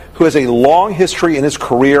guy who has a long history in his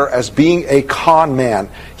career as being a con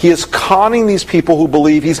man. He is conning these people who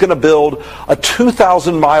believe he's going to build a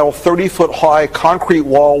 2,000-mile, 30-foot-high concrete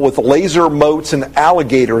wall with laser moats and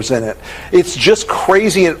alligators in it. It's just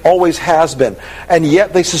crazy, and it always has been. And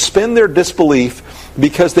yet they suspend their disbelief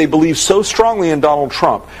because they believe so strongly in Donald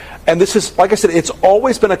Trump. And this is, like I said, it's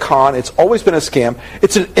always been a con. It's always been a scam.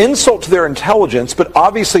 It's an insult to their intelligence, but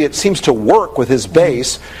obviously it seems to work with his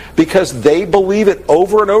base because they believe it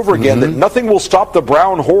over and over again that nothing will stop the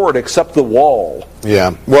brown horde except the wall.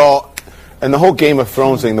 Yeah. Well, and the whole Game of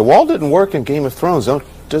Thrones thing, the wall didn't work in Game of Thrones.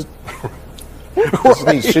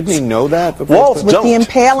 Shouldn't he know that? Walls with the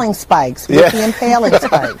impaling spikes. With the impaling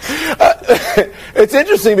spikes. It's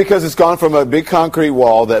interesting because it's gone from a big concrete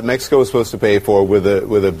wall that Mexico was supposed to pay for with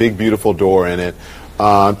a big, beautiful door in it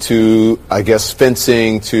to, I guess,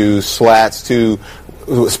 fencing, to slats, to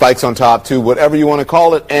spikes on top, to whatever you want to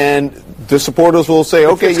call it. And the supporters will say,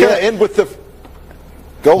 okay, it's going to end with the...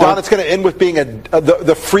 Go on. Don, it's going to end with being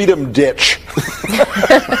the freedom ditch.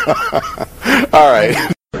 All right.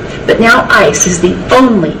 But now ICE is the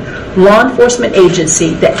only law enforcement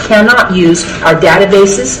agency that cannot use our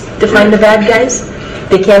databases to find the bad guys.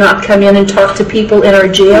 They cannot come in and talk to people in our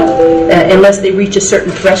jail unless they reach a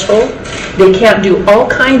certain threshold. They can't do all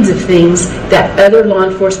kinds of things that other law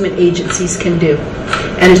enforcement agencies can do.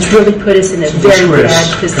 And it's really put us in a very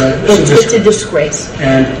bad position. It's a disgrace.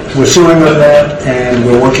 And we're suing on that, and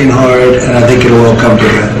we're working hard, and I think it'll all come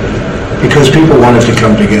together. Because people want it to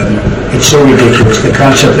come together. It's so ridiculous. The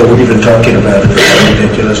concept that we're even talking about is so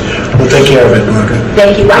ridiculous. We'll take care of it, Margaret.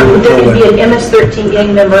 Thank you. There could be an MS-13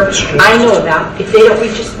 gang member I know about. If they don't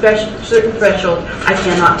reach a certain threshold, I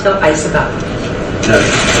cannot tell ICE about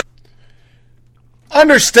them.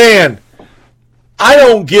 Understand, I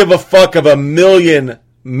don't give a fuck of a million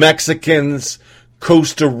Mexicans,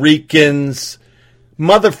 Costa Ricans,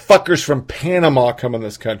 motherfuckers from Panama come in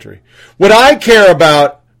this country. What I care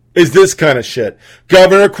about is this kind of shit.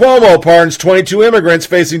 Governor Cuomo pardons 22 immigrants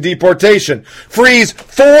facing deportation. Frees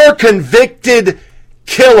 4 convicted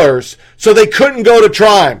killers so they couldn't go to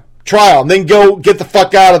trial and then go get the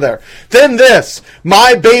fuck out of there. Then this.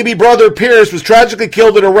 My baby brother Pierce was tragically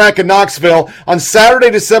killed in a wreck in Knoxville on Saturday,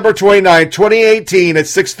 December 29, 2018 at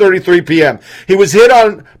 6:33 p.m. He was hit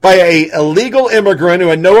on by an illegal immigrant who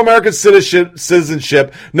had no American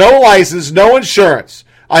citizenship, no license, no insurance.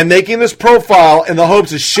 I'm making this profile in the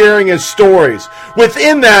hopes of sharing his stories.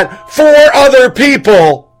 Within that, 4 other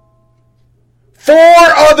people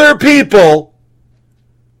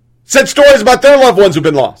said stories about their loved ones who've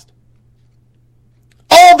been lost.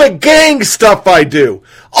 All the gang stuff I do.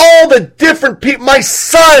 All the different people. My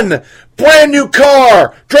son, brand new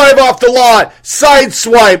car, drive off the lot,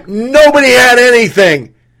 sideswipe. Nobody had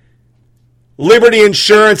anything. Liberty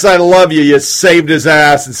Insurance, I love you. You saved his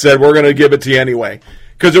ass and said, we're going to give it to you anyway.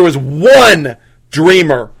 Because there was one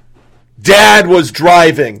dreamer. Dad was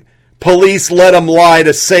driving. Police let him lie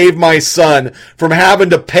to save my son from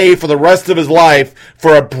having to pay for the rest of his life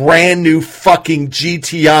for a brand new fucking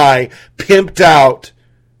GTI, pimped out,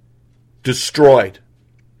 destroyed.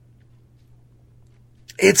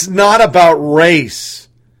 It's not about race.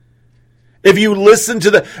 If you listen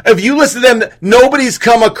to them, nobody's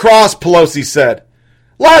come across, Pelosi said.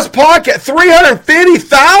 Last podcast,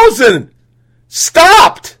 350,000.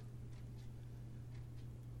 Stopped.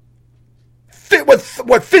 What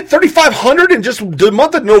 3,500 in just the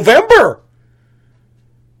month of November?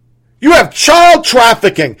 You have child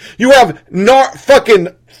trafficking. You have fucking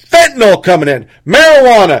fentanyl coming in,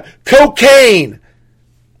 marijuana, cocaine,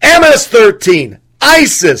 MS-13,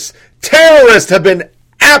 ISIS, terrorists have been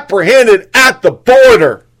apprehended at the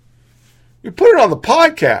border. You put it on the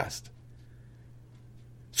podcast.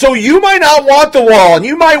 So you might not want the wall, and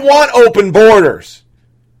you might want open borders.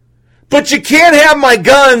 But you can't have my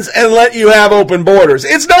guns and let you have open borders.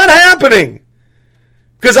 It's not happening.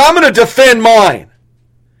 Because I'm going to defend mine.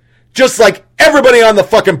 Just like everybody on the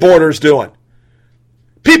fucking border is doing.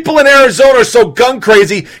 People in Arizona are so gun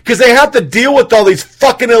crazy because they have to deal with all these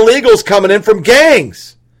fucking illegals coming in from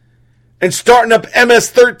gangs. And starting up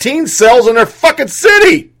MS-13 cells in their fucking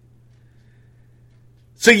city.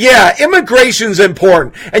 So yeah, immigration's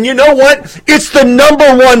important. And you know what? It's the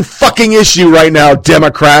number one fucking issue right now,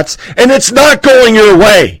 Democrats. And it's not going your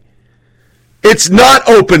way. It's not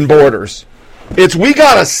open borders. It's we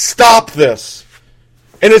gotta stop this.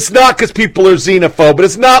 And it's not because people are xenophobe, but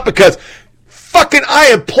it's not because fucking I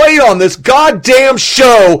have played on this goddamn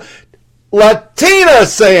show Latina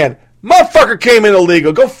saying, Motherfucker came in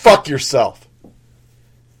illegal. Go fuck yourself.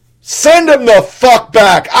 Send him the fuck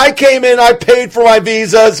back. I came in, I paid for my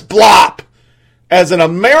visas, blop. As an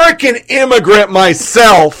American immigrant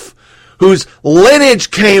myself, whose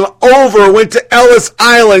lineage came over, went to Ellis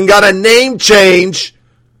Island, got a name change,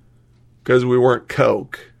 because we weren't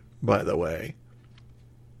Coke, by the way.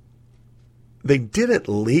 They did it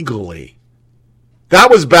legally.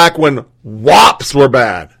 That was back when WAPs were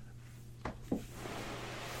bad.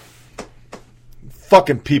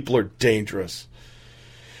 Fucking people are dangerous.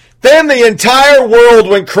 Then the entire world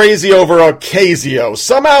went crazy over Ocasio.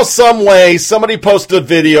 Somehow, some way, somebody posted a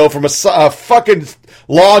video from a fucking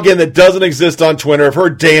login that doesn't exist on Twitter of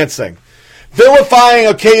her dancing. Vilifying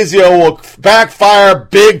Ocasio will backfire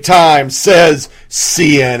big time, says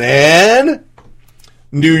CNN.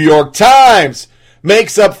 New York Times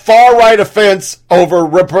makes up far-right offense over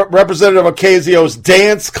Representative Ocasio's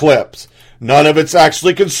dance clips. None of it's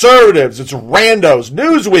actually conservatives. It's randos.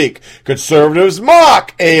 Newsweek. Conservatives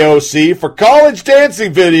mock AOC for college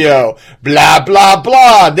dancing video. Blah, blah,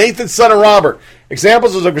 blah. Nathan, son of Robert.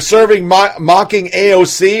 Examples of conservative mocking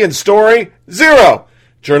AOC and story? Zero.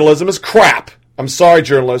 Journalism is crap. I'm sorry,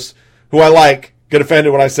 journalists, who I like, get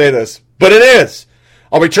offended when I say this. But it is.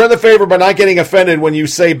 I'll return the favor by not getting offended when you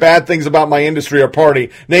say bad things about my industry or party.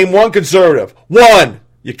 Name one conservative. One.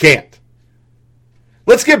 You can't.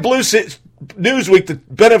 Let's give Newsweek the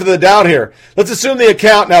benefit of the doubt here. Let's assume the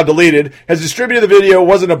account, now deleted, has distributed the video,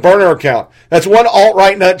 wasn't a burner account. That's one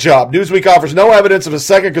alt-right nut job. Newsweek offers no evidence of a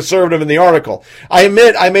second conservative in the article. I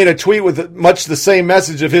admit I made a tweet with much the same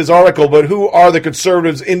message of his article, but who are the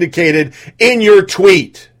conservatives indicated in your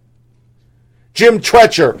tweet? Jim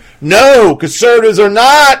Treacher. No, conservatives are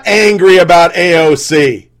not angry about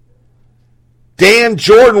AOC. Dan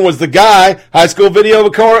Jordan was the guy. High school video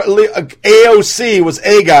of AOC was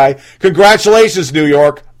a guy. Congratulations, New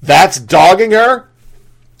York. That's dogging her?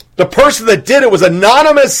 The person that did it was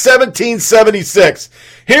Anonymous 1776.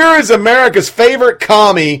 Here is America's favorite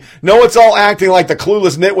commie. No, it's all acting like the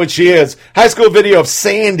clueless nitwit she is. High school video of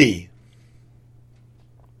Sandy.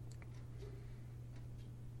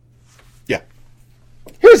 Yeah.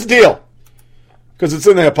 Here's the deal. Because it's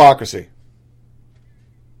in the hypocrisy.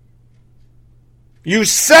 You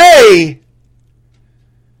say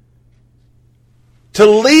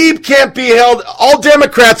Tlaib can't be held. All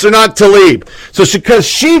Democrats are not Tlaib. So because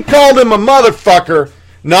she called him a motherfucker,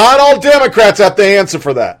 not all Democrats have to answer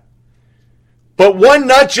for that. But one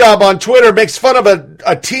nutjob on Twitter makes fun of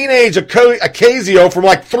a teenage Ocasio from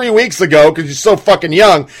like 3 weeks ago because she's so fucking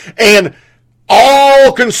young. And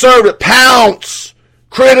all conservative pounce,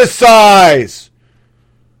 criticize.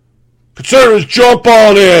 Conservatives jump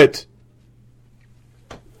on it.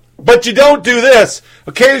 But you don't do this.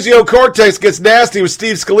 Ocasio-Cortez gets nasty with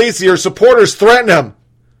Steve Scalise. Her supporters threaten him.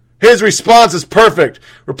 His response is perfect.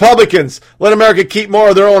 Republicans, let America keep more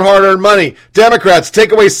of their own hard-earned money. Democrats,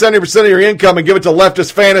 take away 70% of your income and give it to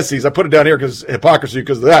leftist fantasies. I put it down here because hypocrisy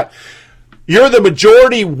because of that. You're the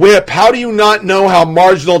majority whip. How do you not know how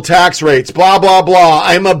marginal tax rates, blah, blah, blah.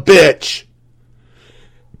 I'm a bitch.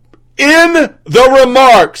 In the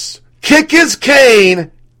remarks, kick his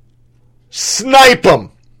cane, snipe him.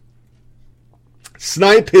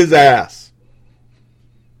 Snipe his ass.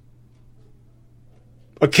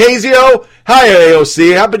 Ocasio, hi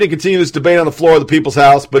AOC. Happy to continue this debate on the floor of the People's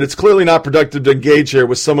House, but it's clearly not productive to engage here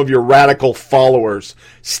with some of your radical followers.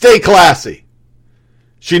 Stay classy.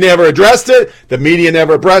 She never addressed it. The media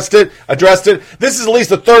never addressed it. This is at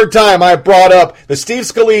least the third time I have brought up that Steve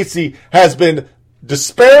Scalise has been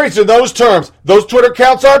disparaged in those terms. Those Twitter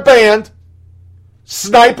accounts are banned.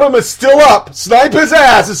 Snipe him is still up. Snipe his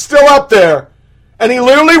ass is still up there. And he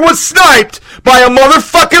literally was sniped by a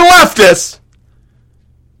motherfucking leftist.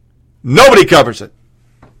 Nobody covers it.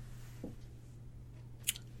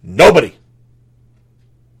 Nobody.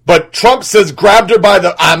 But Trump says grabbed her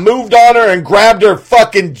by I moved on her and grabbed her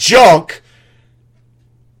fucking junk.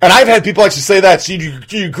 And I've had people actually say that. So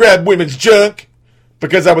you grab women's junk?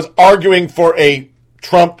 Because I was arguing for a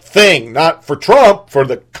Trump thing. Not for Trump, for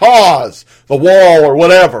the cause, the wall or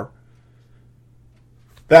whatever.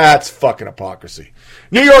 That's fucking hypocrisy.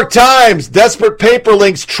 New York Times, desperate paper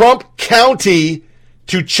links Trump County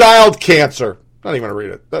to child cancer. Not even going to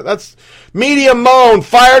read it. That's media moan.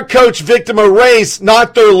 Fired coach victim of race,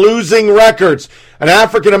 not their losing records. An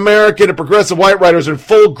African-American and progressive white writers in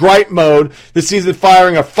full gripe mode this season,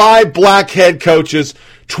 firing of 5 black head coaches,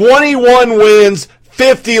 21 wins,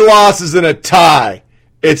 50 losses, and a tie.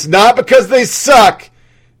 It's not because they suck.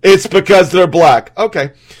 It's because they're black.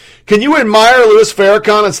 Okay. Can you admire Louis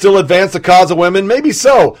Farrakhan and still advance the cause of women? Maybe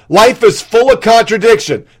so. Life is full of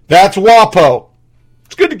contradiction. That's WAPO.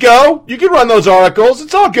 It's good to go. You can run those articles.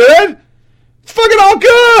 It's all good. It's fucking all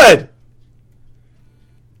good.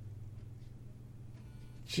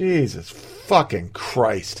 Jesus fucking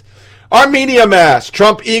Christ. Armenia mass.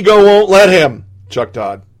 Trump ego won't let him. Chuck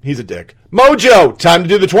Todd. He's a dick. Mojo. Time to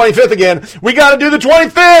do the 25th again. We got to do the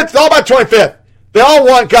 25th. It's all about 25th. They all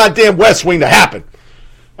want goddamn West Wing to happen.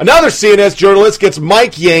 Another CNN journalist gets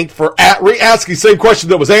Mike yanked for asking the same question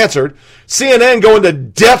that was answered. CNN going to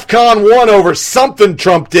DEFCON 1 over something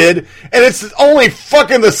Trump did, and it's only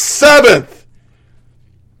fucking the 7th.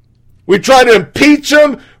 We tried to impeach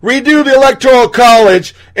him, redo the Electoral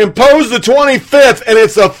College, impose the 25th, and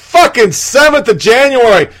it's the fucking 7th of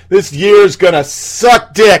January. This year's gonna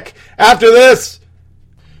suck dick. After this,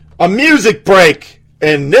 a music break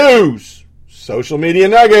and news. Social media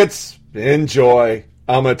nuggets. Enjoy.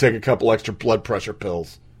 I'm going to take a couple extra blood pressure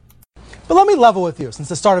pills. But let me level with you since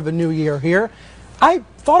the start of a new year here. I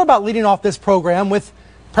thought about leading off this program with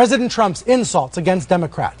President Trump's insults against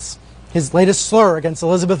Democrats, his latest slur against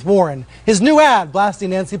Elizabeth Warren, his new ad blasting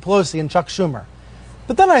Nancy Pelosi and Chuck Schumer.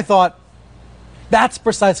 But then I thought, that's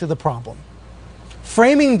precisely the problem.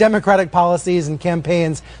 Framing Democratic policies and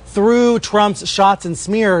campaigns through Trump's shots and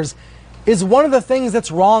smears is one of the things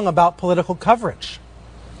that's wrong about political coverage.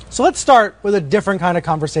 So let's start with a different kind of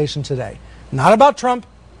conversation today. Not about Trump,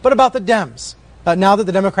 but about the Dems. Now that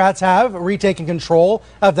the Democrats have retaken control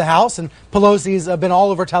of the House, and Pelosi's been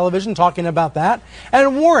all over television talking about that,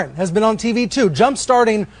 and Warren has been on TV too,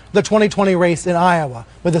 jump-starting the 2020 race in Iowa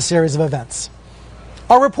with a series of events.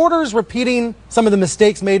 Are reporters repeating some of the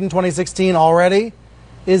mistakes made in 2016 already?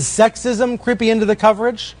 Is sexism creeping into the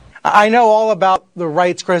coverage? I know all about the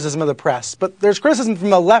right's criticism of the press, but there's criticism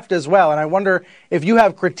from the left as well, and I wonder if you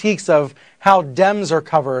have critiques of how Dems are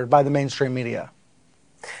covered by the mainstream media.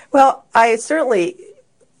 Well, I certainly,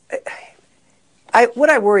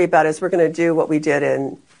 what I worry about is we're going to do what we did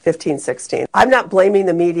in 15-16. I'm not blaming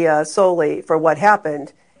the media solely for what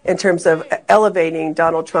happened in terms of elevating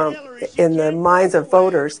Donald Trump in the minds of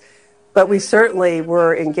voters, but we certainly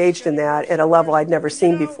were engaged in that at a level I'd never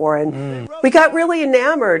seen before. And we got really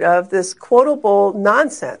enamored of this quotable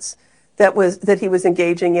nonsense that he was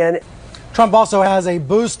engaging in. Trump also has a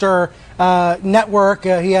booster network.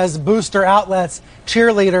 He has booster outlets,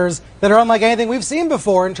 cheerleaders that are unlike anything we've seen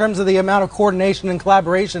before in terms of the amount of coordination and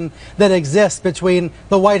collaboration that exists between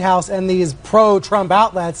the White House and these pro-Trump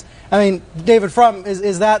outlets. I mean, David Frum,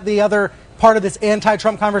 is that the other part of this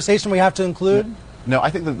anti-Trump conversation we have to include? No,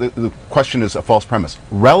 I think that the question is a false premise.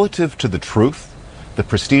 Relative to the truth, the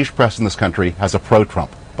prestige press in this country has a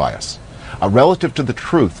pro-Trump bias. Relative to the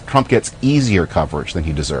truth, Trump gets easier coverage than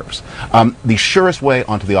he deserves. The surest way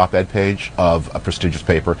onto the op-ed page of a prestigious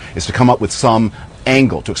paper is to come up with some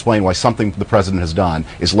angle to explain why something the president has done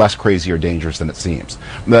is less crazy or dangerous than it seems.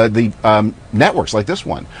 The networks like this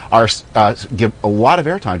one give a lot of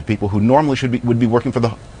airtime to people who normally would be working for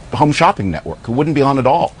the Home Shopping Network, who wouldn't be on at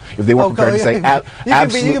all if they weren't prepared to say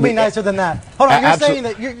absolutely. You can be nicer than that. Hold on,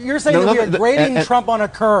 you're saying that we are grading Trump on a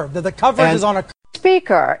curve, that the coverage is on a curve.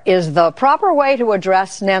 Speaker is the proper way to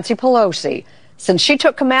address Nancy Pelosi since she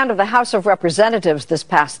took command of the House of Representatives this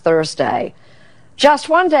past Thursday. Just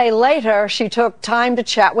one day later, she took time to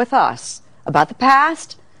chat with us about the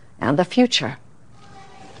past and the future.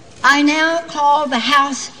 I now call the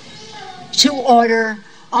House to order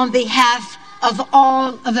on behalf of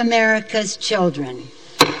all of America's children.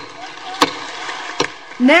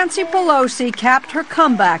 Nancy Pelosi capped her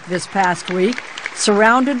comeback this past week,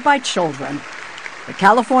 surrounded by children. The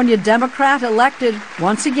California Democrat elected,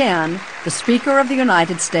 once again, the Speaker of the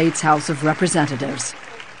United States House of Representatives.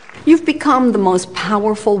 You've become the most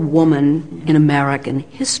powerful woman in American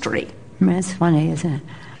history. That's funny, isn't it?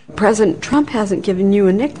 President Trump hasn't given you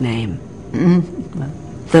a nickname.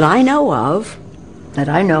 That I know of. That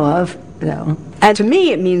I know of, no. And to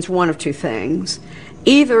me, it means one of two things.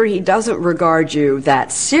 Either he doesn't regard you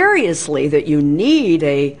that seriously that you need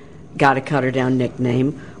a gotta cut her down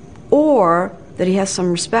nickname, or that he has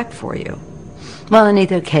some respect for you. Well, in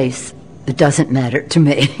either case, it doesn't matter to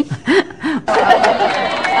me.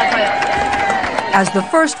 As the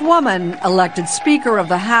first woman elected Speaker of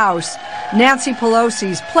the House, Nancy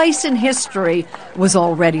Pelosi's place in history was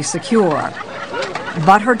already secure.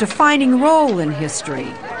 But her defining role in history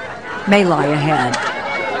may lie ahead.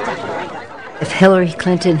 If Hillary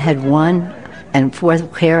Clinton had won and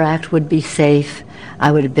Affordable Care Act would be safe,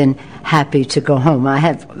 I would have been happy to go home. I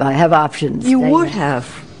have options. You would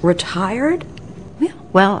have retired? Yeah.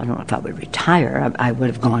 Well, I don't know if I would retire. I would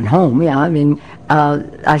have gone home. Yeah, I mean,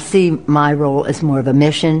 I see my role as more of a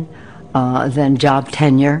mission than job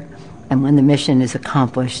tenure. And when the mission is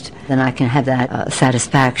accomplished, then I can have that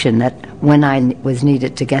satisfaction that when I was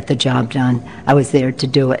needed to get the job done, I was there to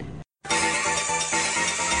do it.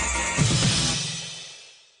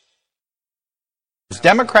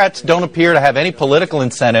 Democrats don't appear to have any political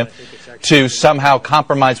incentive to somehow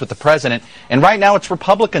compromise with the president. And right now it's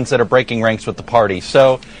Republicans that are breaking ranks with the party.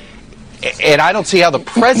 So, and I don't see how the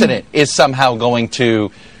president is somehow going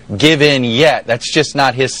to give in yet. That's just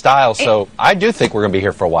not his style. So I do think we're going to be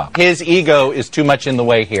here for a while. His ego is too much in the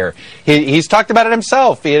way here. He's talked about it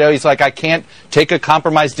himself. You know, he's like, I can't take a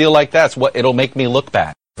compromise deal like that. It'll make me look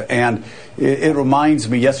bad. And it reminds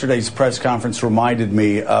me, yesterday's press conference reminded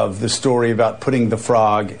me of the story about putting the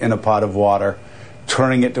frog in a pot of water,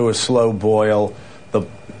 turning it to a slow boil,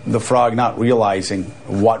 the frog not realizing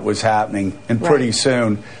what was happening, and pretty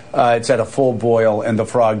soon it's at a full boil and the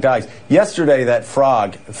frog dies. Yesterday that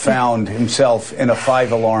frog found himself in a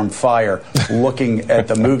 5-alarm fire looking at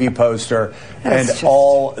the movie poster and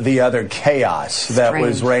all the other chaos that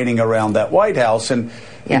was reigning around that White House. And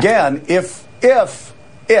again, if,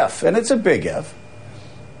 and it's a big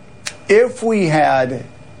if we had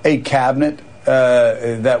a cabinet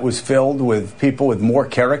that was filled with people with more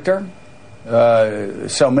character,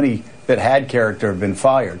 so many that had character have been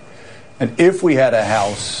fired, and if we had a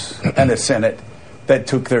House and a Senate that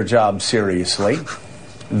took their job seriously,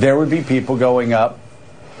 there would be people going up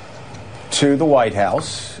to the White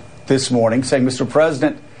House this morning saying, Mr.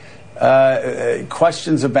 President,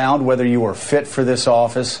 questions abound whether you are fit for this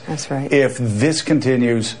office. That's right. If this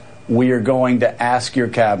continues, we are going to ask your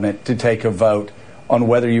cabinet to take a vote on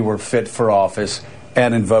whether you were fit for office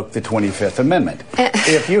and invoke the 25th Amendment.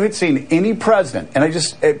 If you had seen any president,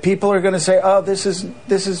 and people are going to say, oh, this is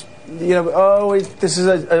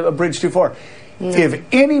a bridge too far. Yeah. If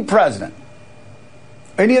any president,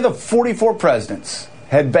 any of the 44 presidents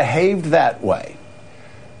had behaved that way,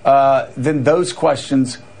 then those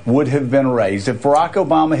questions would have been raised. If Barack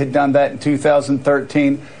Obama had done that in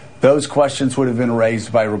 2013, those questions would have been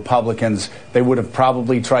raised by Republicans. They would have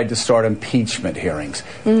probably tried to start impeachment hearings.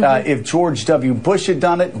 If George W. Bush had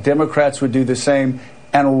done it, Democrats would do the same,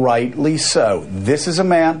 and rightly so. This is a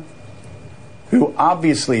man who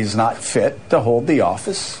obviously is not fit to hold the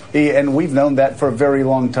office, and we've known that for a very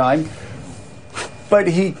long time. But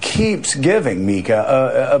he keeps giving,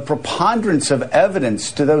 Mika, a preponderance of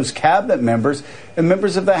evidence to those cabinet members and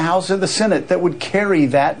members of the House and the Senate that would carry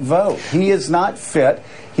that vote. He is not fit.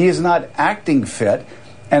 He is not acting fit.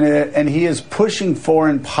 And he is pushing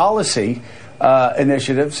foreign policy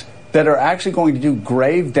initiatives that are actually going to do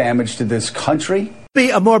grave damage to this country. Be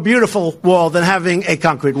a more beautiful wall than having a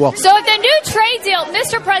concrete wall. So if the new trade deal,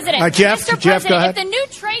 Mr. President, Jeff, go ahead. If the new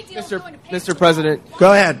trade deal is going to pay Mr. President,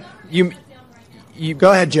 go ahead.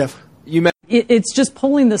 Go ahead, Jeff. It's just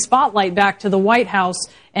pulling the spotlight back to the White House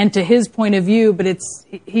and to his point of view, but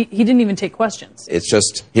he didn't even take questions. It's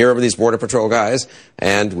just, here are these Border Patrol guys,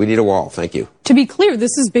 and we need a wall. Thank you. To be clear,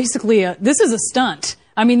 this is basically a stunt.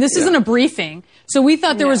 I mean, this isn't a briefing. So we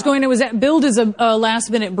thought there was going to billed as a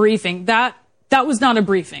last-minute briefing. That was not a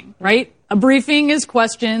briefing, right? A briefing is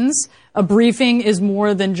questions. A briefing is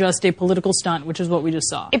more than just a political stunt, which is what we just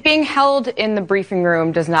saw. It being held in the briefing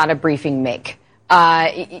room does not a briefing make.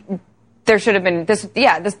 There should have been this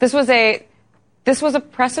was a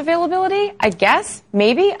press availability, I guess,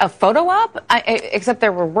 maybe a photo op, except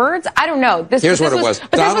there were words. I don't know. Here's what it was.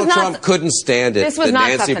 Donald Trump couldn't stand it that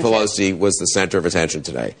Nancy Pelosi was the center of attention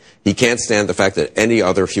today. He can't stand the fact that any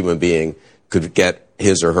other human being could get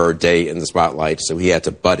his or her day in the spotlight, so he had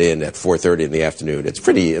to butt in at 4:30 in the afternoon. It's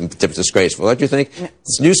pretty disgraceful, don't you think?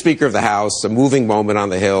 It's new Speaker of the House, a moving moment on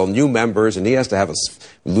the Hill, new members, and he has to have a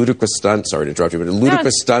ludicrous stunt. Sorry to interrupt you, but a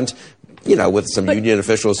ludicrous stunt, with some union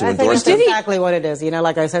officials who endorsed it. That's exactly what it is.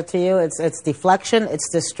 Like I said to you, it's deflection, it's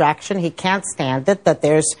distraction. He can't stand it that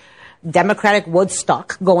there's Democratic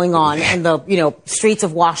Woodstock going on in the streets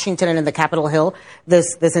of Washington and in the Capitol Hill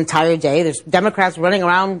this entire day. There's Democrats running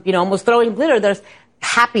around, almost throwing glitter. There's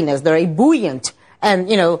happiness. They're ebullient. And,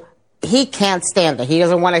 he can't stand it. He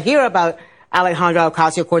doesn't want to hear about Alejandro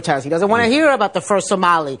Ocasio-Cortez. He doesn't want to hear about the first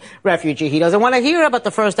Somali refugee. He doesn't want to hear about the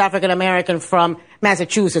first African-American from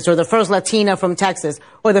Massachusetts or the first Latina from Texas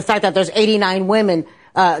or the fact that there's 89 women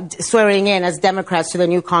swearing in as Democrats to the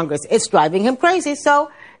new Congress. It's driving him crazy.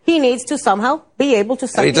 So he needs to somehow be able to.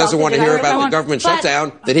 And he doesn't want to hear about the government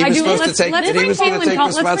shutdown that he was supposed to take. That he was going to take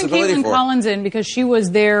responsibility for. Let's bring Caitlin Collins in because she was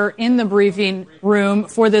there in the briefing room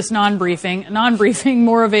for this non-briefing. Non-briefing,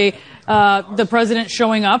 more of a the president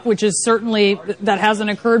showing up, which is certainly that hasn't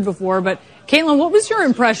occurred before. But Caitlin, what was your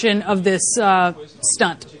impression of this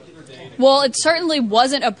stunt? Well, it certainly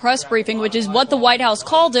wasn't a press briefing, which is what the White House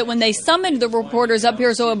called it when they summoned the reporters up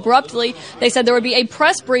here so abruptly. They said there would be a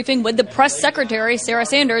press briefing with the press secretary, Sarah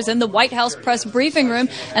Sanders, in the White House press briefing room,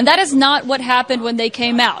 and that is not what happened when they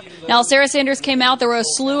came out. Now, Sarah Sanders came out. There were a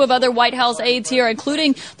slew of other White House aides here,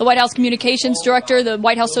 including the White House communications director, the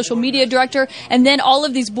White House social media director, and then all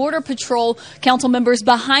of these Border Patrol council members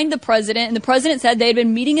behind the president. And the president said they had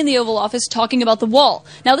been meeting in the Oval Office talking about the wall.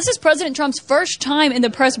 Now, this is President Trump's first time in the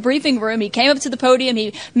press briefing room. He came up to the podium.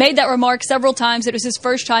 He made that remark several times. It was his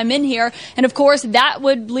first time in here. And, of course, that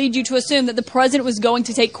would lead you to assume that the president was going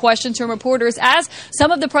to take questions from reporters, as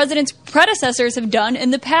some of the president's predecessors have done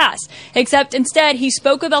in the past. Except instead, he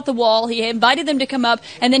spoke about the wall. He invited them to come up,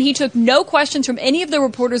 and then he took no questions from any of the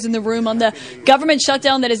reporters in the room on the government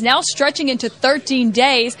shutdown that is now stretching into 13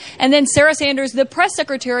 days. And then Sarah Sanders, the press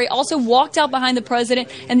secretary, also walked out behind the president,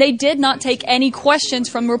 and they did not take any questions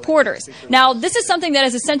from reporters. Now, this is something that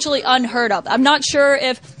is essentially unheard of. I'm not sure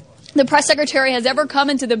if the press secretary has ever come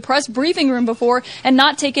into the press briefing room before and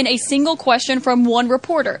not taken a single question from one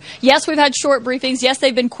reporter. Yes, we've had short briefings. Yes,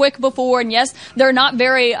 they've been quick before. And yes, they're not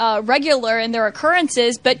very regular in their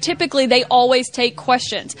occurrences, but typically they always take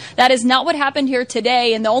questions. That is not what happened here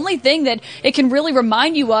today. And the only thing that it can really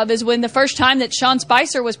remind you of is when the first time that Sean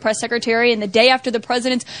Spicer was press secretary and the day after the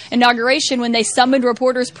president's inauguration, when they summoned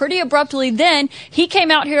reporters pretty abruptly, then he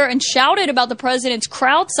came out here and shouted about the president's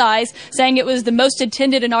crowd size, saying it was the most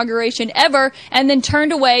attended inauguration ever, and then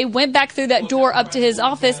turned away, went back through that door up to his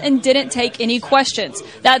office, and didn't take any questions.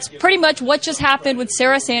 That's pretty much what just happened with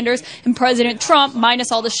Sarah Sanders and President Trump,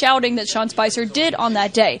 minus all the shouting that Sean Spicer did on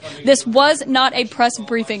that day. This was not a press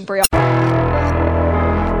briefing, Brianna.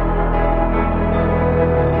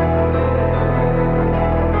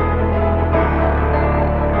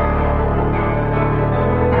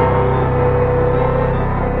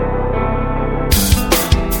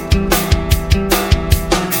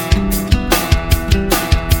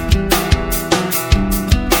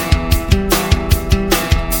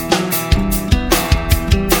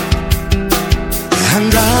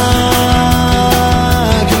 And I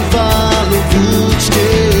can follow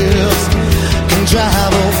footsteps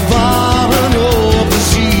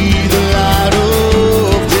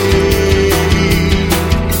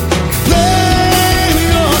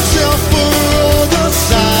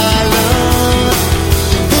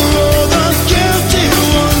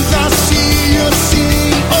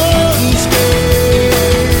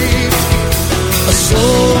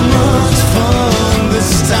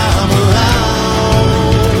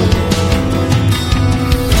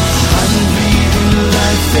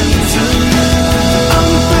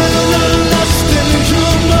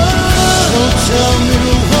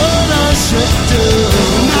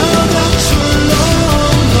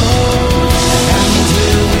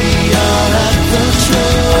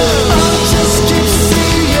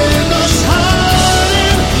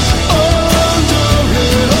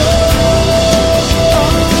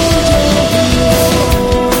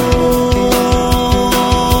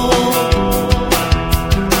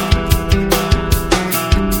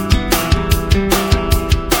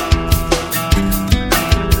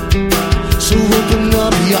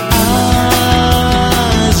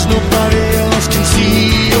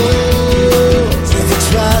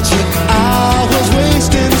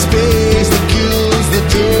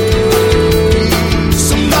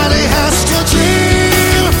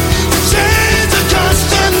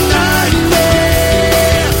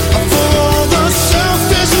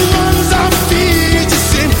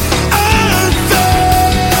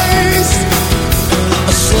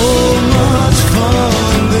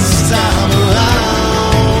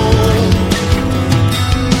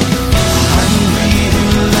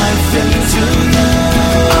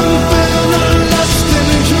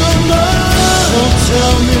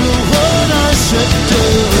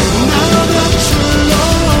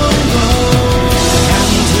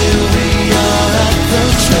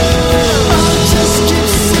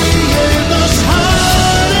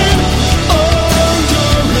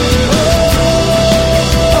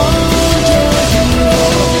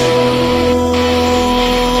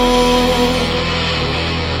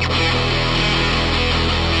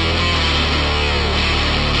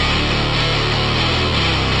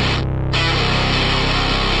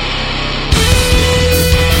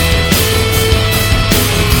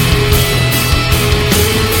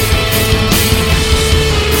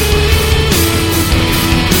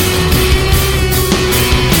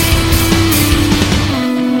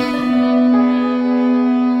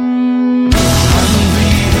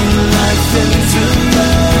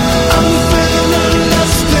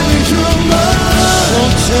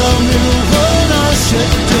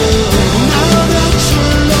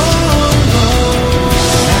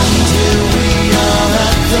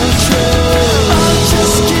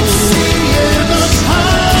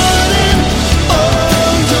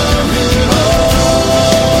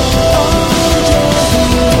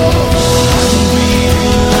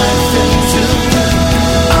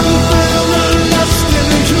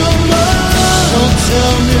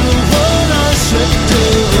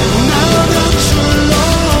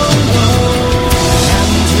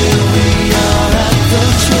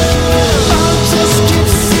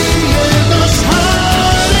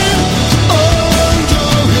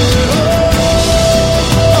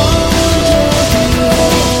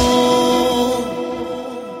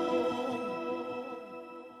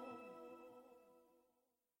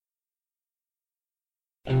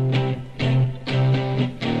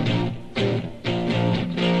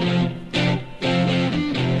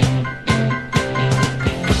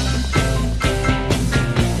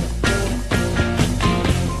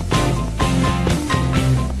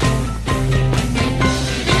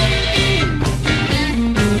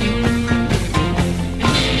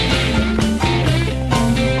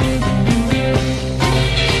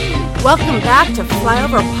Welcome back to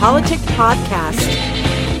Flyover Politics Podcast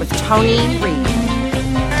with Tony Reed.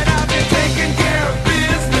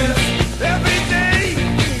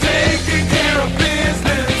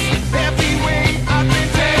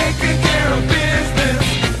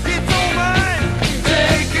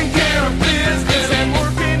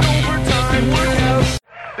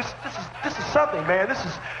 This is something, man.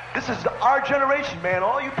 This is our generation, man.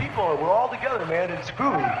 All you people, we're all together, man. It's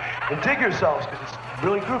groovy. And dig yourselves, because it's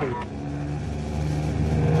really groovy.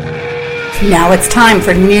 Now it's time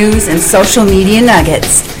for news and social media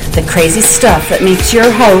nuggets. The crazy stuff that makes your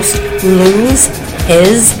host lose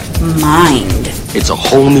his mind. It's a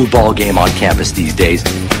whole new ball game on campus these days,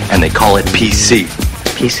 and they call it PC.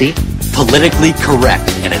 PC? Politically correct.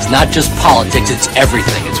 And it's not just politics, it's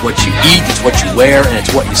everything. It's what you eat, it's what you wear, and it's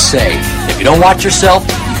what you say. If you don't watch yourself,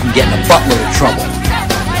 you can get in a buttload of trouble.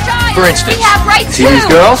 For instance, we have rights see these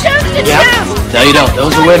girls? Yeah. No, you don't.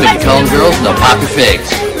 Those are women. You call them girls, and they'll pop your figs.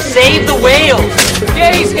 Save the whales.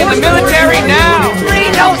 Gays in the military now. Free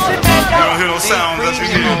Nelson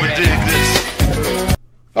Mandela.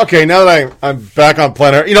 Okay, now that I'm back on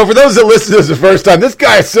planet Earth, for those that listen to this the first time, this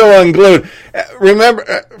guy is so unglued.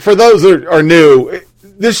 Remember, for those that are new,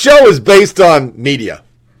 this show is based on media.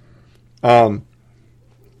 I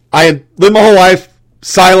had lived my whole life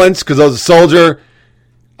silence because I was a soldier.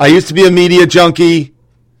 I used to be a media junkie.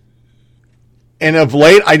 And of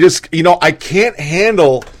late, I just, I can't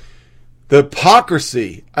handle the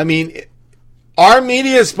hypocrisy. I mean, our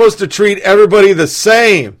media is supposed to treat everybody the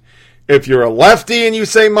same. If you're a lefty and you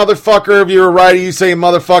say motherfucker, if you're a righty, you say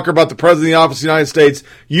motherfucker about the President of the Office of the United States,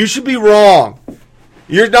 you should be wrong.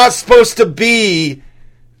 You're not supposed to be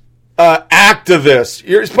an activist.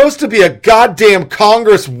 You're supposed to be a goddamn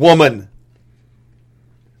congresswoman.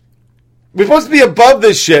 We're supposed to be above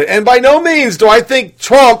this shit. And by no means do I think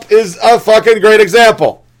Trump is a fucking great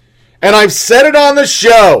example. And I've said it on the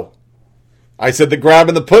show. I said the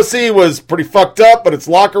grabbing the pussy was pretty fucked up, but it's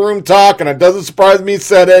locker room talk, and it doesn't surprise me he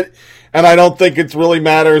said it. And I don't think it really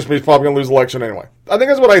matters, but he's probably going to lose the election anyway. I think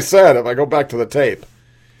that's what I said if I go back to the tape.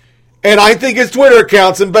 And I think his Twitter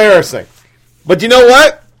account's embarrassing. But you know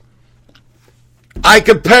what? I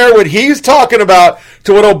compare what he's talking about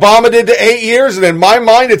to what Obama did to 8 years, and in my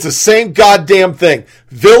mind, it's the same goddamn thing.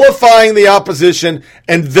 Vilifying the opposition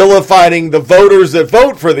and vilifying the voters that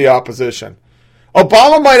vote for the opposition.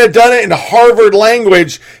 Obama might have done it in Harvard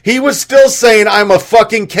language. He was still saying, I'm a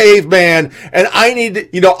fucking caveman, and I need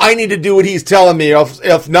to do what he's telling me.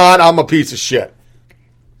 If not, I'm a piece of shit.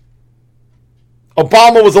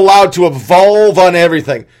 Obama was allowed to evolve on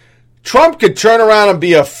everything. Trump could turn around and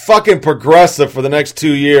be a fucking progressive for the next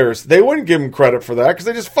 2 years. They wouldn't give him credit for that because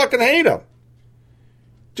they just fucking hate him.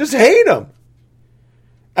 Just hate him.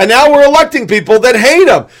 And now we're electing people that hate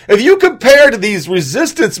him. If you compare to these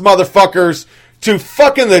resistance motherfuckers to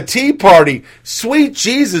fucking the Tea Party, sweet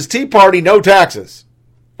Jesus, Tea Party, no taxes.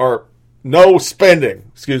 Or no spending,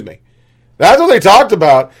 excuse me. That's what they talked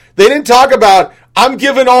about. They didn't talk about, I'm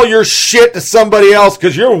giving all your shit to somebody else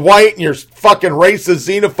because you're white and you're fucking racist,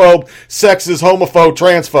 xenophobe, sexist, homophobe,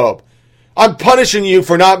 transphobe. I'm punishing you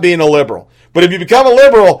for not being a liberal. But if you become a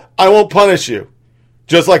liberal, I won't punish you.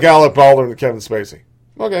 Just like Alec Baldwin and Kevin Spacey.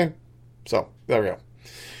 Okay. So, there we go.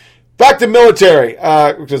 Back to military,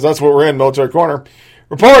 because that's what we're in, military corner.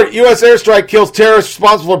 Report, U.S. airstrike kills terrorists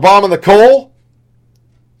responsible for bombing the Cole.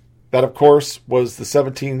 That, of course, was the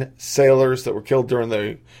 17 sailors that were killed during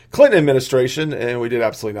the Clinton administration, and we did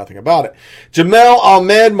absolutely nothing about it. Jamal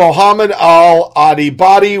Ahmed Mohammed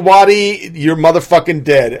Al-Adibadi Wadi, you're motherfucking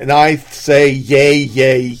dead. And I say yay,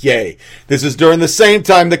 yay, yay. This is during the same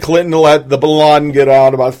time that Clinton let the bin Laden get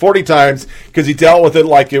out about 40 times because he dealt with it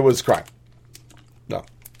like it was crime. No.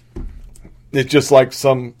 It's just like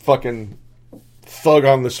some fucking thug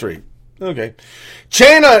on the street. Okay.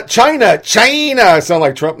 China. I sound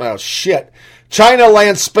like Trump now. Shit. China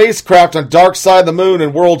lands spacecraft on dark side of the moon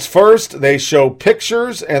and world's first. They show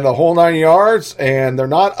pictures and the whole 9 yards, and they're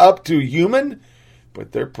not up to human,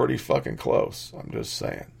 but they're pretty fucking close. I'm just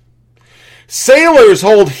saying. Sailors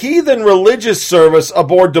hold heathen religious service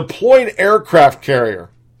aboard deployed aircraft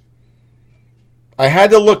carrier. I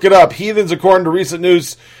had to look it up. Heathens, according to recent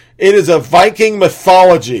news, it is a Viking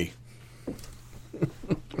mythology.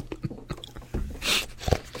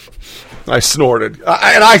 I snorted.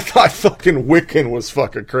 And I thought fucking Wiccan was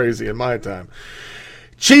fucking crazy in my time.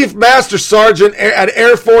 Chief Master Sergeant at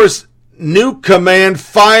Air Force Nuke Command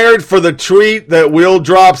fired for the tweet that we'll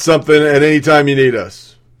drop something at any time you need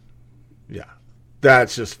us. Yeah.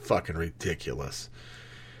 That's just fucking ridiculous.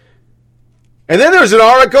 And then there's an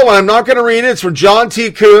article, and I'm not going to read it. It's from John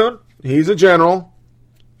T. Kuhn. He's a general.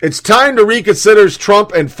 It's time to reconsider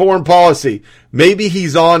Trump and foreign policy. Maybe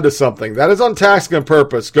he's on to something. That is on Task and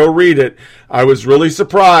Purpose. Go read it. I was really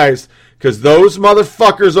surprised because those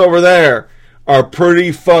motherfuckers over there are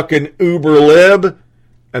pretty fucking uber lib,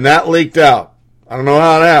 and that leaked out. I don't know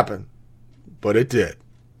how it happened, but it did.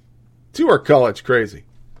 To our college crazy.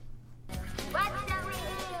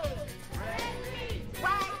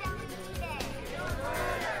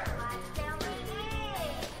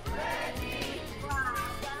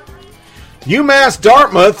 UMass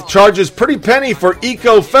Dartmouth charges pretty penny for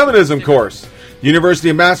ecofeminism course. University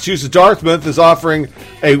of Massachusetts Dartmouth is offering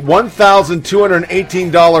a $1,218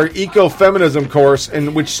 ecofeminism course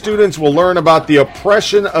in which students will learn about the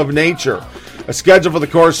oppression of nature. A schedule for the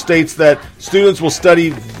course states that students will study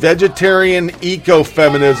vegetarian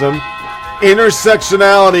ecofeminism,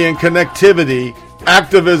 intersectionality and connectivity,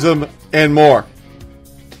 activism, and more.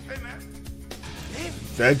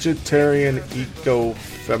 Vegetarian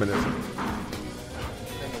ecofeminism.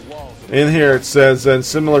 In here it says, in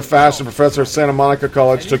similar fashion, professor at Santa Monica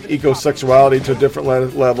College took ecosexuality to a different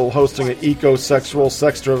level, hosting an ecosexual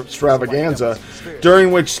sex extravaganza,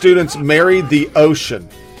 during which students married the ocean.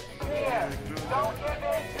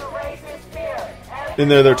 In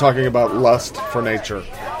there they're talking about lust for nature.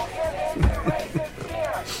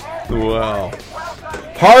 Wow.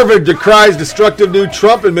 Harvard decries destructive new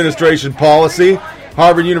Trump administration policy.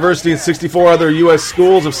 Harvard University and 64 other U.S.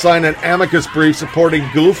 schools have signed an amicus brief supporting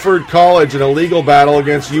Guilford College in a legal battle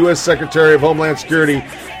against U.S. Secretary of Homeland Security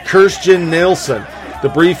Kirstjen Nielsen. The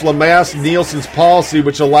brief laments Nielsen's policy,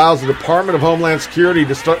 which allows the Department of Homeland Security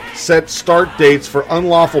to set start dates for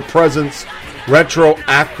unlawful presence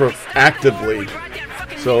retroactively.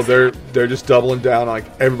 So they're just doubling down, like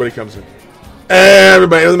everybody comes in.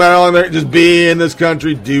 Everybody, doesn't matter how long they're, just be in this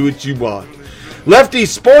country, do what you want. Lefty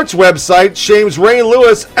sports website shames Ray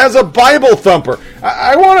Lewis as a Bible thumper.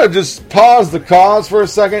 I want to just pause the cause for a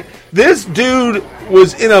second. This dude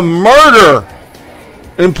was in a murder,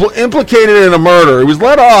 implicated in a murder. He was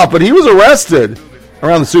let off, but he was arrested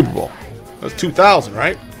around the Super Bowl. That was 2000,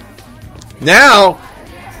 right? Now,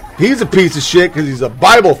 he's a piece of shit because he's a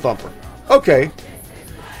Bible thumper. Okay.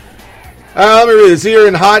 Let me read this here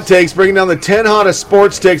in Hot Takes, breaking down the 10 hottest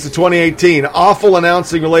sports takes of 2018. Awful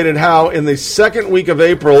announcing related how, in the second week of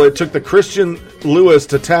April, it took the Christian Lewis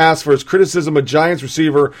to task for his criticism of Giants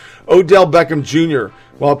receiver Odell Beckham Jr.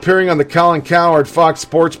 While appearing on the Colin Cowherd Fox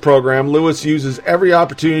Sports program, Lewis uses every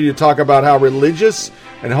opportunity to talk about how religious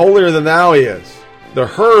and holier than thou he is. The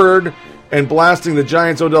herd and blasting the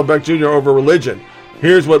Giants' Odell Beckham Jr. over religion.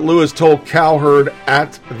 Here's what Lewis told Cowherd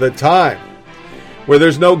at the time. Where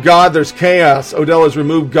there's no God, there's chaos. Odell has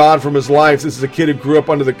removed God from his life. This is a kid who grew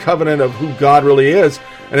up under the covenant of who God really is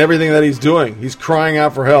and everything that he's doing. He's crying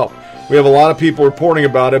out for help. We have a lot of people reporting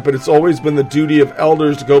about it, but it's always been the duty of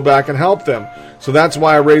elders to go back and help them. So that's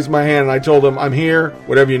why I raised my hand and I told him, I'm here,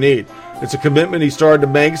 whatever you need. It's a commitment he started to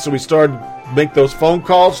make, so we started to make those phone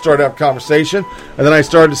calls, started to have conversation, and then I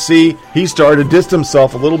started to see he started to distance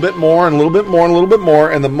himself a little bit more and a little bit more and a little bit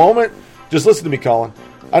more. And the moment, just listen to me, Colin.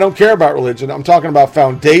 I don't care about religion. I'm talking about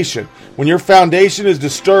foundation. When your foundation is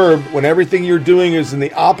disturbed, when everything you're doing is in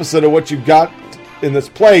the opposite of what you've got in this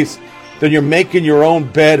place, then you're making your own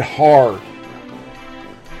bed hard.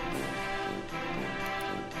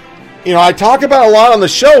 You know, I talk about a lot on the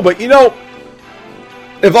show, but you know,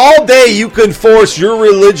 if all day you can force your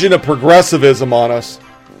religion of progressivism on us,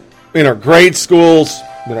 in our grade schools,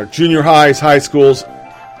 in our junior highs, high schools,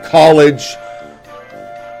 college,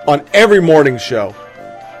 on every morning show,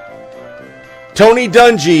 Tony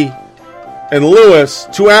Dungy and Lewis,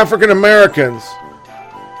 two African Americans.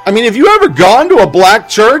 I mean, have you ever gone to a black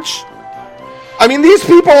church? I mean, these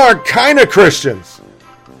people are kind of Christians.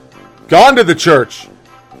 Gone to the church.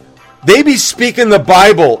 They be speaking the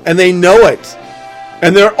Bible, and they know it.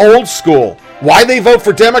 And they're old school. Why they vote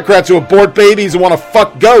for Democrats who abort babies and want to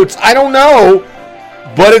fuck goats, I don't know.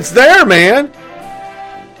 But it's there, man.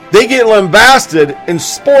 They get lambasted in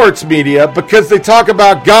sports media because they talk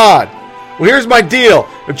about God. Well, here's my deal.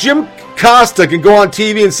 If Jim Costa can go on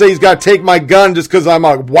TV and say he's got to take my gun just because I'm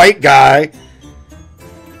a white guy,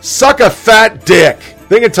 suck a fat dick.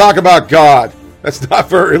 They can talk about God. That's not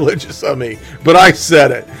very religious of me, but I said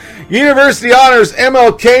it. University honors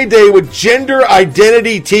MLK Day with gender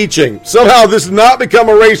identity teaching. Somehow this has not become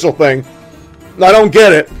a racial thing. I don't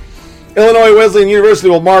get it. Illinois Wesleyan University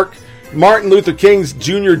will mark Martin Luther King's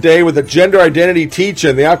Jr. Day with a gender identity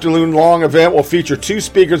teach-in. The afternoon-long event will feature two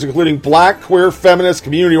speakers, including black, queer, feminist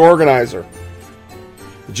community organizer.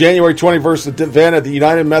 The January 21st event at the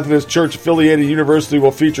United Methodist Church-affiliated university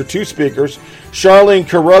will feature 2 speakers. Charlene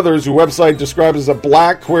Carruthers, whose website describes as a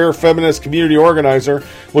black, queer, feminist community organizer,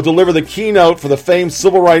 will deliver the keynote for the famed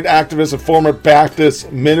civil rights activist and former Baptist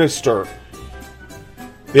minister.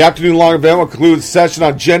 The afternoon-long event will conclude a session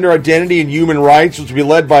on gender identity and human rights, which will be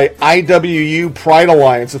led by IWU Pride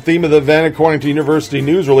Alliance. The theme of the event, according to University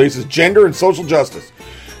News release, is gender and social justice.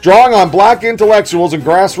 Drawing on black intellectuals and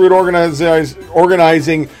grassroots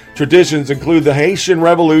organizing traditions include the Haitian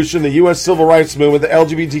Revolution, the U.S. Civil Rights Movement, the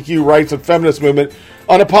LGBTQ rights and feminist movement,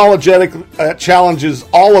 unapologetic challenges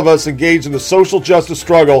all of us engaged in the social justice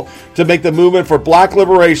struggle to make the movement for black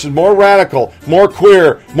liberation more radical, more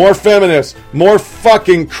queer, more feminist, more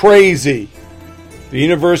fucking crazy. The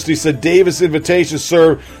university said Davis' invitation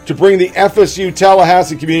served to bring the FSU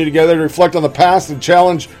Tallahassee community together to reflect on the past and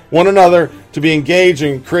challenge one another to be engaged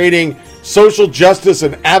in creating social justice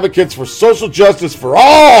and advocates for social justice for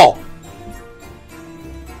all.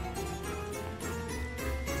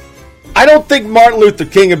 I don't think Martin Luther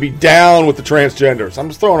King would be down with the transgenders. I'm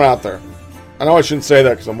just throwing it out there. I know I shouldn't say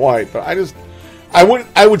that because I'm white, but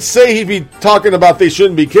I would say he'd be talking about they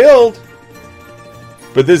shouldn't be killed.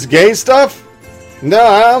 But this gay stuff? No,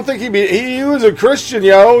 I don't think he'd be. He was a Christian,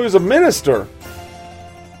 yo. He was a minister.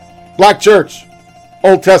 Black Church.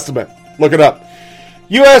 Old Testament. Look it up.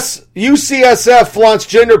 UCSF launched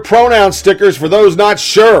gender pronoun stickers for those not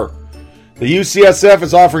sure. The UCSF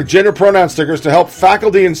is offering gender pronoun stickers to help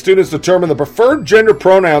faculty and students determine the preferred gender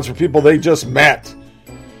pronouns for people they just met.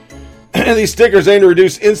 These stickers aim to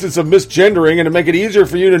reduce instances of misgendering and to make it easier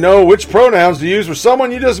for you to know which pronouns to use for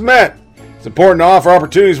someone you just met. It's important to offer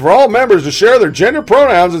opportunities for all members to share their gender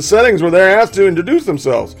pronouns in settings where they're asked to introduce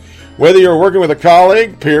themselves. Whether you're working with a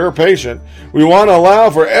colleague, peer, or patient, we want to allow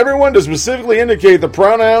for everyone to specifically indicate the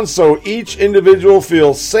pronouns so each individual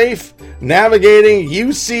feels safe navigating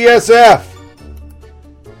UCSF.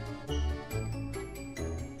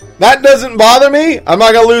 That doesn't bother me. I'm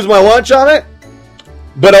not going to lose my lunch on it.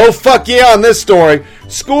 But oh fuck yeah on this story.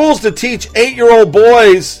 Schools to teach 8-year-old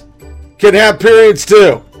boys can have periods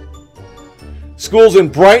too. Schools in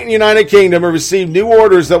Brighton, United Kingdom have received new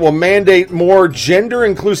orders that will mandate more gender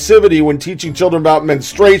inclusivity when teaching children about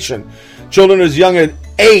menstruation. Children as young as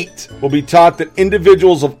 8 will be taught that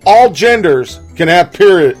individuals of all genders can have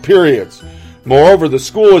periods. Moreover, the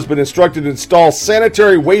school has been instructed to install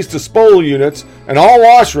sanitary waste disposal units in all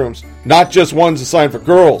washrooms, not just ones assigned for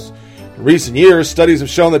girls. In recent years, studies have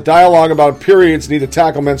shown that dialogue about periods need to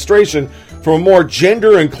tackle menstruation from a more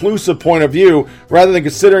gender-inclusive point of view rather than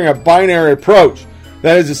considering a binary approach.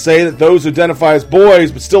 That is to say that those who identify as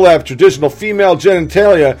boys but still have traditional female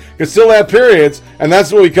genitalia can still have periods, and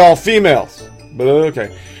that's what we call females. But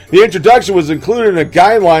okay. The introduction was included in a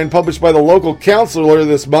guideline published by the local council earlier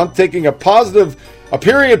this month, taking a period-positive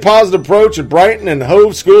approach at Brighton and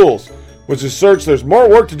Hove schools, which asserts there's more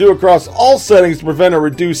work to do across all settings to prevent a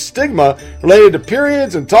reduced stigma related to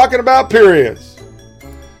periods and talking about periods.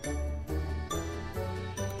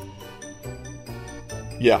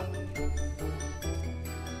 Yeah.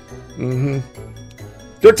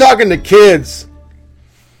 They're talking to kids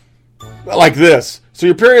like this. So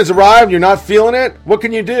your period's arrived, you're not feeling it? What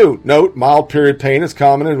can you do? Note, mild period pain is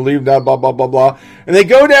common and relieved, blah, blah, blah, blah. And they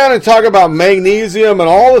go down and talk about magnesium and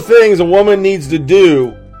all the things a woman needs to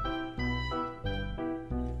do.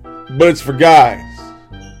 But it's for guys.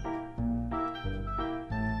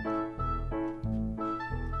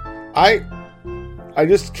 I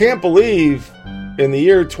just can't believe in the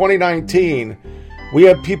year 2019 we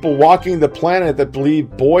have people walking the planet that believe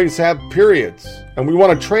boys have periods, and we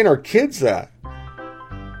want to train our kids that.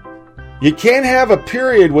 You can't have a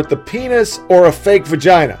period with the penis or a fake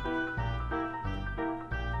vagina.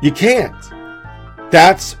 You can't.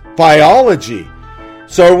 That's biology.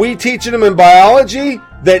 So are we teaching them in biology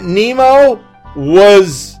that Nemo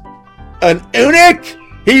was an eunuch?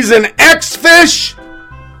 He's an ex-fish?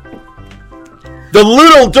 The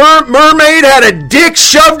little mermaid had a dick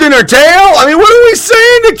shoved in her tail? I mean, what are we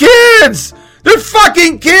saying to kids? They're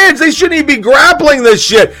fucking kids. They shouldn't even be grappling this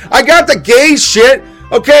shit. I got the gay shit.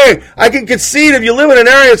 Okay, I can concede if you live in an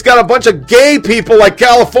area that's got a bunch of gay people like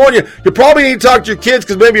California, you probably need to talk to your kids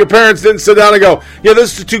because maybe your parents didn't sit down and go, yeah,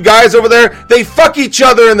 there's the 2 guys over there. They fuck each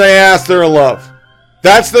other in the ass. They're in love.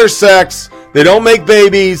 That's their sex. They don't make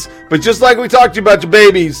babies. But just like we talked to you about your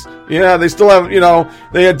babies, yeah, they still have,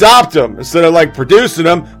 they adopt them. Instead of like producing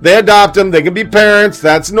them, they adopt them. They can be parents.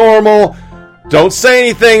 That's normal. Don't say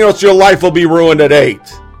anything or else your life will be ruined at 8.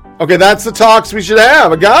 Okay, that's the talks we should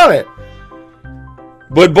have. I got it.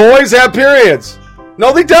 But boys have periods.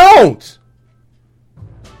 No, they don't.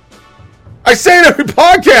 I say it every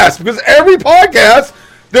podcast because every podcast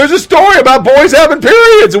there's a story about boys having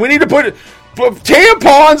periods, and we need to put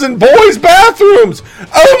tampons in boys' bathrooms.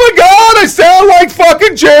 Oh my God, I sound like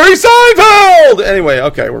fucking Jerry Seinfeld. Anyway,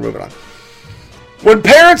 okay, we're moving on. When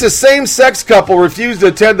parents of same-sex couple refuse to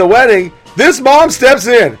attend the wedding, this mom steps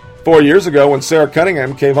in. 4 years ago, when Sarah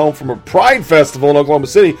Cunningham came home from a Pride Festival in Oklahoma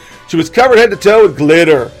City, she was covered head to toe with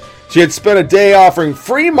glitter. She had spent a day offering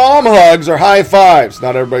free mom hugs or high fives.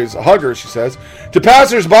 Not everybody's a hugger, she says, to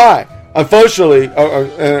passersby. Unfortunately,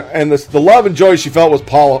 and the love and joy she felt was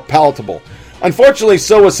palatable. Unfortunately,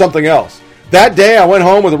 so was something else. That day, I went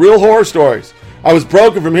home with real horror stories. I was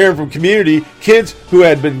broken from hearing from community, kids who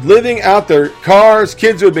had been living out their cars,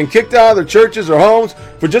 kids who had been kicked out of their churches or homes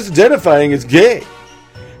for just identifying as gay.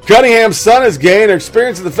 Cunningham's son is gay, and her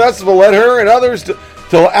experience at the festival led her and others to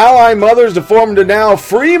ally mothers to form into now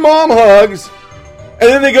free mom hugs, and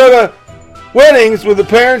then they go to weddings where the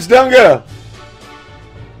parents don't go.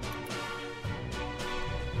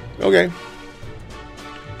 Okay.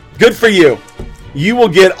 Good for you. You will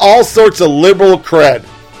get all sorts of liberal cred.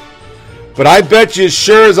 But I bet you as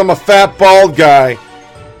sure as I'm a fat bald guy,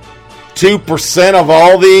 2% of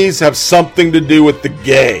all these have something to do with the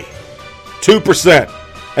gay. 2%.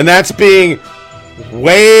 And that's being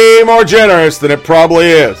way more generous than it probably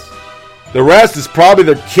is. The rest is probably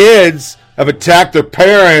their kids have attacked their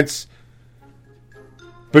parents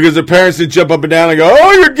because their parents didn't jump up and down and go,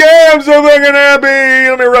 oh, you're gay, I'm so fucking happy,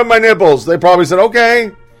 let me rub my nipples. They probably said,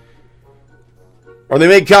 okay. Or they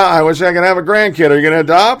made, I wish I could have a grandkid. Are you going to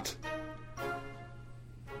adopt?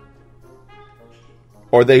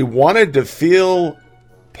 Or they wanted to feel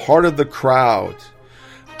part of the crowd.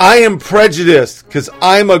 I am prejudiced because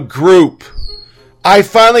I'm a group. I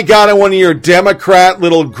finally got in one of your Democrat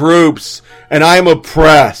little groups, and I'm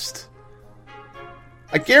oppressed.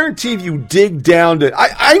 I guarantee if you dig down to...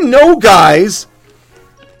 I know guys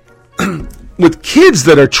with kids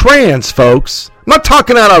that are trans, folks. I'm not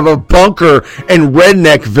talking out of a bunker in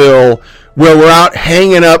Redneckville where we're out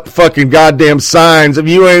hanging up fucking goddamn signs of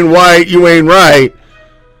you ain't white, you ain't right.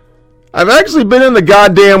 I've actually been in the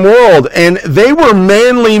goddamn world, and they were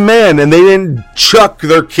manly men, and they didn't chuck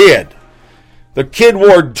their kid. The kid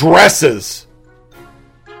wore dresses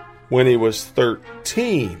when he was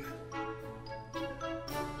 13.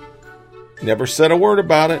 Never said a word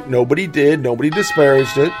about it. Nobody did. Nobody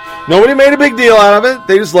disparaged it. Nobody made a big deal out of it.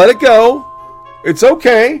 They just let it go. It's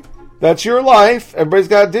okay. That's your life. Everybody's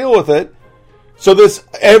got to deal with it. So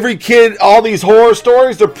every kid, all these horror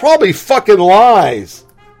stories, they're probably fucking lies.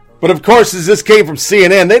 But of course, as this came from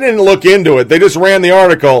CNN, they didn't look into it. They just ran the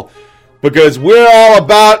article because we're all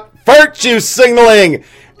about virtue signaling.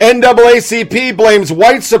 NAACP blames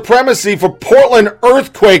white supremacy for Portland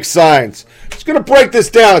earthquake signs. Just going to break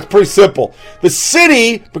this down. It's pretty simple. The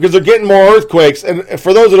city, because they're getting more earthquakes, and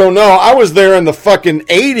for those who don't know, I was there in the fucking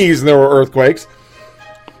 80s and there were earthquakes,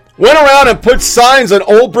 went around and put signs on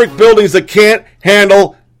old brick buildings that can't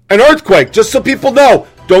handle an earthquake, just so people know,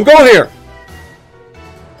 don't go here.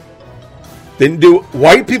 Didn't do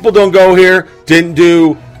white people don't go here. Didn't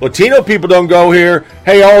do Latino people don't go here.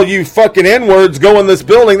 Hey, all you fucking N-words go in this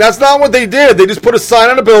building. That's not what they did. They just put a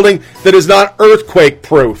sign on a building that is not earthquake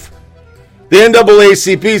proof. The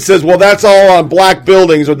NAACP says, well, that's all on black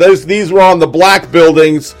buildings, or these were on the black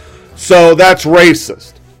buildings, so that's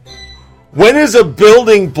racist. When is a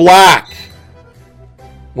building black?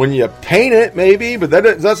 When you paint it, maybe, but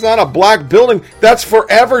that's not a black building. That's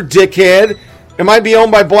forever, dickhead. It might be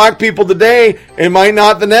owned by black people today. It might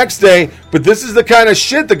not the next day. But this is the kind of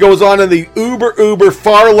shit that goes on in the uber,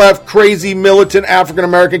 far-left, crazy, militant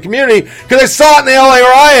African-American community. Because I saw it in the LA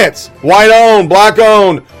riots. White-owned,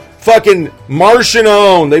 black-owned, fucking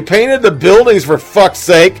Martian-owned. They painted the buildings, for fuck's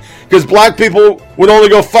sake, because black people would only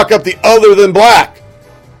go fuck up the other than black.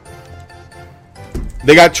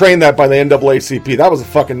 They got trained that by the NAACP. That was the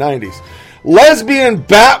fucking 90s. Lesbian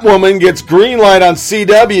Batwoman gets green light on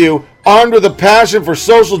CW, armed with a passion for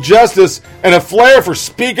social justice and a flair for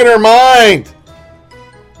speaking her mind.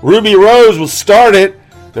 Ruby Rose will start it.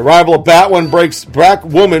 The rival of Batwoman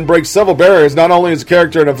breaks several barriers, not only as a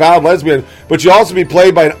character and avowed lesbian, but she'll also be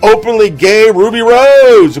played by an openly gay Ruby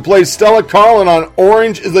Rose, who plays Stella Carlin on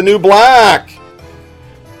Orange is the New Black.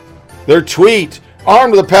 Their tweet: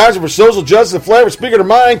 armed with a passion for social justice and flair for speaking her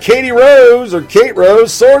mind, Kate Rose,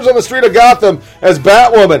 soars on the street of Gotham as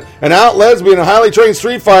Batwoman, an out lesbian and highly trained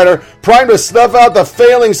street fighter, primed to snuff out the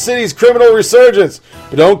failing city's criminal resurgence.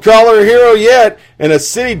 But don't call her a hero yet. In a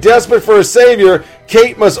city desperate for a savior,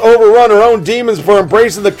 Kate must overrun her own demons before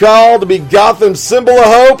embracing the call to be Gotham's symbol of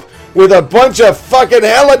hope. With a bunch of fucking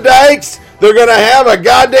hella dykes, they're going to have a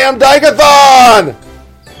goddamn dykathon!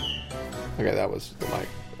 Okay, that was the mic.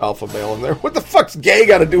 alpha male in there. What the fuck's gay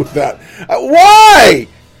got to do with that? Why?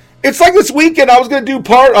 It's like this weekend I was going to do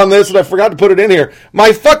part on this, and I forgot to put it in here.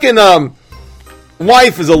 My fucking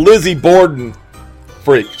wife is a Lizzie Borden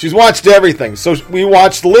freak. She's watched everything. So we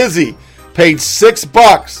watched Lizzie, paid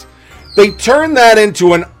 $6. They turned that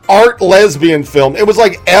into an art lesbian film. It was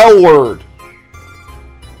like L Word.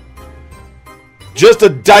 Just a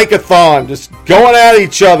dyke-a-thon, just going at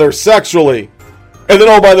each other sexually. And then,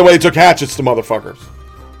 oh, by the way, they took hatchets to motherfuckers.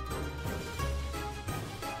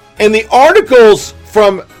 And the articles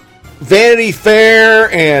from Vanity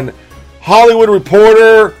Fair and Hollywood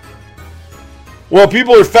Reporter, well,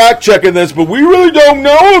 people are fact-checking this, but we really don't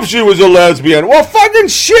know if she was a lesbian. Well, fucking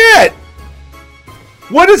shit!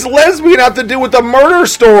 What does lesbian have to do with the murder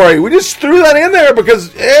story? We just threw that in there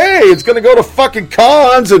because, hey, it's going to go to fucking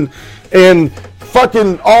cons and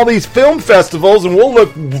fucking all these film festivals, and we'll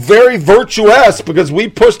look very virtuous because we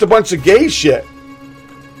pushed a bunch of gay shit.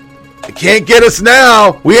 You can't get us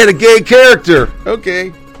now. We had a gay character.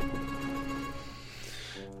 Okay.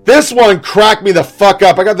 This one cracked me the fuck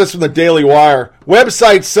up. I got this from the Daily Wire.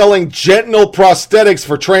 Website selling genital prosthetics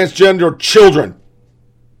for transgender children.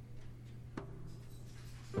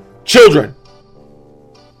 Children.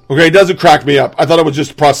 Okay, it doesn't crack me up. I thought it was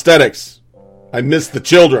just prosthetics. I missed the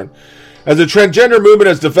children. As the transgender movement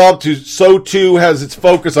has developed, so too has its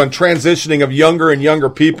focus on transitioning of younger and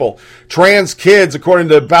younger people. Trans Kids, according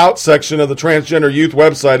to the About section of the Transgender Youth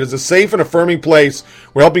website, is a safe and affirming place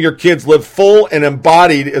where helping your kids live full and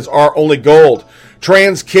embodied is our only goal.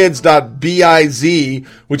 Transkids.biz,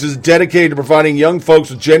 which is dedicated to providing young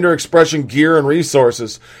folks with gender expression gear and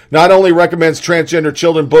resources, not only recommends transgender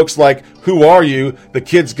children books like Who Are You? The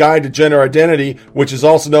Kid's Guide to Gender Identity, which is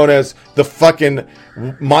also known as the fucking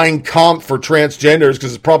Mein Kampf for transgenders,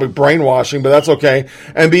 because it's probably brainwashing, but that's okay,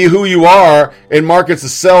 and Be Who You Are, it markets the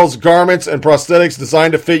sells garments and prosthetics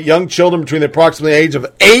designed to fit young children between the approximate age of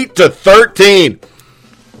 8 to 13.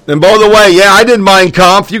 And by the way, yeah, I did Mein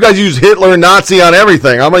Kampf. You guys use Hitler and Nazi on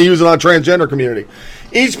everything. I'm going to use it on transgender community.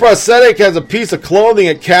 Each prosthetic has a piece of clothing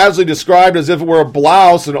it casually described as if it were a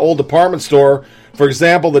blouse in an old department store. For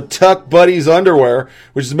example, the Tuck Buddies underwear,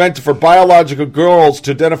 which is meant for biological girls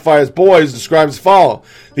to identify as boys, describes as follows.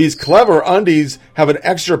 These clever undies have an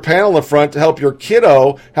extra panel in the front to help your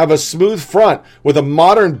kiddo have a smooth front with a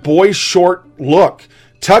modern boy short look.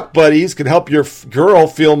 Tuck Buddies can help your girl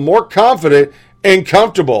feel more confident and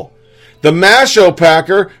comfortable. The Masho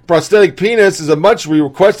Packer prosthetic penis is a much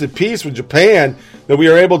requested piece from Japan that we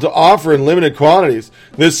are able to offer in limited quantities.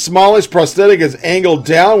 This smallish prosthetic is angled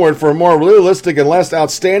downward for a more realistic and less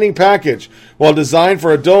outstanding package. While designed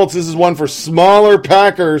for adults, this is one for smaller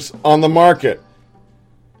packers on the market.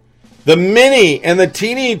 The Mini and the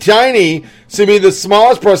Teeny Tiny seem to be the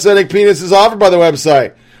smallest prosthetic penises offered by the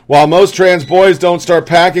website. While most trans boys don't start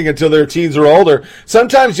packing until their teens or older,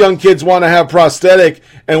 sometimes young kids want to have prosthetic,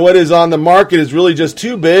 and what is on the market is really just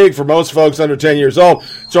too big for most folks under 10 years old.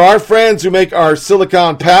 So our friends who make our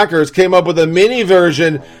silicone packers came up with a mini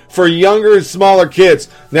version for younger and smaller kids.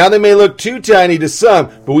 Now they may look too tiny to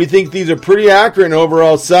some, but we think these are pretty accurate in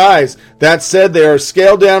overall size. That said, they are a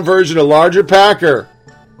scaled-down version of larger packer.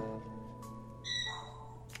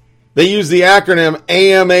 They use the acronym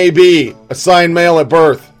AMAB, assigned male at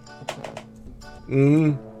birth.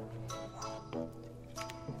 According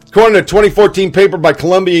to a 2014 paper by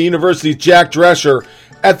Columbia University's Jack Drescher,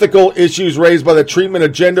 Ethical Issues Raised by the Treatment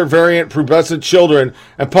of Gender Variant Pubescent Children,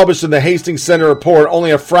 and published in the Hastings Center report,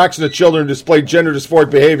 only a fraction of children who display gender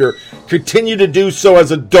dysphoric behavior continue to do so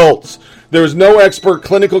as adults. There is no expert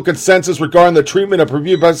clinical consensus regarding the treatment of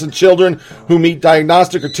prepubescent children who meet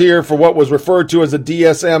diagnostic criteria for what was referred to as the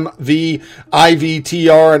DSM-V,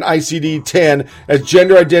 IVTR, and ICD-10 as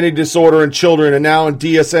gender identity disorder in children, and now in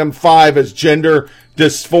DSM-5 as gender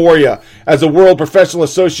dysphoria. As the World Professional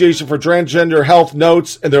Association for Transgender Health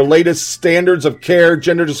notes in their latest standards of care,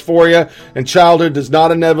 gender dysphoria in childhood does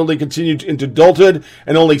not inevitably continue into adulthood,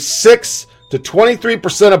 and only 6 to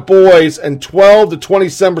 23% of boys and 12 to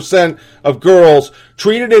 27% of girls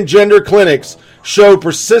treated in gender clinics showed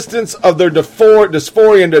persistence of their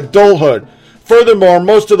dysphoria into adulthood. Furthermore,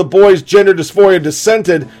 most of the boys' gender dysphoria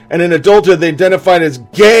dissented, and in adulthood they identified as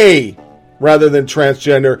gay rather than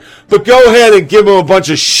transgender. But go ahead and give them a bunch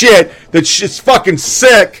of shit that's just fucking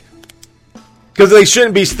sick, because they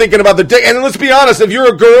shouldn't be thinking about the dick. And let's be honest, if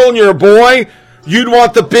you're a girl and you're a boy, you'd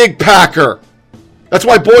want the big packer. That's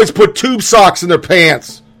why boys put tube socks in their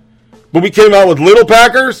pants. But we came out with little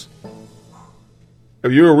packers.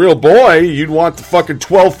 If you're a real boy, you'd want the fucking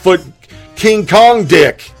 12-foot King Kong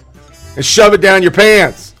dick and shove it down your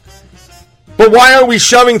pants. But why are we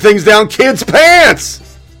shoving things down kids' pants?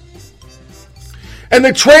 And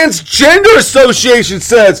the Transgender Association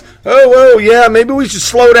says, oh, yeah, maybe we should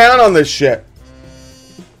slow down on this shit.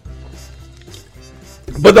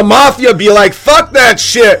 But the mafia be like, fuck that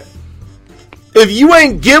shit. If you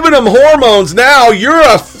ain't giving them hormones now, you're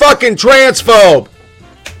a fucking transphobe.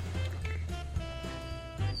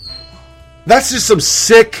 That's just some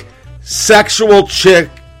sick sexual shit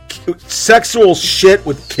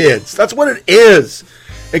with kids. That's what it is.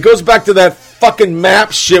 It goes back to that fucking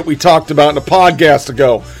MAP shit we talked about in a podcast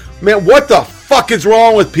ago. Man, what the fuck is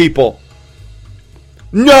wrong with people?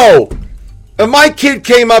 No. If my kid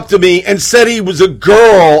came up to me and said he was a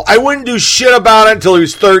girl, I wouldn't do shit about it until he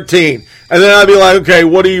was 13. And then I'd be like, okay,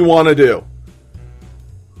 what do you want to do?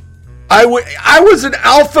 I was an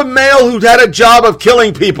alpha male who had a job of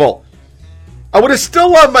killing people. I would have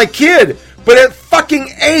still loved my kid. But at fucking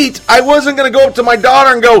 8, I wasn't going to go up to my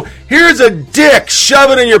daughter and go, here's a dick, shove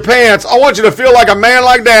it in your pants. I want you to feel like a man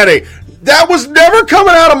like daddy. That was never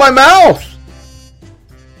coming out of my mouth.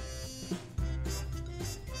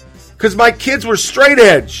 Because my kids were straight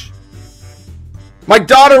edge. My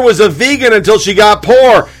daughter was a vegan until she got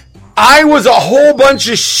poor. I was a whole bunch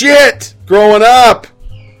of shit growing up.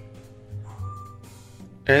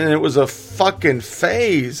 And it was a fucking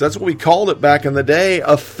phase. That's what we called it back in the day,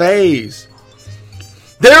 a phase.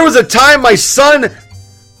 There was a time my son,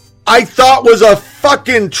 I thought, was a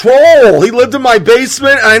fucking troll. He lived in my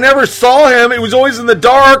basement, and I never saw him. He was always in the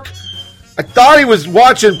dark. I thought he was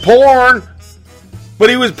watching porn,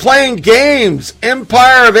 but he was playing games,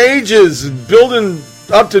 Empire of Ages, and building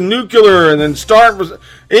up to nuclear, and then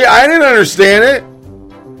I didn't understand it.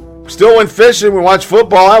 Still went fishing. We watched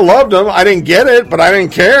football. I loved him. I didn't get it, but I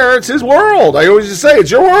didn't care. It's his world. I always just say,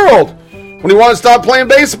 it's your world. When he wanted to stop playing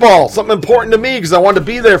baseball, something important to me because I wanted to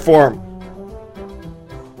be there for him.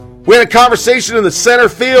 We had a conversation in the center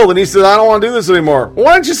field, and he said, I don't want to do this anymore. Well,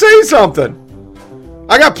 why don't you say something?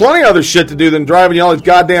 I got plenty of other shit to do than driving you all these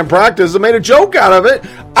goddamn practices. I made a joke out of it.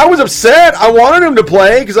 I was upset. I wanted him to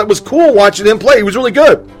play because it was cool watching him play. He was really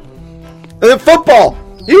good. And then football.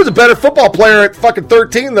 He was a better football player at fucking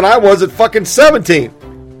 13 than I was at fucking 17.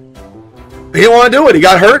 He didn't want to do it. He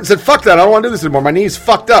got hurt and said, fuck that. I don't want to do this anymore. My knee's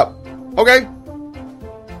fucked up. Okay?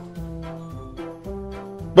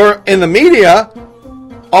 But in the media,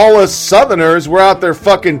 all us Southerners were out there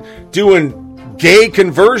fucking doing gay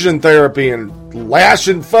conversion therapy and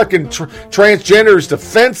lashing fucking transgenders to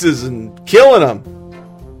fences and killing them.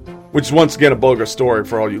 Which is, once again, a bogus story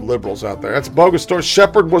for all you liberals out there. That's a bogus story.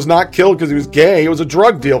 Shepard was not killed because he was gay. It was a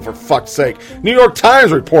drug deal, for fuck's sake. New York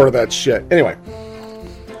Times reported that shit. Anyway.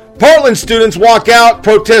 Portland students walk out,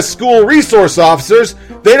 protest school resource officers.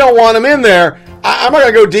 They don't want them in there. I'm not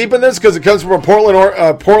going to go deep in this because it comes from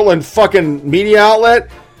a Portland fucking media outlet.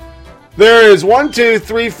 There is 1, 2,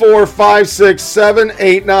 3, 4, 5, 6, 7,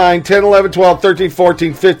 8, 9, 10, 11, 12, 13,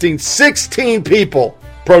 14, 15, 16 people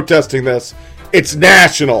protesting this. It's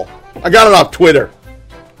national. I got it off Twitter.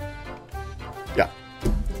 Yeah.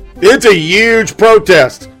 It's a huge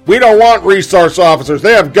protest. We don't want resource officers.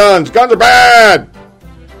 They have guns. Guns are bad.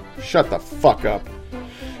 Shut the fuck up.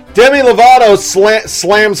 Demi Lovato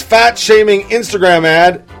slams fat-shaming Instagram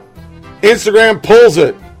ad. Instagram pulls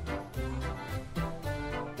it.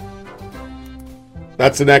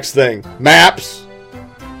 That's the next thing. Maps.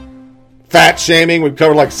 Fat-shaming. We've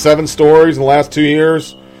covered like 7 stories in the last 2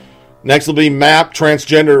 years. Next will be MAP,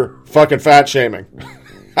 transgender fucking fat-shaming.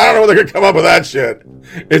 I don't know when they're going to come up with that shit.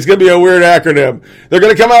 It's going to be a weird acronym. They're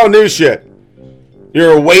going to come out with new shit.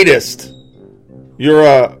 You're a waitist. You're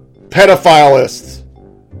a pedophilist.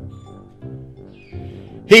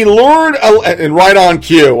 He lured, and right on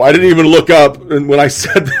cue, I didn't even look up when I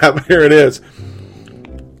said that, but here it is.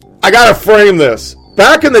 I gotta frame this.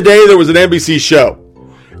 Back in the day, there was an NBC show,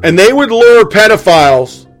 and they would lure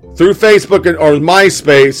pedophiles through Facebook or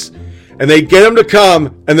MySpace, and they'd get them to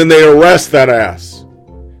come, and then they'd arrest that ass.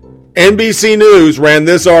 NBC News ran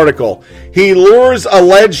this article. He lures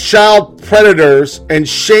alleged child predators and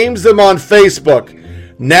shames them on Facebook.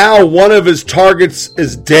 Now one of his targets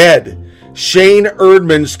is dead. Shane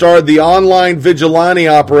Erdman started the online vigilante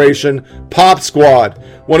operation Pop Squad,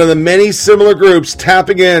 one of the many similar groups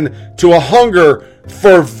tapping in to a hunger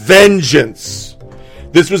for vengeance.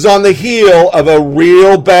 This was on the heel of a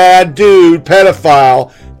real bad dude,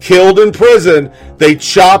 pedophile, killed in prison. They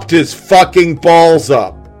chopped his fucking balls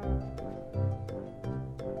up.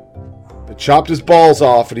 They chopped his balls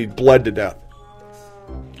off and he bled to death.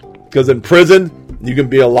 Because in prison, you can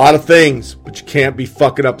be a lot of things, but you can't be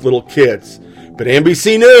fucking up little kids. But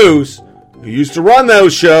NBC News, who used to run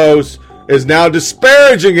those shows, is now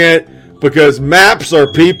disparaging it because MAPs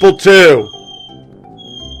are people too.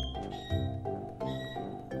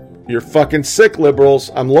 You're fucking sick, liberals.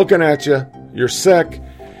 I'm looking at you. You're sick.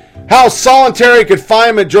 How solitary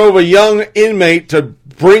confinement drove a young inmate to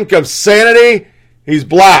brink of sanity? He's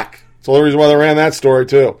black. That's the only reason why they ran that story,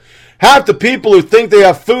 too. Half the people who think they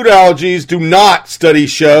have food allergies do not, study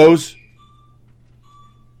shows.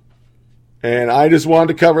 And I just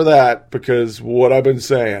wanted to cover that because what I've been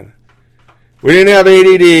saying. We didn't have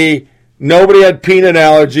ADD. Nobody had peanut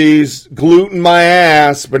allergies. Gluten my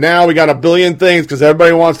ass. But now we got a billion things because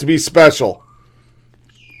everybody wants to be special.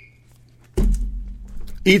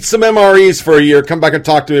 Eat some MREs for a year. Come back and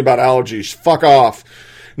talk to me about allergies. Fuck off.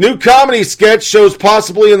 New comedy sketch shows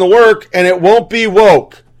possibly in the work, and it won't be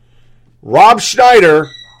woke. Rob Schneider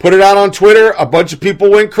put it out on Twitter. A bunch of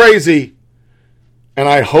people went crazy. And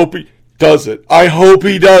I hope he does it. I hope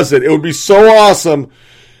he does it. It would be so awesome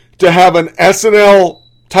to have an SNL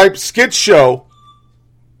type skit show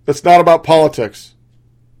that's not about politics.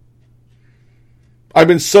 I've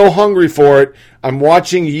been so hungry for it. I'm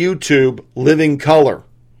watching YouTube Living Color.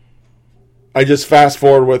 I just fast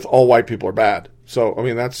forward with all white people are bad. So, I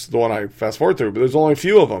mean, that's the one I fast forward through. But there's only a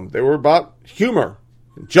few of them. They were about humor,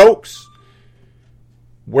 jokes.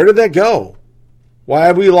 Where did that go? Why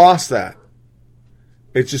have we lost that?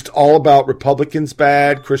 It's just all about Republicans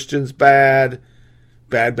bad, Christians bad,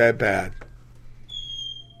 bad, bad, bad.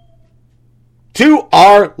 To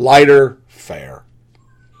our lighter fare.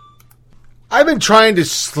 I've been trying to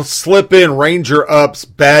slip in Ranger Up's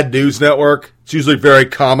Bad News Network. It's usually very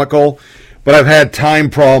comical, but I've had time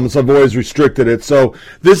problems. I've always restricted it. So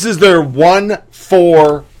this is their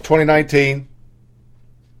 1/4/2019. I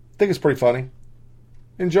think it's pretty funny.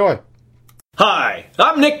 Enjoy. Hi,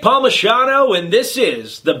 I'm Nick Palmisano, and this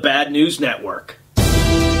is the Bad News Network.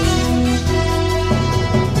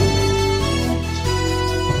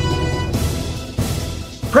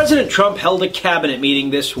 President Trump held a cabinet meeting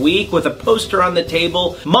this week with a poster on the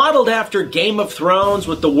table modeled after Game of Thrones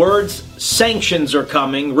with the words, "Sanctions are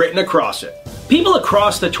coming," written across it. People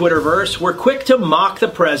across the Twitterverse were quick to mock the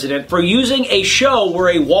president for using a show where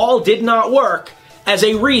a wall did not work as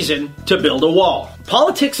a reason to build a wall.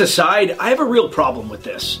 Politics aside, I have a real problem with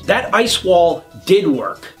this. That ice wall did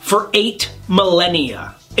work for 8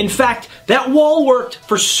 millennia. In fact, that wall worked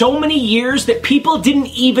for so many years that people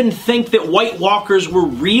didn't even think that White Walkers were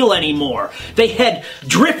real anymore. They had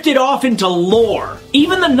drifted off into lore.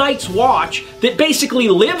 Even the Night's Watch, that basically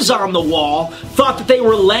lives on the wall, thought that they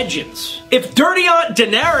were legends. If Dirty Aunt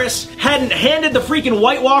Daenerys hadn't handed the freaking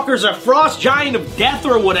White Walkers a frost giant of death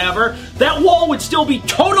or whatever, that wall would still be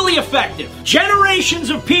totally effective. Generations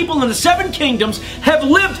of people in the Seven Kingdoms have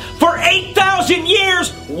lived for 8,000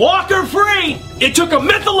 years walker-free. It took a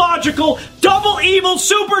mythological, double evil,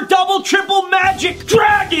 super double triple magic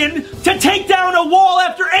dragon to take down a wall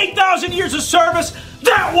after 8,000 years of service.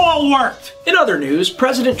 That wall worked! In other news,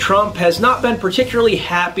 President Trump has not been particularly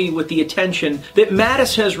happy with the attention that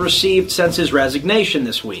Mattis has received since his resignation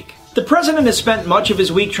this week. The president has spent much of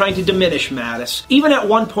his week trying to diminish Mattis, even at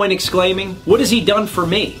one point exclaiming, "What has he done for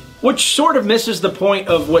me?" Which sort of misses the point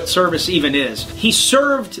of what service even is. He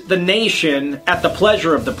served the nation at the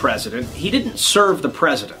pleasure of the president. He didn't serve the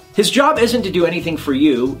president. His job isn't to do anything for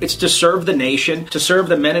you. It's to serve the nation, to serve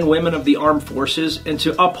the men and women of the armed forces, and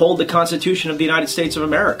to uphold the Constitution of the United States of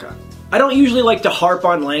America. I don't usually like to harp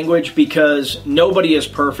on language because nobody is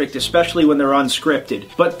perfect, especially when they're unscripted.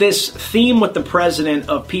 But this theme with the president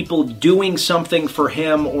of people doing something for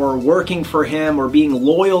him or working for him or being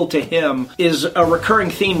loyal to him is a recurring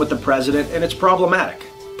theme with the president, and it's problematic.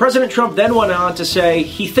 President Trump then went on to say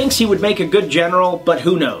he thinks he would make a good general, but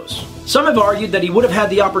who knows? Some have argued that he would have had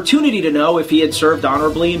the opportunity to know if he had served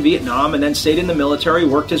honorably in Vietnam and then stayed in the military,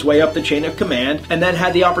 worked his way up the chain of command, and then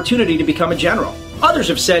had the opportunity to become a general. Others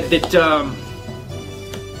have said that,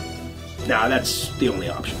 that's the only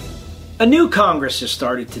option. A new Congress has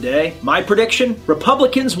started today. My prediction,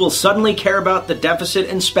 Republicans will suddenly care about the deficit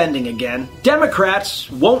and spending again.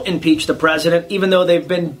 Democrats won't impeach the president, even though they've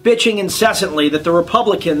been bitching incessantly that the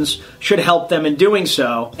Republicans should help them in doing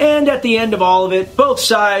so. And at the end of all of it, both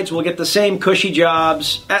sides will get the same cushy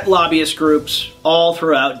jobs at lobbyist groups all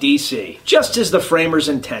throughout D.C., just as the framers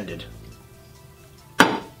intended.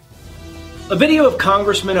 A video of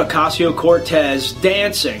Congressman Ocasio-Cortez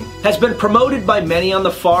dancing has been promoted by many on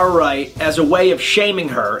the far right as a way of shaming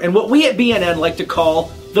her and what we at BNN like to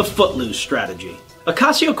call the footloose strategy.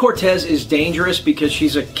 Ocasio-Cortez is dangerous because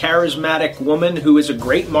she's a charismatic woman who is a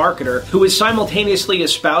great marketer who is simultaneously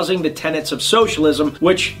espousing the tenets of socialism,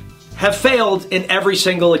 which have failed in every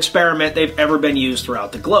single experiment they've ever been used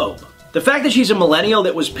throughout the globe. The fact that she's a millennial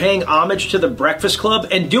that was paying homage to the Breakfast Club,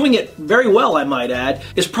 and doing it very well, I might add,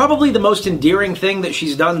 is probably the most endearing thing that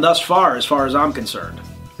she's done thus far as I'm concerned.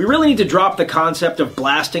 We really need to drop the concept of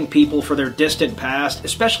blasting people for their distant past,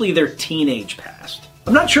 especially their teenage past.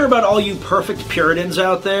 I'm not sure about all you perfect Puritans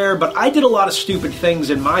out there, but I did a lot of stupid things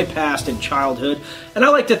in my past and childhood, and I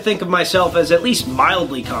like to think of myself as at least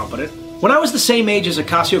mildly competent. When I was the same age as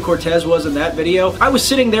Ocasio-Cortez was in that video, I was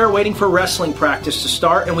sitting there waiting for wrestling practice to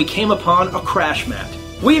start, and we came upon a crash mat.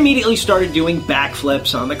 We immediately started doing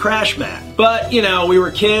backflips on the crash mat. But, you know, we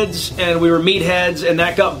were kids and we were meatheads and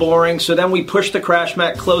that got boring, so then we pushed the crash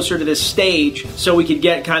mat closer to this stage so we could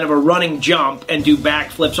get kind of a running jump and do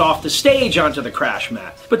backflips off the stage onto the crash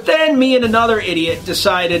mat. But then me and another idiot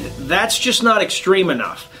decided that's just not extreme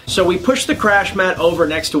enough. So we pushed the crash mat over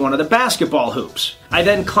next to one of the basketball hoops. I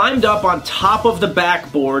then climbed up on top of the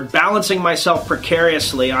backboard, balancing myself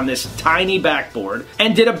precariously on this tiny backboard,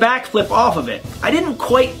 and did a backflip off of it. I didn't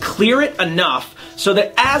quite clear it enough so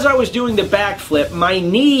that as I was doing the backflip, my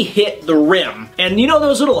knee hit the rim. And you know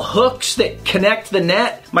those little hooks that connect the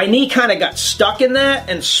net? My knee kind of got stuck in that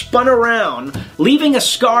and spun around, leaving a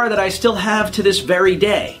scar that I still have to this very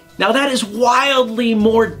day. Now that is wildly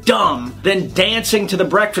more dumb than dancing to the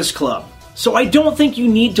Breakfast Club. So I don't think you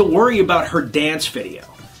need to worry about her dance video.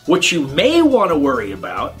 What you may want to worry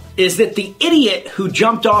about is that the idiot who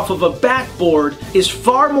jumped off of a backboard is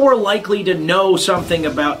far more likely to know something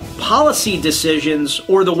about policy decisions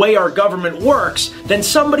or the way our government works than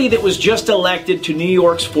somebody that was just elected to New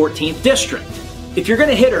York's 14th district. If you're going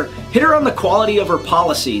to hit her on the quality of her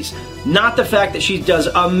policies, not the fact that she does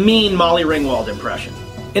a mean Molly Ringwald impression.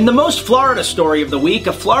 In the most Florida story of the week,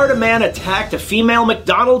 a Florida man attacked a female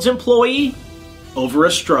McDonald's employee over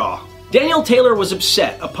a straw. Daniel Taylor was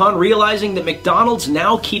upset upon realizing that McDonald's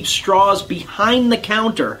now keeps straws behind the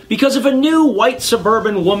counter because of a new white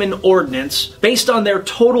suburban woman ordinance based on their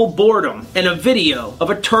total boredom and a video of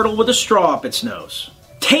a turtle with a straw up its nose.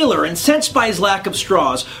 Taylor, incensed by his lack of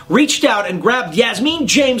straws, reached out and grabbed Yasmeen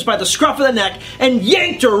James by the scruff of the neck and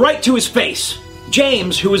yanked her right to his face.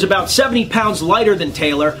 James, who was about 70 pounds lighter than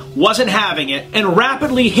Taylor, wasn't having it and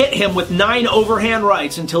rapidly hit him with 9 overhand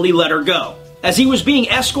rights until he let her go. As he was being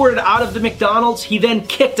escorted out of the McDonald's, he then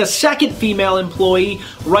kicked a second female employee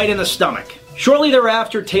right in the stomach. Shortly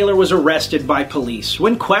thereafter, Taylor was arrested by police.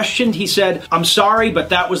 When questioned, he said, "I'm sorry, but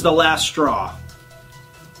that was the last straw."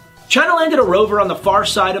 China landed a rover on the far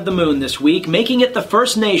side of the moon this week, making it the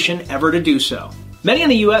first nation ever to do so. Many in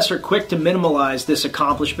the U.S. are quick to minimalize this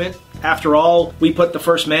accomplishment. After all, we put the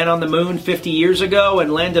first man on the moon 50 years ago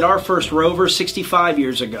and landed our first rover 65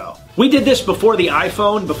 years ago. We did this before the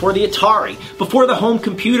iPhone, before the Atari, before the home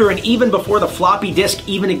computer, and even before the floppy disk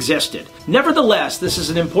even existed. Nevertheless, this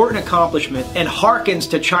is an important accomplishment and harkens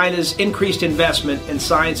to China's increased investment in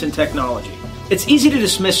science and technology. It's easy to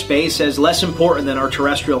dismiss space as less important than our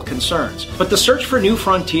terrestrial concerns, but the search for new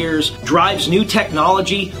frontiers drives new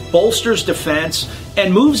technology, bolsters defense,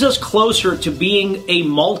 and moves us closer to being a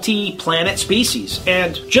multi-planet species.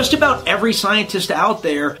 And just about every scientist out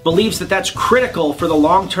there believes that that's critical for the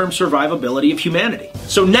long-term survivability of humanity.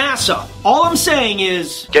 So NASA, all I'm saying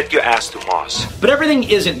is, get your ass to Mars. But everything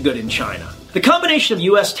isn't good in China. The combination of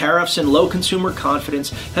U.S. tariffs and low consumer confidence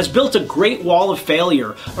has built a great wall of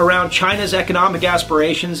failure around China's economic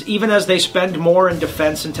aspirations, even as they spend more in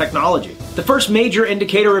defense and technology. The first major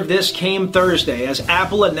indicator of this came Thursday as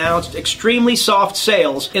Apple announced extremely soft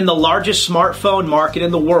sales in the largest smartphone market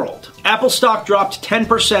in the world. Apple stock dropped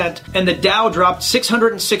 10% and the Dow dropped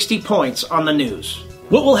 660 points on the news.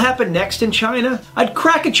 What will happen next in China? I'd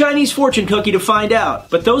crack a Chinese fortune cookie to find out,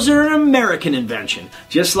 but those are an American invention,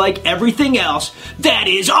 just like everything else that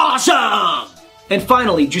is awesome! And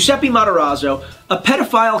finally, Giuseppe Matarazzo, a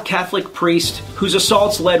pedophile Catholic priest whose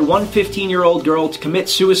assaults led one 15-year-old girl to commit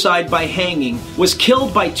suicide by hanging, was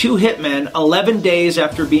killed by 2 hitmen 11 days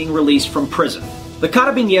after being released from prison. The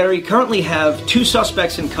Carabinieri currently have 2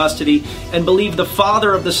 suspects in custody and believe the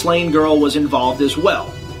father of the slain girl was involved as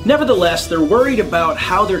well. Nevertheless, they're worried about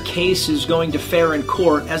how their case is going to fare in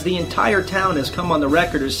court, as the entire town has come on the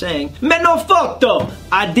record as saying, "Me no foto!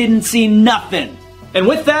 I didn't see nothing!" And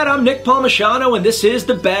with that, I'm Nick Palmisano, and this is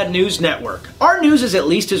the Bad News Network. Our news is at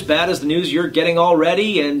least as bad as the news you're getting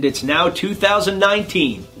already, and it's now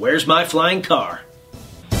 2019. Where's my flying car?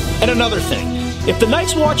 And another thing. If the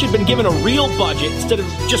Night's Watch had been given a real budget instead of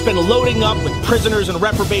just been loading up with prisoners and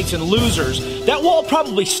reprobates and losers, that wall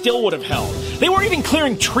probably still would have held. They weren't even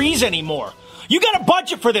clearing trees anymore. You got a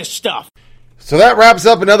budget for this stuff. So that wraps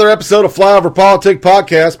up another episode of Flyover Politic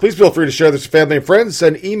Podcast. Please feel free to share this with family and friends.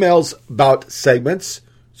 Send emails about segments,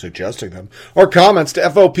 suggesting them, or comments to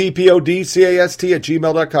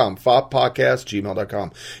foppodcast@gmail.com,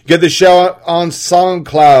 foppodcast@gmail.com. Get the show on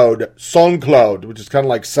SoundCloud, which is kind of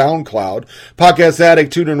like SoundCloud, Podcast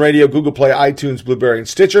Addict, TuneIn Radio, Google Play, iTunes, Blueberry, and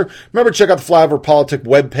Stitcher. Remember, check out the Flyover Politic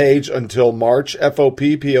webpage until March,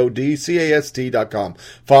 foppodcast.com,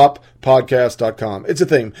 foppodcast.com. It's a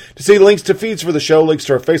thing. To see links to feeds for the show, links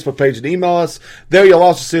to our Facebook page, and email us. There you'll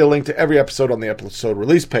also see a link to every episode on the episode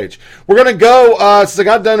release page. We're going to go, since I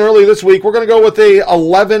got done earlier this week, we're going to go with the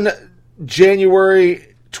 11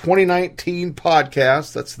 January 2019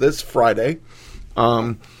 podcast. That's this Friday.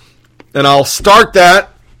 And I'll start that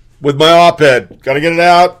with my op-ed. Got to get it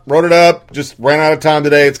out, wrote it up, just ran out of time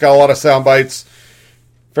today. It's got a lot of sound bites.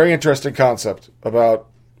 Very interesting concept about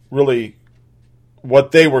really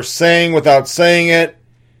what they were saying without saying it.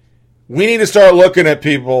 We need to start looking at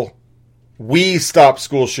people. We stop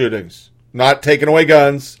school shootings. Not taking away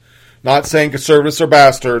guns. Not saying conservatives are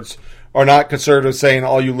bastards. Or not conservatives saying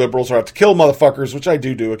all you liberals are out to kill motherfuckers, which I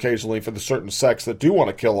do occasionally for the certain sects that do want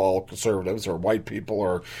to kill all conservatives or white people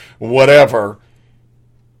or whatever.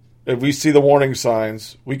 If we see the warning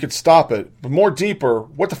signs, we could stop it. But more deeper,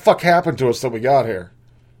 what the fuck happened to us that we got here?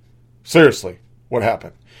 Seriously, what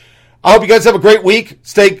happened? I hope you guys have a great week.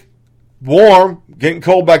 Stay warm. Getting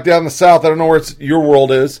cold back down in the south. I don't know where your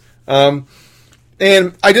world is. And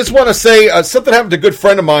I just want to say something happened to a good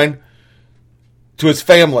friend of mine, to his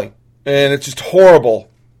family. And it's just horrible.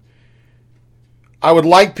 I would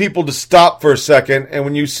like people to stop for a second. And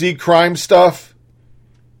when you see crime stuff,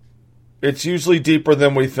 it's usually deeper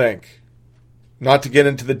than we think. Not to get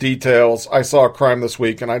into the details. I saw a crime this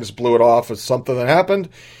week and I just blew it off as something that happened.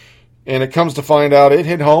 And it comes to find out it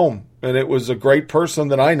hit home. And it was a great person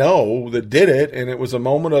that I know that did it. And it was a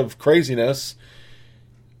moment of craziness.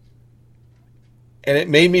 And it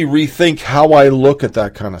made me rethink how I look at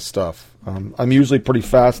that kind of stuff. I'm usually pretty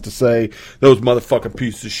fast to say those motherfucking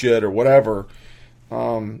pieces of shit or whatever.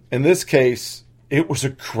 In this case, it was a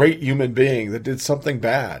great human being that did something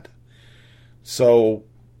bad. So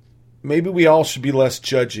maybe we all should be less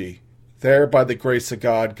judgy. There, by the grace of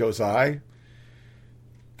God, goes I.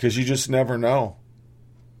 Because you just never know.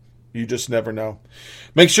 You just never know.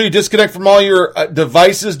 Make sure you disconnect from all your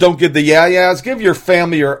devices. Don't give the yeah-yeahs. Give your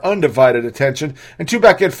family your undivided attention. And tune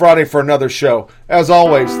back in Friday for another show. As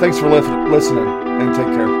always, thanks for listening, and take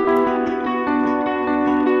care.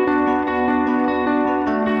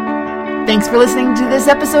 Thanks for listening to this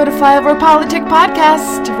episode of Flyover Politic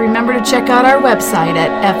Podcast. Remember to check out our website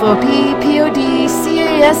at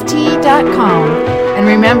foppodcast.com. And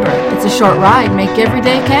remember, it's a short ride. Make every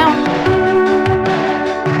day count.